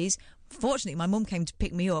extremities. Fortunately, my mum came to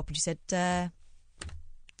pick me up and she said, has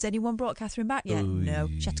anyone brought Catherine back yet? Ooh. No.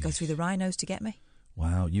 She had to go through the rhinos to get me.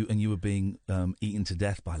 Wow, you were being eaten to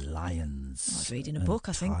death by lions. I was reading a and book,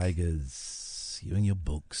 I think. Tigers. You and your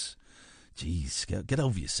books. Jeez, get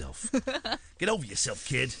over yourself. Get over yourself,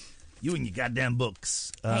 kid. You and your goddamn books.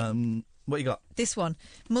 What you got? This one.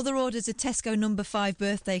 Mother orders a Tesco number 5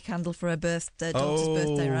 birthday candle for her daughter's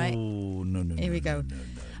birthday, right? Oh, no. Here we go.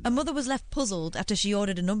 A mother was left puzzled after she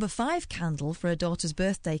ordered a number 5 candle for her daughter's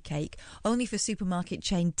birthday cake, only for supermarket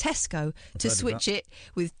chain Tesco to switch it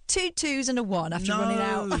with 2 2s and a 1 after running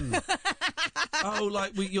out. Oh,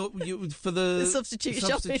 like you for the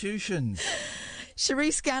substitution.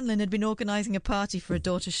 Cherie Scanlon had been organising a party for her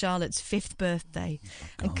daughter Charlotte's 5th birthday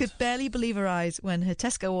and could barely believe her eyes when her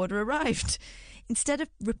Tesco order arrived. Instead of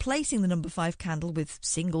replacing the number 5 candle with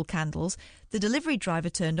single candles, the delivery driver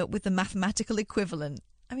turned up with the mathematical equivalent.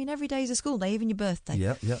 I mean, every day is a school day, even your birthday.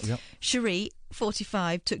 Yeah. Cherie,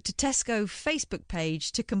 45, took to Tesco Facebook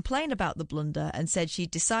page to complain about the blunder and said she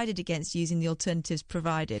decided against using the alternatives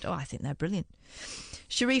provided. Oh, I think they're brilliant.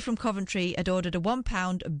 Cherie from Coventry had ordered a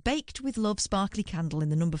 £1 baked with love sparkly candle in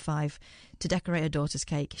the number 5 to decorate her daughter's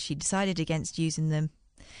cake. She decided against using them.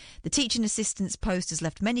 The teaching assistant's post has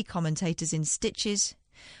left many commentators in stitches.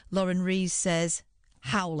 Lauren Rees says,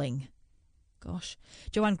 howling. Gosh.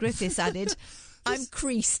 Joanne Griffiths added, I'm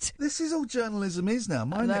creased. This is all journalism is now.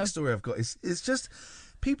 My next story I've got is just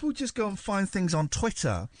people just go and find things on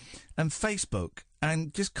Twitter and Facebook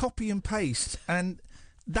and just copy and paste, and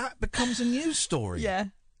that becomes a news story. Yeah.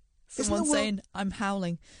 Someone saying, I'm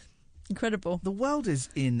howling. Incredible. The world is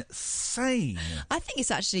insane. I think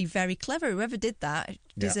it's actually very clever. Whoever did that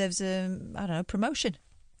deserves promotion.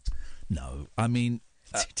 No, I mean,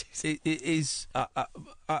 it is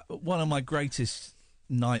one of my greatest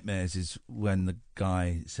nightmares is when the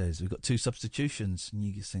guy says we've got 2 substitutions, and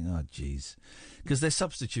you just think, oh jeez, because they're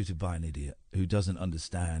substituted by an idiot who doesn't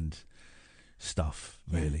understand stuff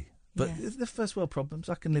really. But the first world problems,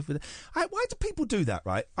 I can live with it. Why do people do that,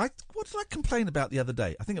 right? What did I complain about the other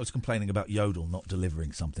day? I think I was complaining about Yodel not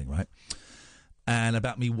delivering something, right? And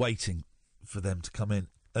about me waiting for them to come in,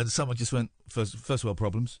 and someone just went, first world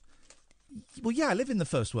problems. Well, yeah, I live in the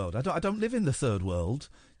first world. I don't live in the third world.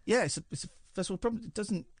 Yeah, it's a first world problem. It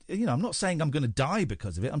doesn't, I'm not saying I'm going to die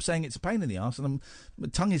because of it. I'm saying it's a pain in the arse, and my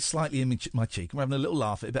tongue is slightly in my cheek, and we're having a little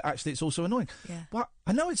laugh at it, but actually it's also annoying. Yeah. But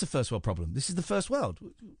I know it's a first world problem. This is the first world.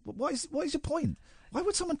 What is your point? Why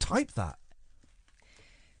would someone type that?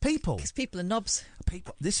 People. Because people are knobs.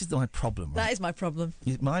 People. This is my problem, right? That is my problem.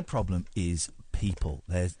 My problem is people.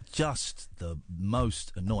 They're just the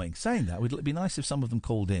most annoying. Saying that, it'd be nice if some of them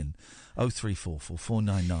called in. 0344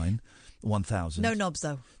 499 1000. No knobs,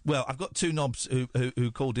 though. Well, I've got 2 knobs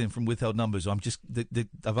who called in from withheld numbers.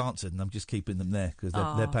 I've answered, and I'm just keeping them there because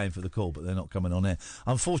they're paying for the call, but they're not coming on air.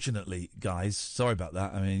 Unfortunately, guys, sorry about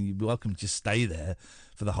that. I mean, you're welcome to just stay there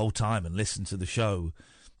for the whole time and listen to the show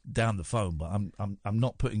down the phone. But I'm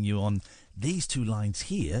not putting you on these 2 lines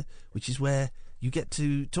here, which is where you get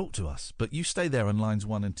to talk to us. But you stay there on lines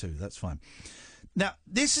 1 and 2. That's fine. Now,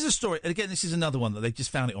 this is a story, and again, this is another one that they just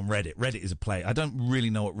found it on Reddit. Reddit is a play. I don't really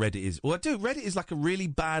know what Reddit is. Well, I do. Reddit is like a really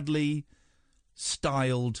badly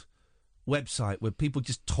styled website where people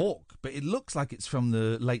just talk, but it looks like it's from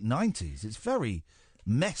the late 90s. It's very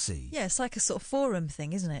messy. Yeah, it's like a sort of forum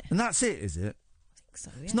thing, isn't it? And that's it, is it? I think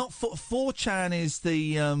so, yeah. It's not... 4chan is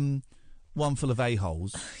the one full of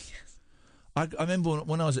a-holes. Yes. I remember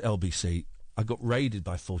when I was at LBC, I got raided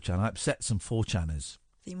by 4chan. I upset some 4chaners.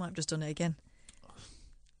 You might have just done it again.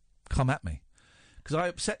 Come at me, because I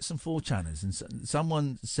upset some 4chaners, and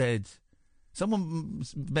someone messaged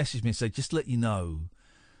me and said, just to let you know,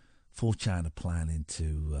 4chan are planning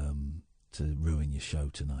to ruin your show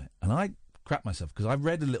tonight. And I crap myself because I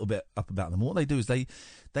read a little bit up about them. What they do is they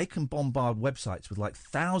can bombard websites with like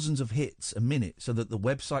thousands of hits a minute so that the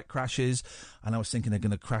website crashes. And I was thinking they're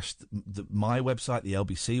going to crash my website, the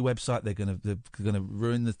LBC website. They're going to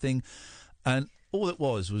ruin the thing. And all it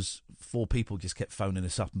was 4 people just kept phoning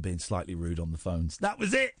us up and being slightly rude on the phones. That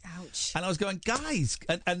was it. Ouch. And I was going, guys,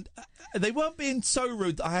 and they weren't being so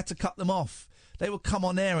rude that I had to cut them off. They would come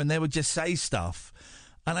on air and they would just say stuff.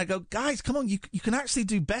 And I go, guys, come on, you can actually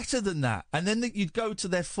do better than that. And then you'd go to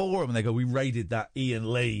their forum and they go, we raided that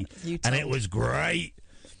Iain Lee and it was great.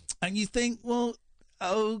 And you think, well,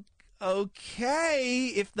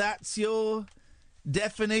 okay, if that's your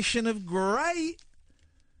definition of great.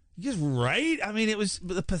 Just raid? I mean, it was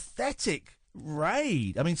the pathetic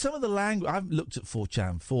raid. I mean, some of the language... I've looked at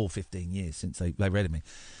 4chan for 15 years since they raided me.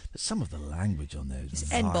 But some of the language on there is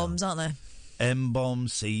vile. N-bombs, aren't there?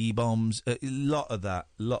 M-bombs, C-bombs, a lot of that.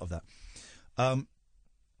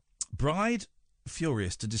 Bride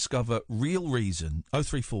furious to discover real reason...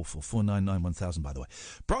 0344 499 1000, by the way.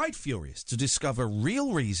 Bride furious to discover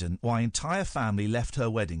real reason why entire family left her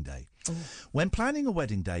wedding day. Ooh. When planning a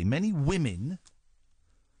wedding day, many women...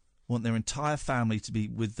 want their entire family to be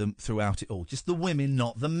with them throughout it all. Just the women,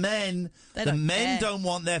 not the men. The men don't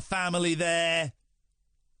want their family there.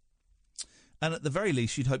 And at the very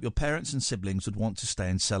least, you'd hope your parents and siblings would want to stay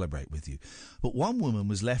and celebrate with you. But one woman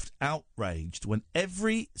was left outraged when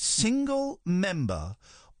every single member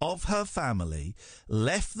of her family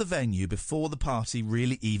left the venue before the party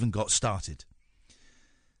really even got started.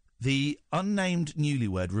 The unnamed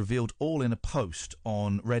newlywed revealed all in a post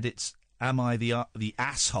on Reddit's Am I the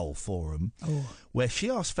Asshole forum, where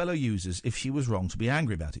she asked fellow users if she was wrong to be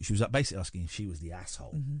angry about it. She was basically asking if she was the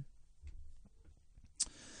asshole. Mm-hmm.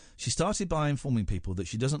 She started by informing people that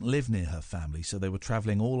she doesn't live near her family, so they were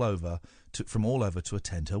travelling from all over to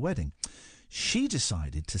attend her wedding. She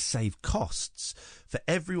decided to save costs for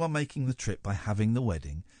everyone making the trip by having the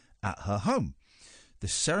wedding at her home. The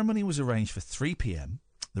ceremony was arranged for 3 p.m,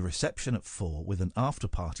 the reception at 4, with an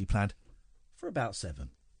after-party planned for about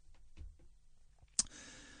 7.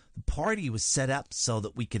 The party was set up so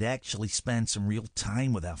that we could actually spend some real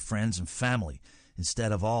time with our friends and family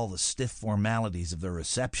instead of all the stiff formalities of the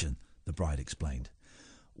reception, the bride explained.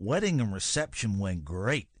 Wedding and reception went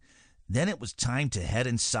great. Then it was time to head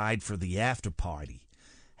inside for the after party.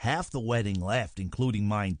 Half the wedding left, including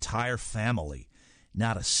my entire family.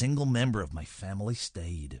 Not a single member of my family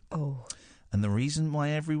stayed. Oh. And the reason why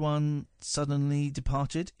everyone suddenly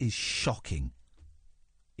departed is shocking.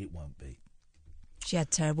 It won't be. She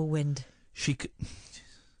had terrible wind. She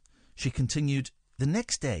continued, the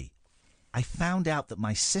next day, I found out that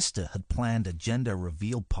my sister had planned a gender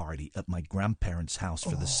reveal party at my grandparents' house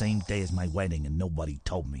for the same day as my wedding, and nobody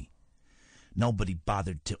told me. Nobody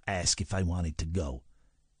bothered to ask if I wanted to go.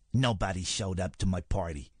 Nobody showed up to my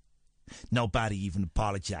party. Nobody even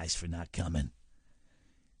apologized for not coming.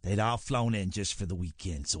 They'd all flown in just for the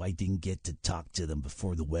weekend, so I didn't get to talk to them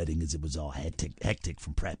before the wedding as it was all hectic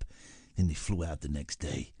from prep. Then they flew out the next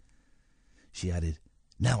day. She added,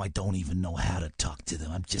 now I don't even know how to talk to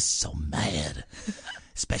them. I'm just so mad.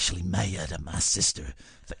 Especially mad at my sister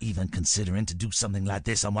for even considering to do something like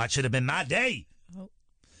this on what should have been my day. Oh.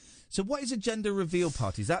 So what is a gender reveal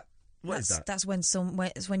party? Is that... What is that? That's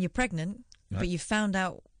when you're pregnant, right, but you found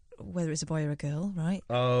out whether it's a boy or a girl, right?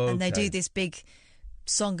 Oh, and they do this big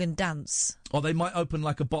song and dance. Or they might open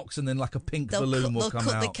like a box and then like a pink balloon will come out.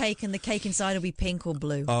 They'll cut the cake and the cake inside will be pink or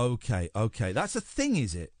blue. Okay. That's a thing,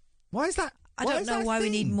 is it? Why is that? I don't know why we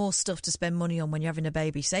need more stuff to spend money on when you're having a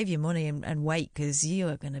baby. Save your money and wait, because you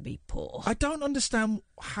are going to be poor. I don't understand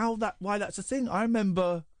why that's a thing. I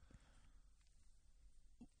remember...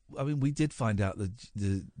 I mean, we did find out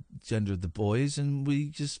the gender of the boys, and we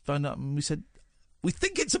just found out and we said, we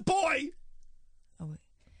think it's a boy! Oh,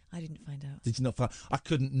 I didn't find out. Did you not find? I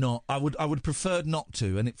couldn't not. I would preferred not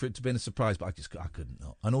to, and for it to be a surprise, but I couldn't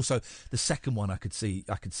not. And also the second one, I could see.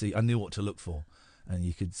 I knew what to look for, and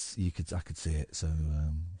I could see it. So,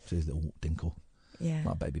 see his little dinkle. Yeah,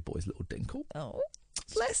 my baby boy's little dinkle. Oh,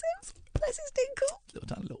 bless him, bless his dinkle.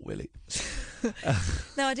 Little tiny little Willie.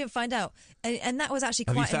 No, I didn't find out, and that was actually.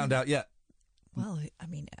 Have quite you found out yet? Well, I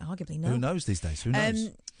mean, arguably no. Who knows these days? Who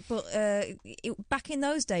knows? But back in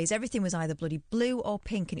those days, everything was either bloody blue or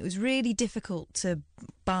pink, and it was really difficult to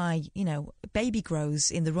buy, baby grows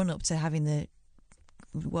in the run-up to having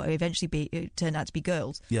what eventually turned out to be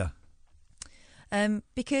girls. Yeah.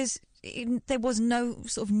 Because there was no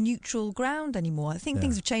sort of neutral ground anymore. I think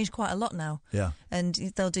things have changed quite a lot now. Yeah. And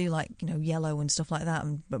they'll do yellow and stuff like that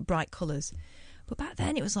and bright colours. But back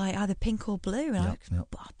then it was like either pink or blue. And Yep.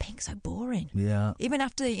 oh, pink's so boring. Yeah. Even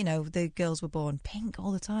after, the girls were born, pink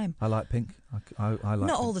all the time. I like pink. I like Not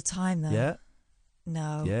pink. all the time, though. Yeah.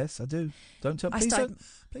 No. Yes, I do. Don't tell. Please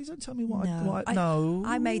don't tell me what. No. No.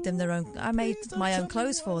 I made them their own. I made my own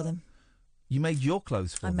clothes for them. You made your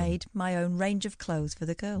clothes for them. I made my own range of clothes for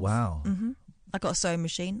the girls. Wow. Hmm. I got a sewing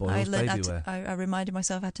machine. Boys' I learned baby wear. I reminded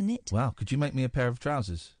myself how to knit. Wow. Could you make me a pair of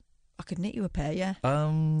trousers? I could knit you a pair, yeah.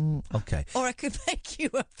 Okay. Or I could make you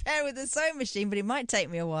a pair with a sewing machine, but it might take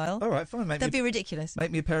me a while. All right, fine. That'd be ridiculous. Make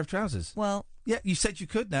me a pair of trousers. Well, yeah, you said you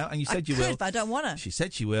could now, and you said you will. But I don't want to. She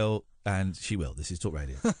said she will, and she will. This is Talk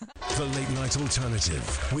Radio. The Late Night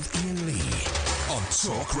Alternative with Iain Lee on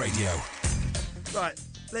Talk Radio. Right,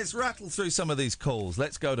 let's rattle through some of these calls.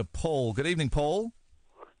 Let's go to Paul. Good evening, Paul.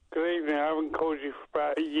 Good evening. I haven't called you for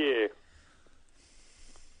about a year.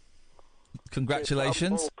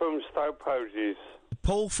 Congratulations. Paul from Stoke Poges.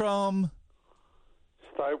 Paul from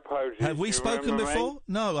Stoke Poges. Have we You spoken remember before? me?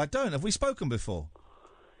 No, I don't. Have we spoken before?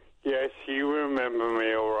 Yes, you remember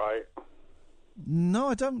me, all right. No,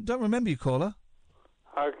 I don't remember you, caller.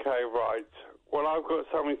 Okay, right. Well, I've got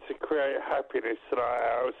something to create happiness tonight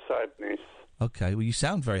out of sadness. Okay, well, you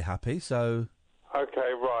sound very happy, so...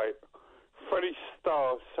 Okay, right. Freddie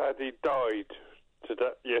Starr sadly died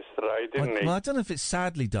yesterday, didn't he? Well, I don't know if it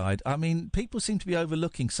sadly died. I mean, people seem to be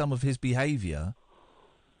overlooking some of his behaviour.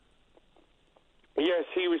 Yes,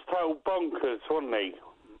 he was total bonkers, wasn't he?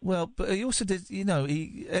 Well, but he also did,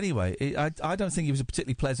 I don't think he was a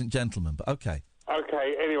particularly pleasant gentleman, but okay.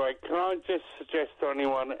 Okay, anyway, can I just suggest to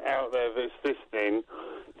anyone out there that's listening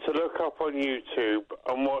to look up on YouTube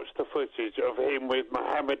and watch the footage of him with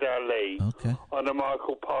Muhammad Ali on the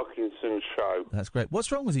Michael Parkinson show. That's great.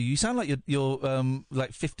 What's wrong with you? You sound like you're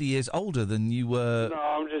like 50 years older than you were... No,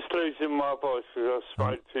 I'm just losing my voice because I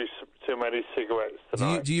smoked too many cigarettes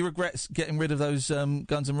tonight. Do you regret getting rid of those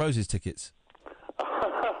Guns N' Roses tickets?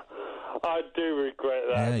 I do regret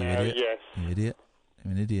that you now, idiot. yes. You idiot.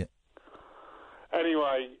 You're an idiot.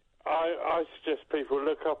 Anyway, I suggest people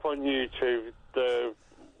look up on YouTube the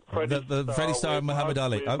Freddie Starr and Muhammad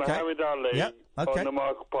Ali. with Okay. Muhammad Ali Yep. Okay. on the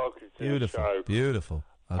Michael Parkinson Beautiful. show. Beautiful.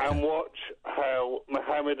 Okay. And watch how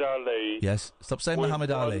Muhammad Ali Yes. Stop saying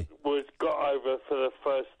Muhammad Ali. was got over for the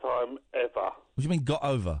first time ever. What do you mean got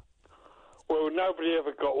over? Well, nobody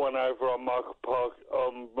ever got one over on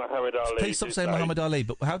on Muhammad Ali. Please stop saying Muhammad Ali.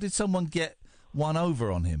 But how did someone get one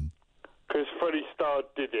over on him? Because Freddie Starr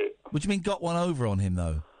did it. What do you mean got one over on him,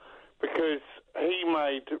 though? Because he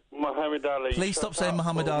made Muhammad Ali... Please stop saying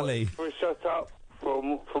Muhammad Ali. Shut up for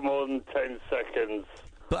more than 10 seconds.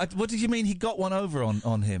 But what did you mean he got one over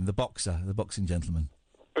on him, the boxing gentleman?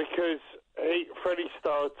 Because Freddie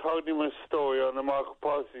Starr told him a story on the Michael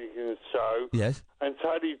Parkinson show. Yes. And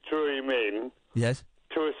Tony drew him in. Yes.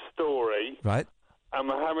 To a story. Right. And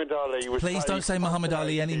Muhammad Ali was... Please don't say Muhammad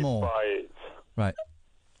Ali anymore. By it. Right.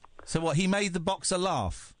 So what, he made the boxer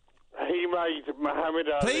laugh? He made Muhammad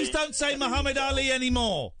Ali... Please don't say Muhammad Ali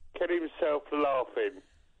anymore. Get himself laughing.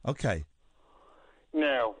 Okay.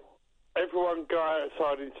 Now, everyone go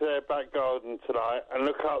outside into their back garden tonight and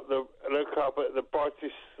look up at the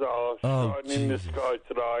brightest star shining in the sky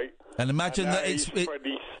tonight. And imagine that it's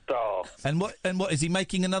Freddie Starr. And what is he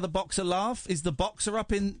making another boxer laugh? Is the boxer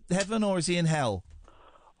up in heaven or is he in hell?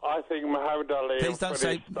 I think Muhammad Ali. Please don't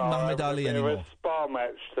say Muhammad Ali anymore. A spar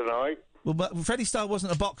match tonight. Well, but Freddie Starr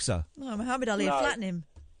wasn't a boxer. No, Muhammad Ali would flatten him.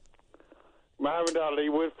 Muhammad Ali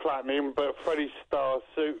would flatten him, but Freddie Starr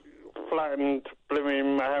flattened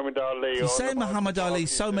blooming Muhammad Ali. You're saying Muhammad Ali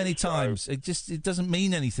so many times. It doesn't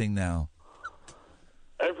mean anything now.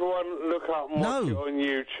 Everyone look up and watch it on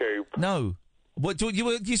YouTube. No. What do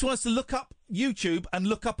you just want us to look up YouTube and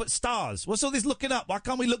look up at stars? What's all this looking up? Why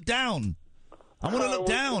can't we look down? I want to look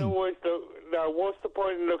down. No, what's the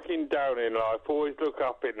point in looking down in life? Always look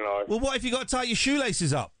up in life. Well, what if you got to tie your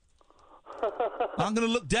shoelaces up? I'm going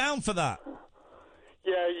to look down for that.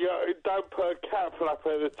 Yeah, don't put a cat flap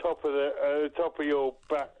at the top of your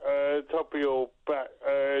back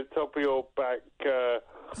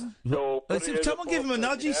door. Someone give him a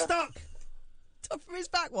nudge. He's stuck. Top of his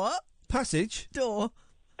back, what? Passage. Door.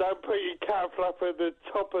 Don't put your cat flap at the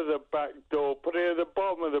top of the back door. Put it at the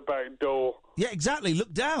bottom of the back door. Yeah, exactly.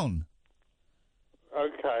 Look down.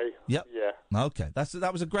 Okay. Yep. Yeah. Okay.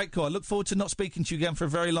 That was a great call. I look forward to not speaking to you again for a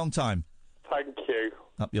very long time. Thank you.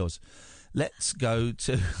 Up yours. Let's go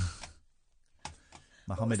to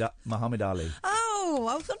Muhammad Ali. Oh,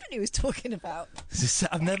 I was wondering who he was talking about.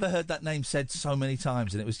 I've never heard that name said so many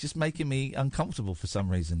times, and it was just making me uncomfortable for some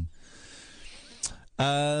reason.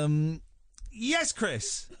 Yes,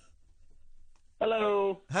 Chris.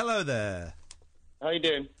 Hello. Hello there. How you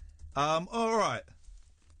doing? All right.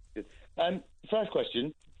 Good. First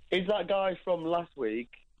question. Is that guy from last week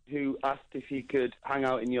who asked if he could hang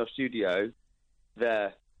out in your studio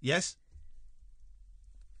there? Yes.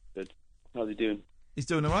 Good. How's he doing? He's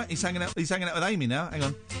doing all right. He's hanging out with Amy now. Hang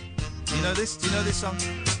on. Do you know this? Do you know this song?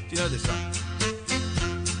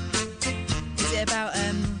 Is it about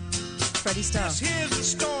Freddie Starr? Here's the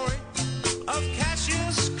story of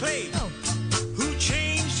Cassius Clay, who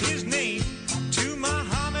changed his name to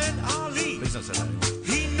Muhammad Ali. Please don't say that anymore.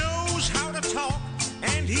 He knows how to talk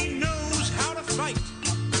and he knows how to fight,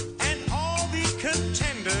 and all the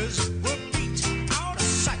contenders were beat out of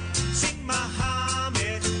sight. Sing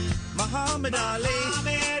Muhammad Ali.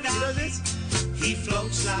 You know this? He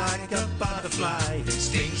floats like a butterfly and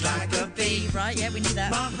stings like a bee. Right, yeah, we knew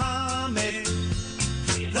that. Muhammad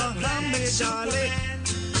Ali,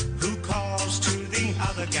 who calls to the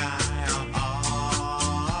other guy Ali.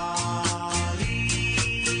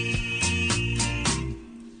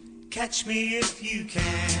 Catch me if you can.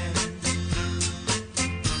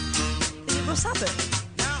 Is it Ross Abbott?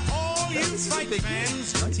 Now all you fight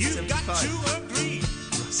fans, you've got to agree.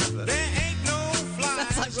 There ain't no fly.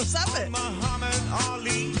 That's like Ross Abbott. Muhammad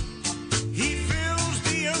Ali. He fills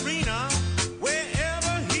the arena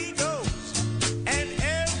wherever he goes, and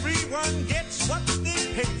everyone gets what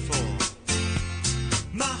they pay for.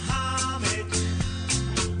 Muhammad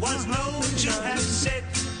was known to have said,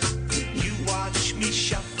 "You watch me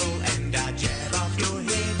shuffle and I jab off your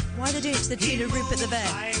head." Why are they doing it to the tune of Rupert the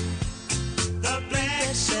Bear? The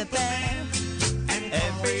Black Superman, and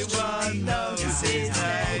everyone knows his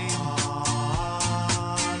name.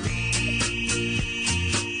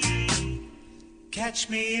 Catch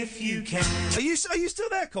me if you can. Are you still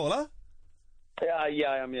there, caller? Yeah,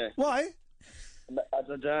 I am. Yeah. Why? I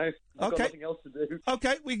don't know. I've got nothing else to do.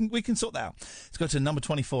 Okay, we can sort that out. Let's go to number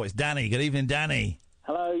 24. It's Danny. Good evening, Danny.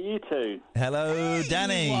 Hello, you two. Hello,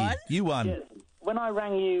 Danny. You won. Yes. When I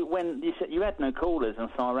rang you, when you said you had no callers, and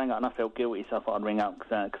so I rang up and I felt guilty, so I thought I'd ring up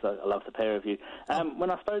because I love the pair of you.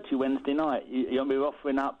 When I spoke to you Wednesday night, you were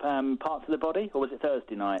offering up parts of the body, or was it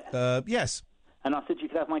Thursday night? Yes. And I said you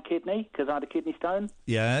could have my kidney because I had a kidney stone.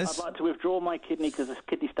 Yes. I'd like to withdraw my kidney because the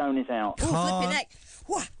kidney stone is out. Oh, flipping heck.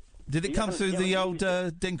 What? Did it come through the old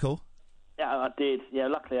dinkle? Yeah, I did. Yeah,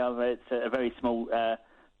 luckily it's a very small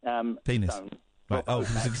penis. stone. Right. Oh,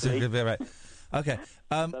 right. Okay.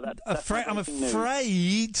 I'm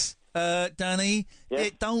afraid, Danny,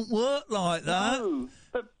 it don't work like that. No,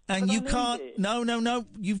 and you can't. No.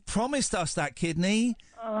 You've promised us that kidney.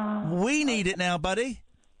 We need it now, buddy.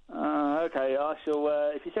 Okay, I shall.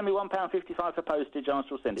 If you send me £1.55 for postage, I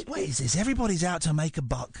shall send it. What is this? Everybody's out to make a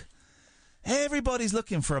buck. Everybody's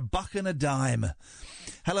looking for a buck and a dime.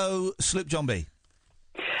 Hello, Sloop John B.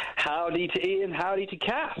 Howdy to Ian, howdy to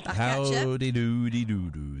Kath. Howdy doody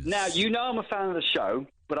doo-doos. Now, you know I'm a fan of the show,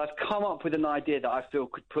 but I've come up with an idea that I feel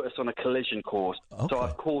could put us on a collision course. Okay. So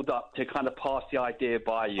I've called up to kind of pass the idea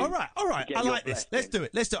by you. All right. I like this. Let's do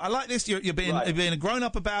it. I like this. You're being a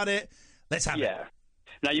grown-up about it. Let's have it. Yeah.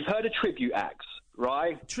 Now, you've heard of tribute acts,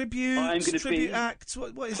 right? Tribute acts?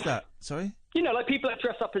 What is that? Sorry? You know, like people that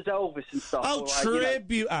dress up as Elvis and stuff. Oh,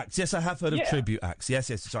 tribute acts. Yes, I have heard of tribute acts. Yes.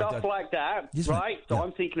 Sorry, stuff like that, right? So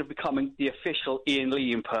I'm thinking of becoming the official Iain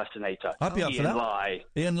Lee impersonator. I'd be up for that.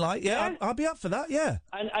 Iain Lee, yeah. I'll be up for that, yeah.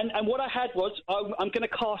 And what I had was, I'm going to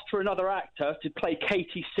cast for another actor to play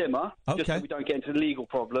Katie Simmer, just so we don't get into the legal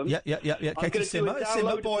problem. Yeah. Katie Simmer.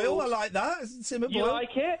 Simmer Boyle, I like that. Simmer Boyle. You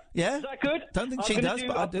like it? Yeah. Is that good? Don't think she does,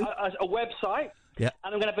 but I do. A website. Yeah.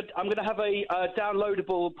 And I'm going to have a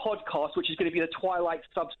downloadable podcast, which is going to be the Twilight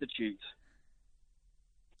Substitute.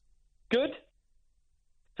 Good?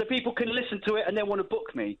 So people can listen to it and then want to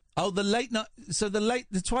book me. Oh, the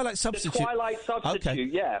Twilight Substitute. The Twilight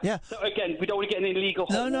Substitute, yeah. So again, we don't want to get in illegal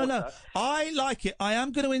hot water. No. I like it. I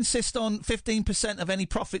am going to insist on 15% of any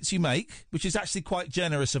profits you make, which is actually quite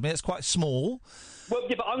generous of me. It's quite small. Well,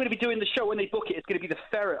 yeah, but I'm going to be doing the show when they book it. It's going to be the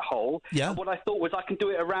Ferret Hole. Yeah. And what I thought was I can do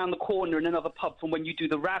it around the corner in another pub from when you do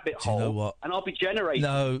the Rabbit Hole. Do you know what? And I'll be generating.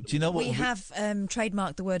 No, do you know what? We have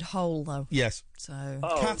trademarked the word hole, though. Yes. So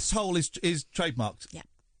Kath's Hole is trademarked. Yeah.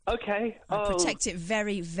 Okay. I protect it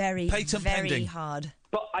very, very, Patent very pending. hard.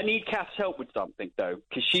 But I need Kath's help with something, though,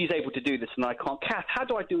 because she's able to do this and I can't. Kath, how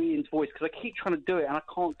do I do Ian's voice? Because I keep trying to do it and I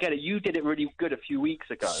can't get it. You did it really good a few weeks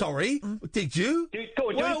ago. Sorry? Did you? Go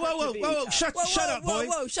on, whoa. Shut up, boy.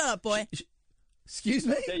 Whoa, shut up, boy. Excuse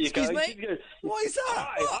me? There you go. Excuse me? What is that?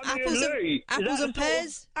 Hi, Apples and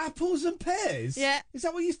pears? Apples and pears? Yeah. Is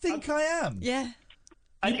that what you think I am? Yeah.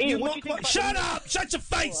 And Ian, what do you think? Shut up! Shut your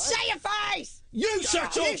face! Shut your face! You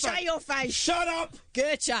shut your face! Shut your face! Shut up!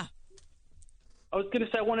 Gertcha. I was going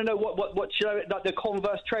to say, I want to know what show, like the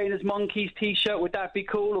Converse Trainers Monkeys T-shirt, would that be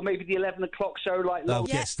cool? Or maybe the 11 o'clock show, like...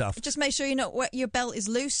 Get stuff. Just make sure your belt is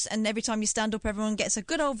loose, and every time you stand up, everyone gets a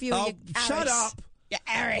good old view of your shut arse. up! Your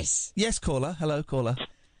arse. Yes, caller. Hello, caller.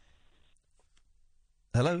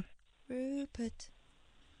 Hello?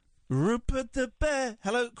 Rupert the Bear.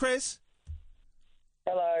 Hello, Chris?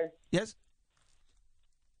 Hello. Yes?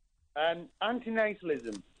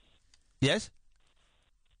 Antinatalism. Yes?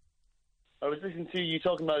 I was listening to you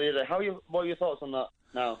talking about it the other day. What are your thoughts on that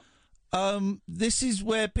now? This is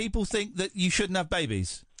where people think that you shouldn't have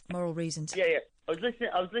babies. Moral reasons. Yeah. I was listening.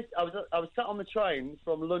 I was sat on the train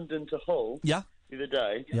from London to Hull. Yeah. The other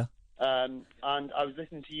day. Yeah. And I was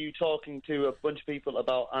listening to you talking to a bunch of people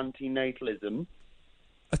about antinatalism.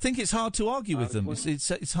 I think it's hard to argue with them.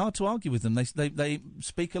 It's hard to argue with them. They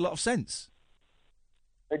speak a lot of sense.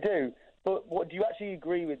 They do. But do you actually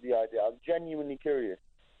agree with the idea? I'm genuinely curious.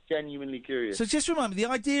 So just remind me, the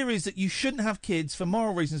idea is that you shouldn't have kids for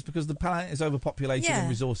moral reasons because the planet is overpopulated and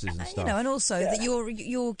resources and stuff. And also that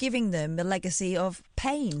you're giving them a legacy of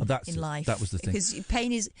pain in life. That was the thing.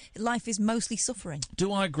 Because life is mostly suffering.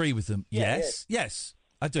 Do I agree with them? Yeah, yes,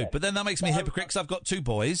 I do. But then that makes me a hypocrite because I've got two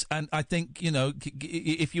boys, and I think,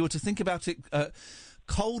 if you were to think about it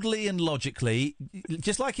coldly and logically,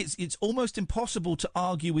 just like it's almost impossible to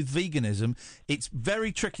argue with veganism, it's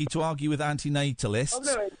very tricky to argue with antinatalists. Oh,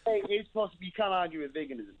 no, it's possible. You can't argue with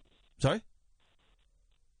veganism. Sorry?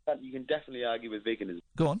 You can definitely argue with veganism.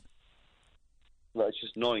 Go on. Well, it's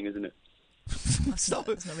just annoying, isn't it? That's not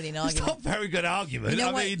really an argument. It's not a very good argument.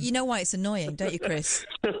 You know why it's annoying, don't you, Chris?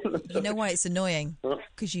 You know why it's annoying?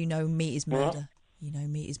 Because you know meat is murder. You know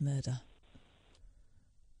meat is murder.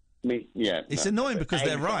 It's annoying because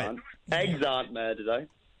they're right. Eggs aren't murder, though.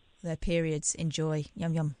 Their periods. Enjoy.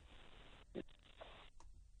 Yum, yum.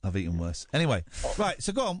 I've eaten worse. Anyway, right,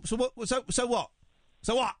 so go on. So what?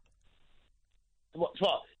 So what?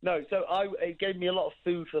 What? No, so it gave me a lot of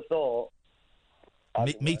food for thought.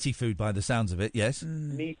 Meaty food by the sounds of it, yes.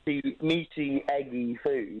 Meaty, eggy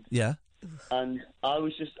food. Yeah. And I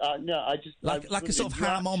was just, like a sort of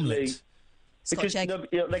ham omelette. Because like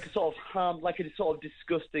a sort of ham, like a sort of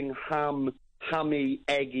disgusting hammy,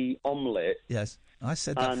 eggy omelette. Yes, I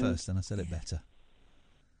said that first, and I said it better.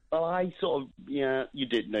 Well, I sort of, you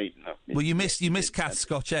did. No, you didn't. Well, you missed Kath's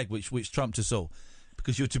Scotch egg, which trumped us all,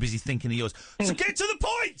 because you were too busy thinking of yours. So get to the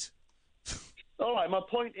point. All right, my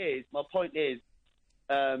point is,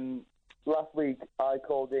 last week I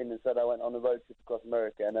called in and said I went on a road trip across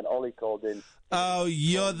America, and then Ollie called in. Oh,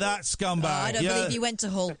 you're that scumbag. I don't believe you went to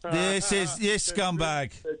Hull. This is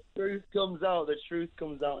scumbag. The truth comes out. The truth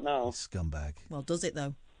comes out now. Scumbag. Well, does it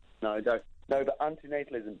though? No, I don't. No, but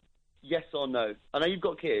antinatalism. Yes or no? I know you've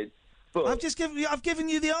got kids, but I've given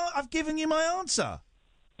you my answer.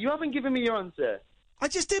 You haven't given me your answer. I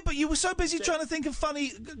just did, but you were so busy trying to think of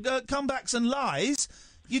funny comebacks and lies,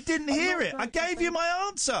 you didn't hear it. I gave you my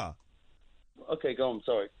answer. Okay, go on.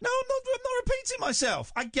 Sorry. No, I'm not repeating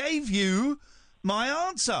myself. I gave you my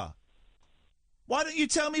answer. Why don't you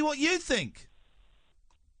tell me what you think?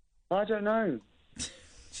 I don't know.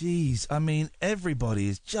 Jeez, I mean, everybody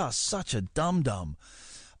is just such a dum-dum.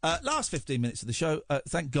 Last 15 minutes of the show,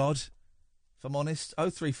 thank God, if I'm honest.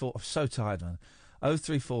 034, I'm so tired, man.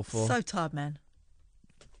 0344. So tired, man.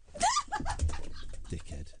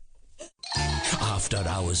 Dickhead. After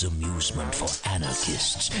hours amusement for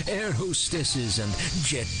anarchists, air hostesses, and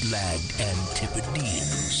jet-lagged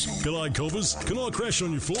Antipodeans. Can I, Cobbers? Can I crash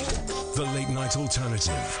on your floor? The Late Night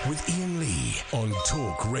Alternative with Iain Lee on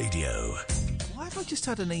Talk Radio. Why have I just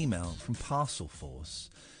had an email from Parcel Force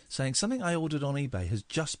saying something I ordered on eBay has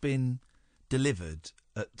just been delivered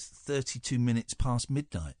at 32 minutes past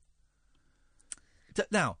midnight?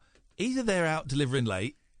 Now, either they're out delivering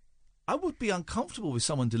late. I would be uncomfortable with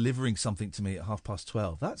someone delivering something to me at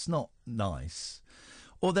 12:30. That's not nice.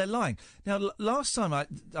 Or they're lying. Now, last time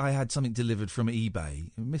I had something delivered from eBay,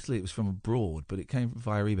 admittedly it was from abroad, but it came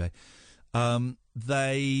via eBay. I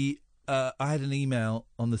had an email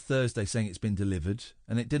on the Thursday saying it's been delivered,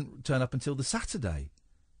 and it didn't turn up until the Saturday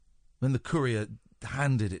when the courier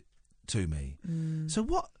handed it to me. So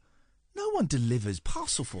what? No one delivers.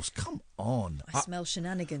 Parcel Force, come on. I smell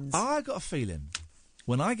shenanigans. I got a feeling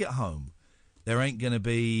when I get home, there ain't going to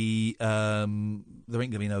be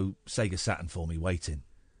no Sega Saturn for me waiting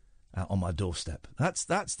out on my doorstep.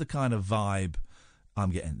 That's the kind of vibe I'm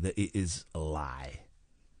getting. That it is a lie.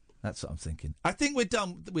 That's what I'm thinking. I think we're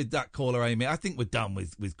done with that caller, Amy. I think we're done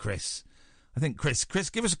with Chris. I think Chris,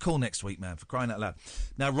 give us a call next week, man, for crying out loud.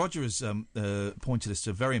 Now, Roger has pointed us to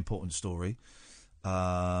a very important story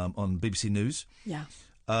on BBC News. Yeah.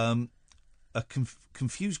 A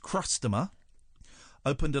confused customer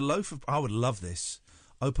Opened a loaf of... I would love this.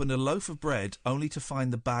 Opened a loaf of bread only to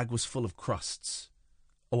find the bag was full of crusts.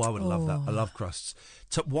 Oh, I would love that. I love crusts.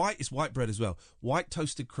 White is white bread as well. White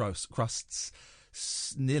toasted crusts,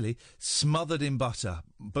 nearly, smothered in butter.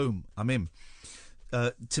 Boom, I'm in.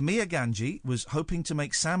 Tamia Ganji was hoping to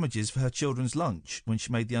make sandwiches for her children's lunch when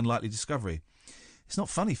she made the unlikely discovery. It's not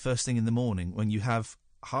funny first thing in the morning when you have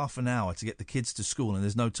half an hour to get the kids to school and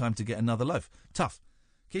there's no time to get another loaf. Tough.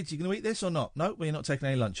 Kids, you going to eat this or not? No, well, you're not taking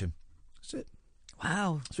any lunch in. That's it.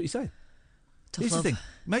 Wow. That's what you say. Tough Here's love. the thing.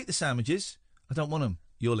 Make the sandwiches. I don't want them.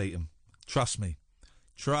 You'll eat them. Trust me.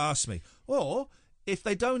 Trust me. Or, if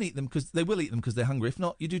they don't eat them, because they will eat them because they're hungry. If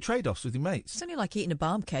not, you do trade-offs with your mates. It's only like eating a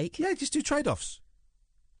barm cake. Yeah, just do trade-offs.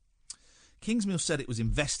 Kingsmill said it was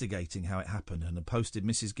investigating how it happened and had posted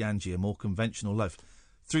Mrs. Ganji a more conventional loaf.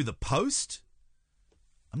 Through the post?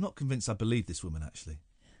 I'm not convinced I believe this woman, actually.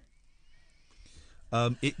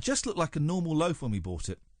 It just looked like a normal loaf when we bought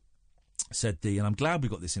it, said Dee, and I'm glad we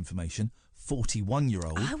got this information.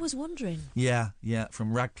 41-year-old. I was wondering. Yeah,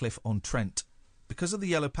 from Radcliffe-on-Trent. Because of the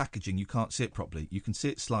yellow packaging, you can't see it properly. You can see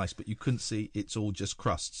it sliced, but you couldn't see it's all just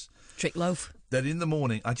crusts. Trick loaf. Then in the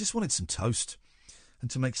morning, I just wanted some toast and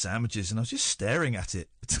to make sandwiches, and I was just staring at it.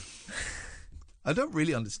 I don't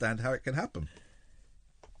really understand how it can happen.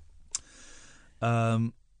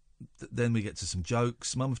 Then we get to some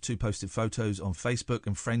jokes. Mum of two posted photos on Facebook,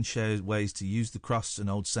 and friends shared ways to use the crusts and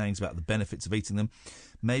old sayings about the benefits of eating them.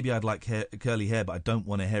 Maybe I'd like curly hair, but I don't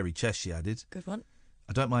want a hairy chest, she added. Good one.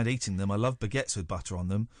 I don't mind eating them. I love baguettes with butter on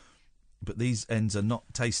them, but these ends are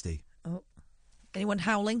not tasty. Oh. Anyone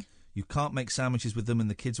howling? You can't make sandwiches with them and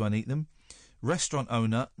the kids won't eat them. Restaurant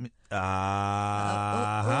owner...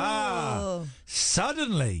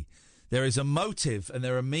 Suddenly, there is a motive and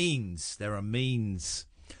there are means. There are means.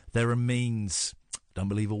 Don't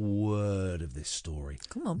believe a word of this story.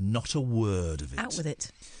 Come on. Not a word of it. Out with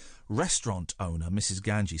it. Restaurant owner Mrs.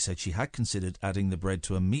 Ganji said she had considered adding the bread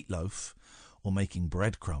to a meatloaf or making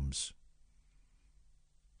breadcrumbs.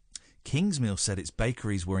 Kingsmill said its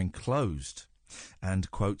bakeries were enclosed and,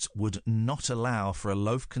 quote, would not allow for a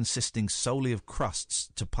loaf consisting solely of crusts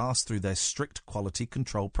to pass through their strict quality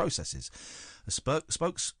control processes. A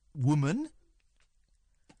spokeswoman...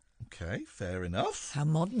 Okay, fair enough. How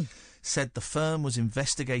modern. Said the firm was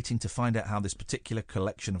investigating to find out how this particular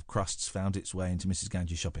collection of crusts found its way into Mrs.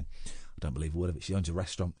 Ganji's shopping. I don't believe a word of it. She owns a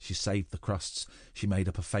restaurant. She saved the crusts. She made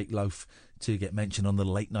up a fake loaf to get mentioned on the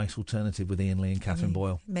Late Night Alternative with Iain Lee and Catherine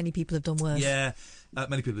Boyle. Many people have done worse. Yeah,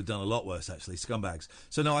 many people have done a lot worse, actually. Scumbags.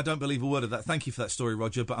 So, no, I don't believe a word of that. Thank you for that story,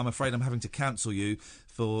 Roger, but I'm afraid I'm having to cancel you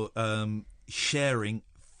for sharing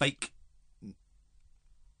fake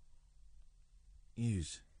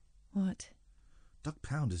news. What? Doug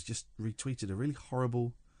Pound has just retweeted a really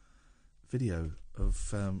horrible video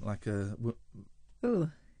of Oh,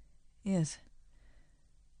 yes.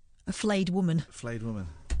 A flayed woman. Flayed woman.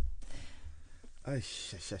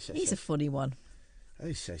 He's a funny one.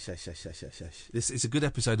 This is a good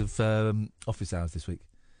episode of Office Hours this week.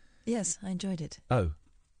 Yes, I enjoyed it. Oh.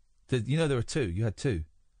 You know there were two. You had two.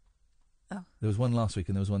 Oh. There was one last week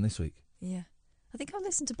and there was one this week. Yeah. I think I've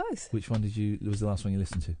listened to both. Which one was the last one you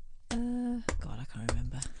listened to? God, I can't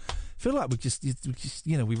remember. I feel like we just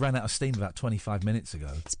we ran out of steam about 25 minutes ago.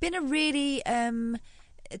 It's been a really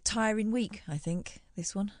tiring week, I think,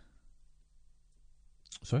 this one.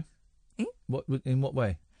 Sorry? What? In what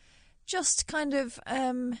way? Just kind of,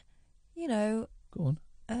 Go on.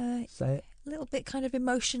 Say it. A little bit kind of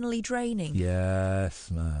emotionally draining. Yes,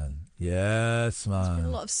 man. Yes, man. There's been a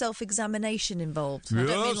lot of self-examination involved. Yes. I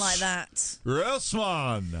don't mean like that. Yes,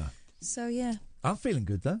 man. So, yeah. I'm feeling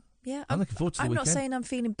good, though. Yeah. I'm looking forward to the weekend. I'm not saying I'm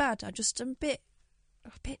feeling bad. I'm a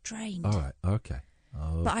bit drained. All right. Okay.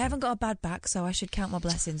 But I haven't got a bad back, so I should count my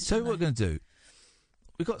blessings. So what we're going to do,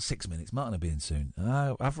 we've got 6 minutes. Martin will be in soon.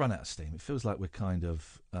 I've run out of steam. It feels like we're kind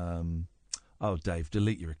of... Dave,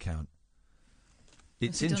 delete your account.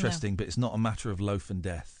 It's interesting, but it's not a matter of loaf and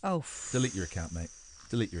death. Oh. Delete your account, mate.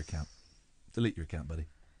 Delete your account. Delete your account, buddy.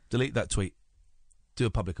 Delete that tweet. Do a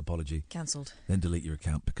public apology. Cancelled. Then delete your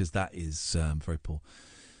account, because that is very poor.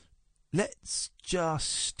 Let's just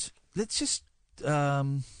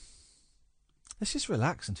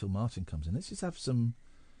relax until Martin comes in. Let's just have some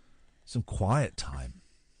quiet time.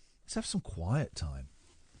 Let's have some quiet time.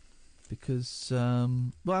 Because,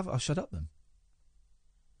 I'll shut up then.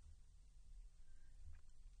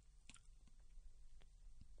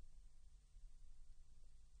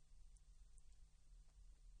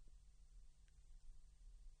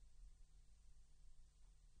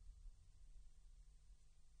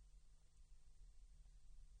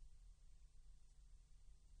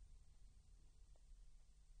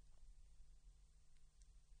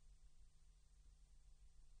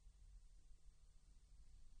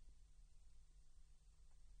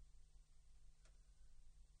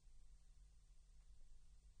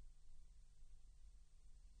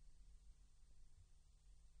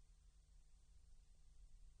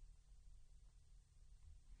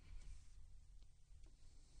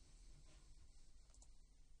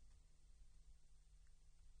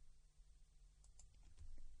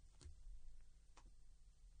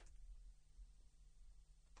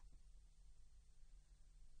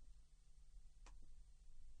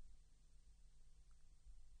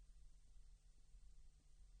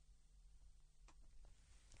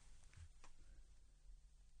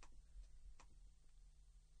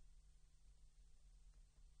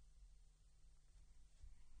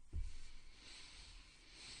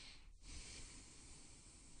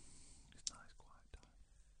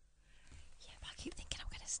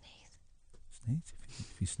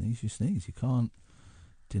 If you sneeze, you sneeze. You can't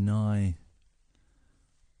deny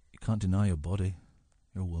your body.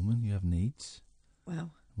 You're a woman. You have needs.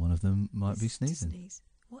 Well, one of them might be sneezing. Sneeze.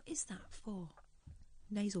 What is that for?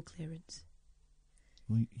 Nasal clearance.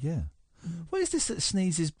 Well, yeah. What is this that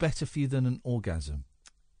sneeze is better for you than an orgasm?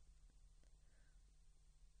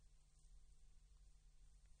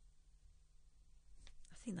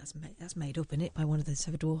 I think that's made up, isn't it, by one of the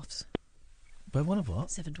Seven Dwarfs? By one of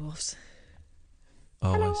what? Seven Dwarfs.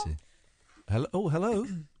 Oh, Hello. I see. Hello. Oh, hello.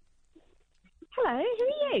 Hello, who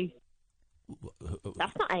are you?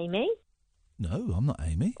 That's not Amy. No, I'm not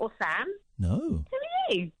Amy. Or Sam. No. Who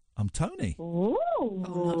are you? I'm Tony. Ooh.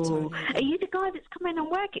 not Tony. Are you the guy that's come in on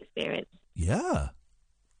work experience? Yeah.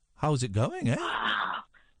 How's it going, eh?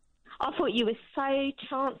 I thought you were so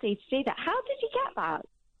chancy to do that. How did you get that?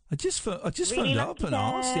 I just Really phoned up and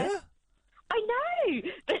asked, yeah. I know,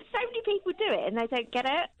 but so many people do it and they don't get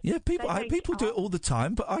it. Yeah, people They don't people do it all the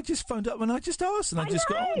time, but I just phoned up and I just asked and I just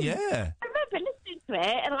got on, yeah. I remember listening to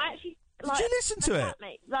it and I actually... Did you listen to it?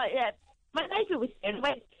 My neighbour was there and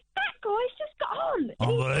went, that guy's just got on. And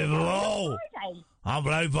Unbelievable. Friday.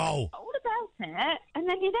 Unbelievable. All about it, and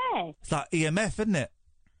then you're there. It's like EMF, isn't it?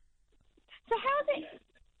 So how's it...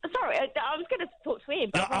 Sorry, I was going to talk to him.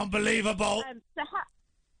 But Unbelievable.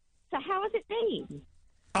 So how has it been?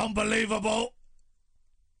 Unbelievable.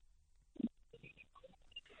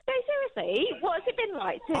 No, seriously, what has it been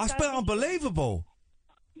like? I spelled unbelievable.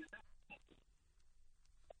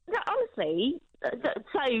 No, honestly,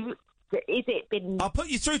 so is it been... I'll put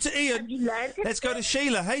you through to Ian. Have you learned it? Let's go to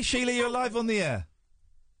Sheila. Hey, Sheila, you're live on the air.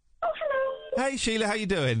 Oh, hello. Hey, Sheila, how you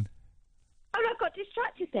doing? Oh, I got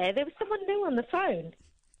distracted there. There was someone new on the phone.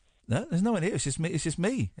 No, there's no one here. It's just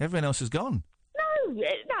me. Everyone else has gone.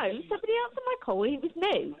 No, somebody answered my call. He was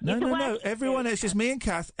new. No. Everyone else, just me and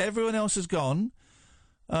Kath. Everyone else has gone.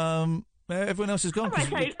 Everyone else has gone. All right,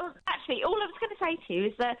 so actually, all I was going to say to you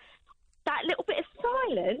is that little bit of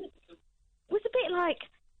silence was a bit like...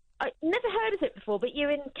 I never heard of it before, but you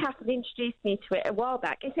and Kath had introduced me to it a while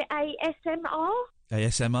back. Is it ASMR?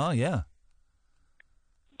 ASMR, yeah.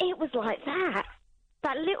 It was like that.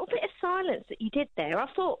 That little bit of silence that you did there, I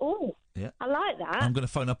thought, oh, Yeah. I like that. I'm going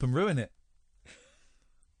to phone up and ruin it.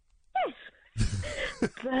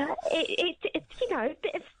 But it's a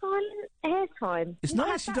bit of silent airtime. It's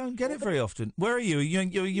nice. You don't get it very often. Where are you? Are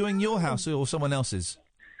you in your house or someone else's?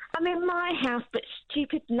 I'm in my house, but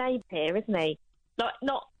stupid neighbour here, isn't he? Like,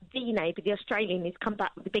 not the neighbour, the Australian who's come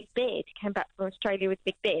back with a big beard. He came back from Australia with a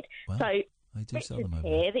big beard. Well, so I do sell them over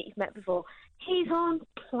here that you've met before. He's on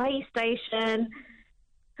PlayStation.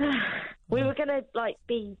 We were going to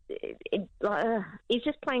be he's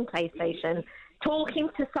just playing PlayStation, talking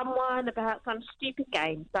to someone about some stupid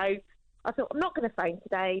game. So I thought, I'm not going to phone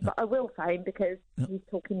today, but I will phone because he's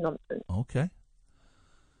talking nonsense. Okay.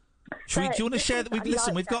 Do you want to share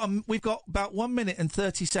that? We've got about 1 minute and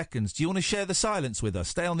 30 seconds. Do you want to share the silence with us?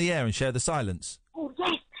 Stay on the air and share the silence. Oh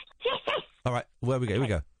yes. All right. Where we go? Here we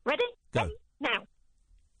go. Ready? Go. Ready? Now.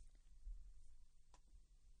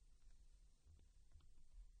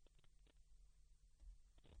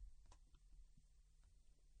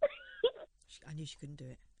 I knew she couldn't do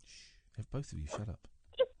it. If both of you shut up.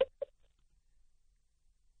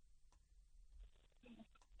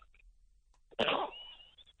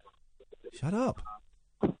 Shut up.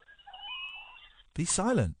 Be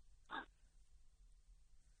silent.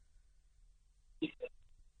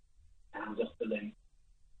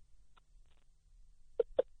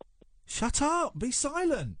 Shut up. Be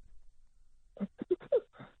silent.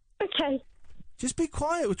 Okay. Just be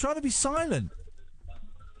quiet. We're trying to be silent.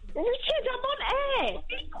 Richard, I'm on air.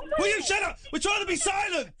 Will you shut up? We're trying to be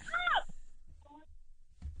silent.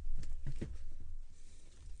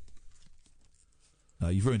 No,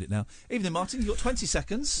 you've ruined it now. Evening, Martin. You've got 20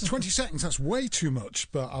 seconds. 20 seconds, that's way too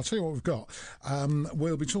much, but I'll tell you what we've got.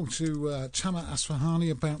 We'll be talking to Tamer Asfahani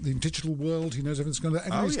about the digital world. He knows everything's going on.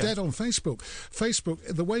 Everybody's dead on Facebook. Facebook,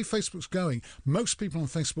 the way Facebook's going, most people on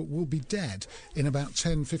Facebook will be dead in about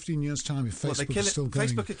 10, 15 years' time if Facebook is still going.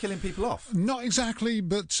 Facebook are killing people off? Not exactly,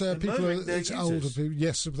 but people are... It's older people.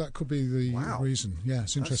 Yes, that could be the reason. Yeah,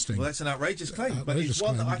 it's interesting. That's an outrageous claim, but it's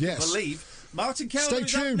one that I can believe. Martin Kelner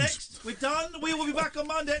is up next. We're done. We will be back on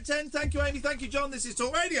Monday at 10. Thank you, Amy. Thank you, John. This is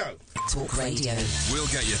Talk Radio. Talk Radio. We'll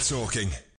get you talking.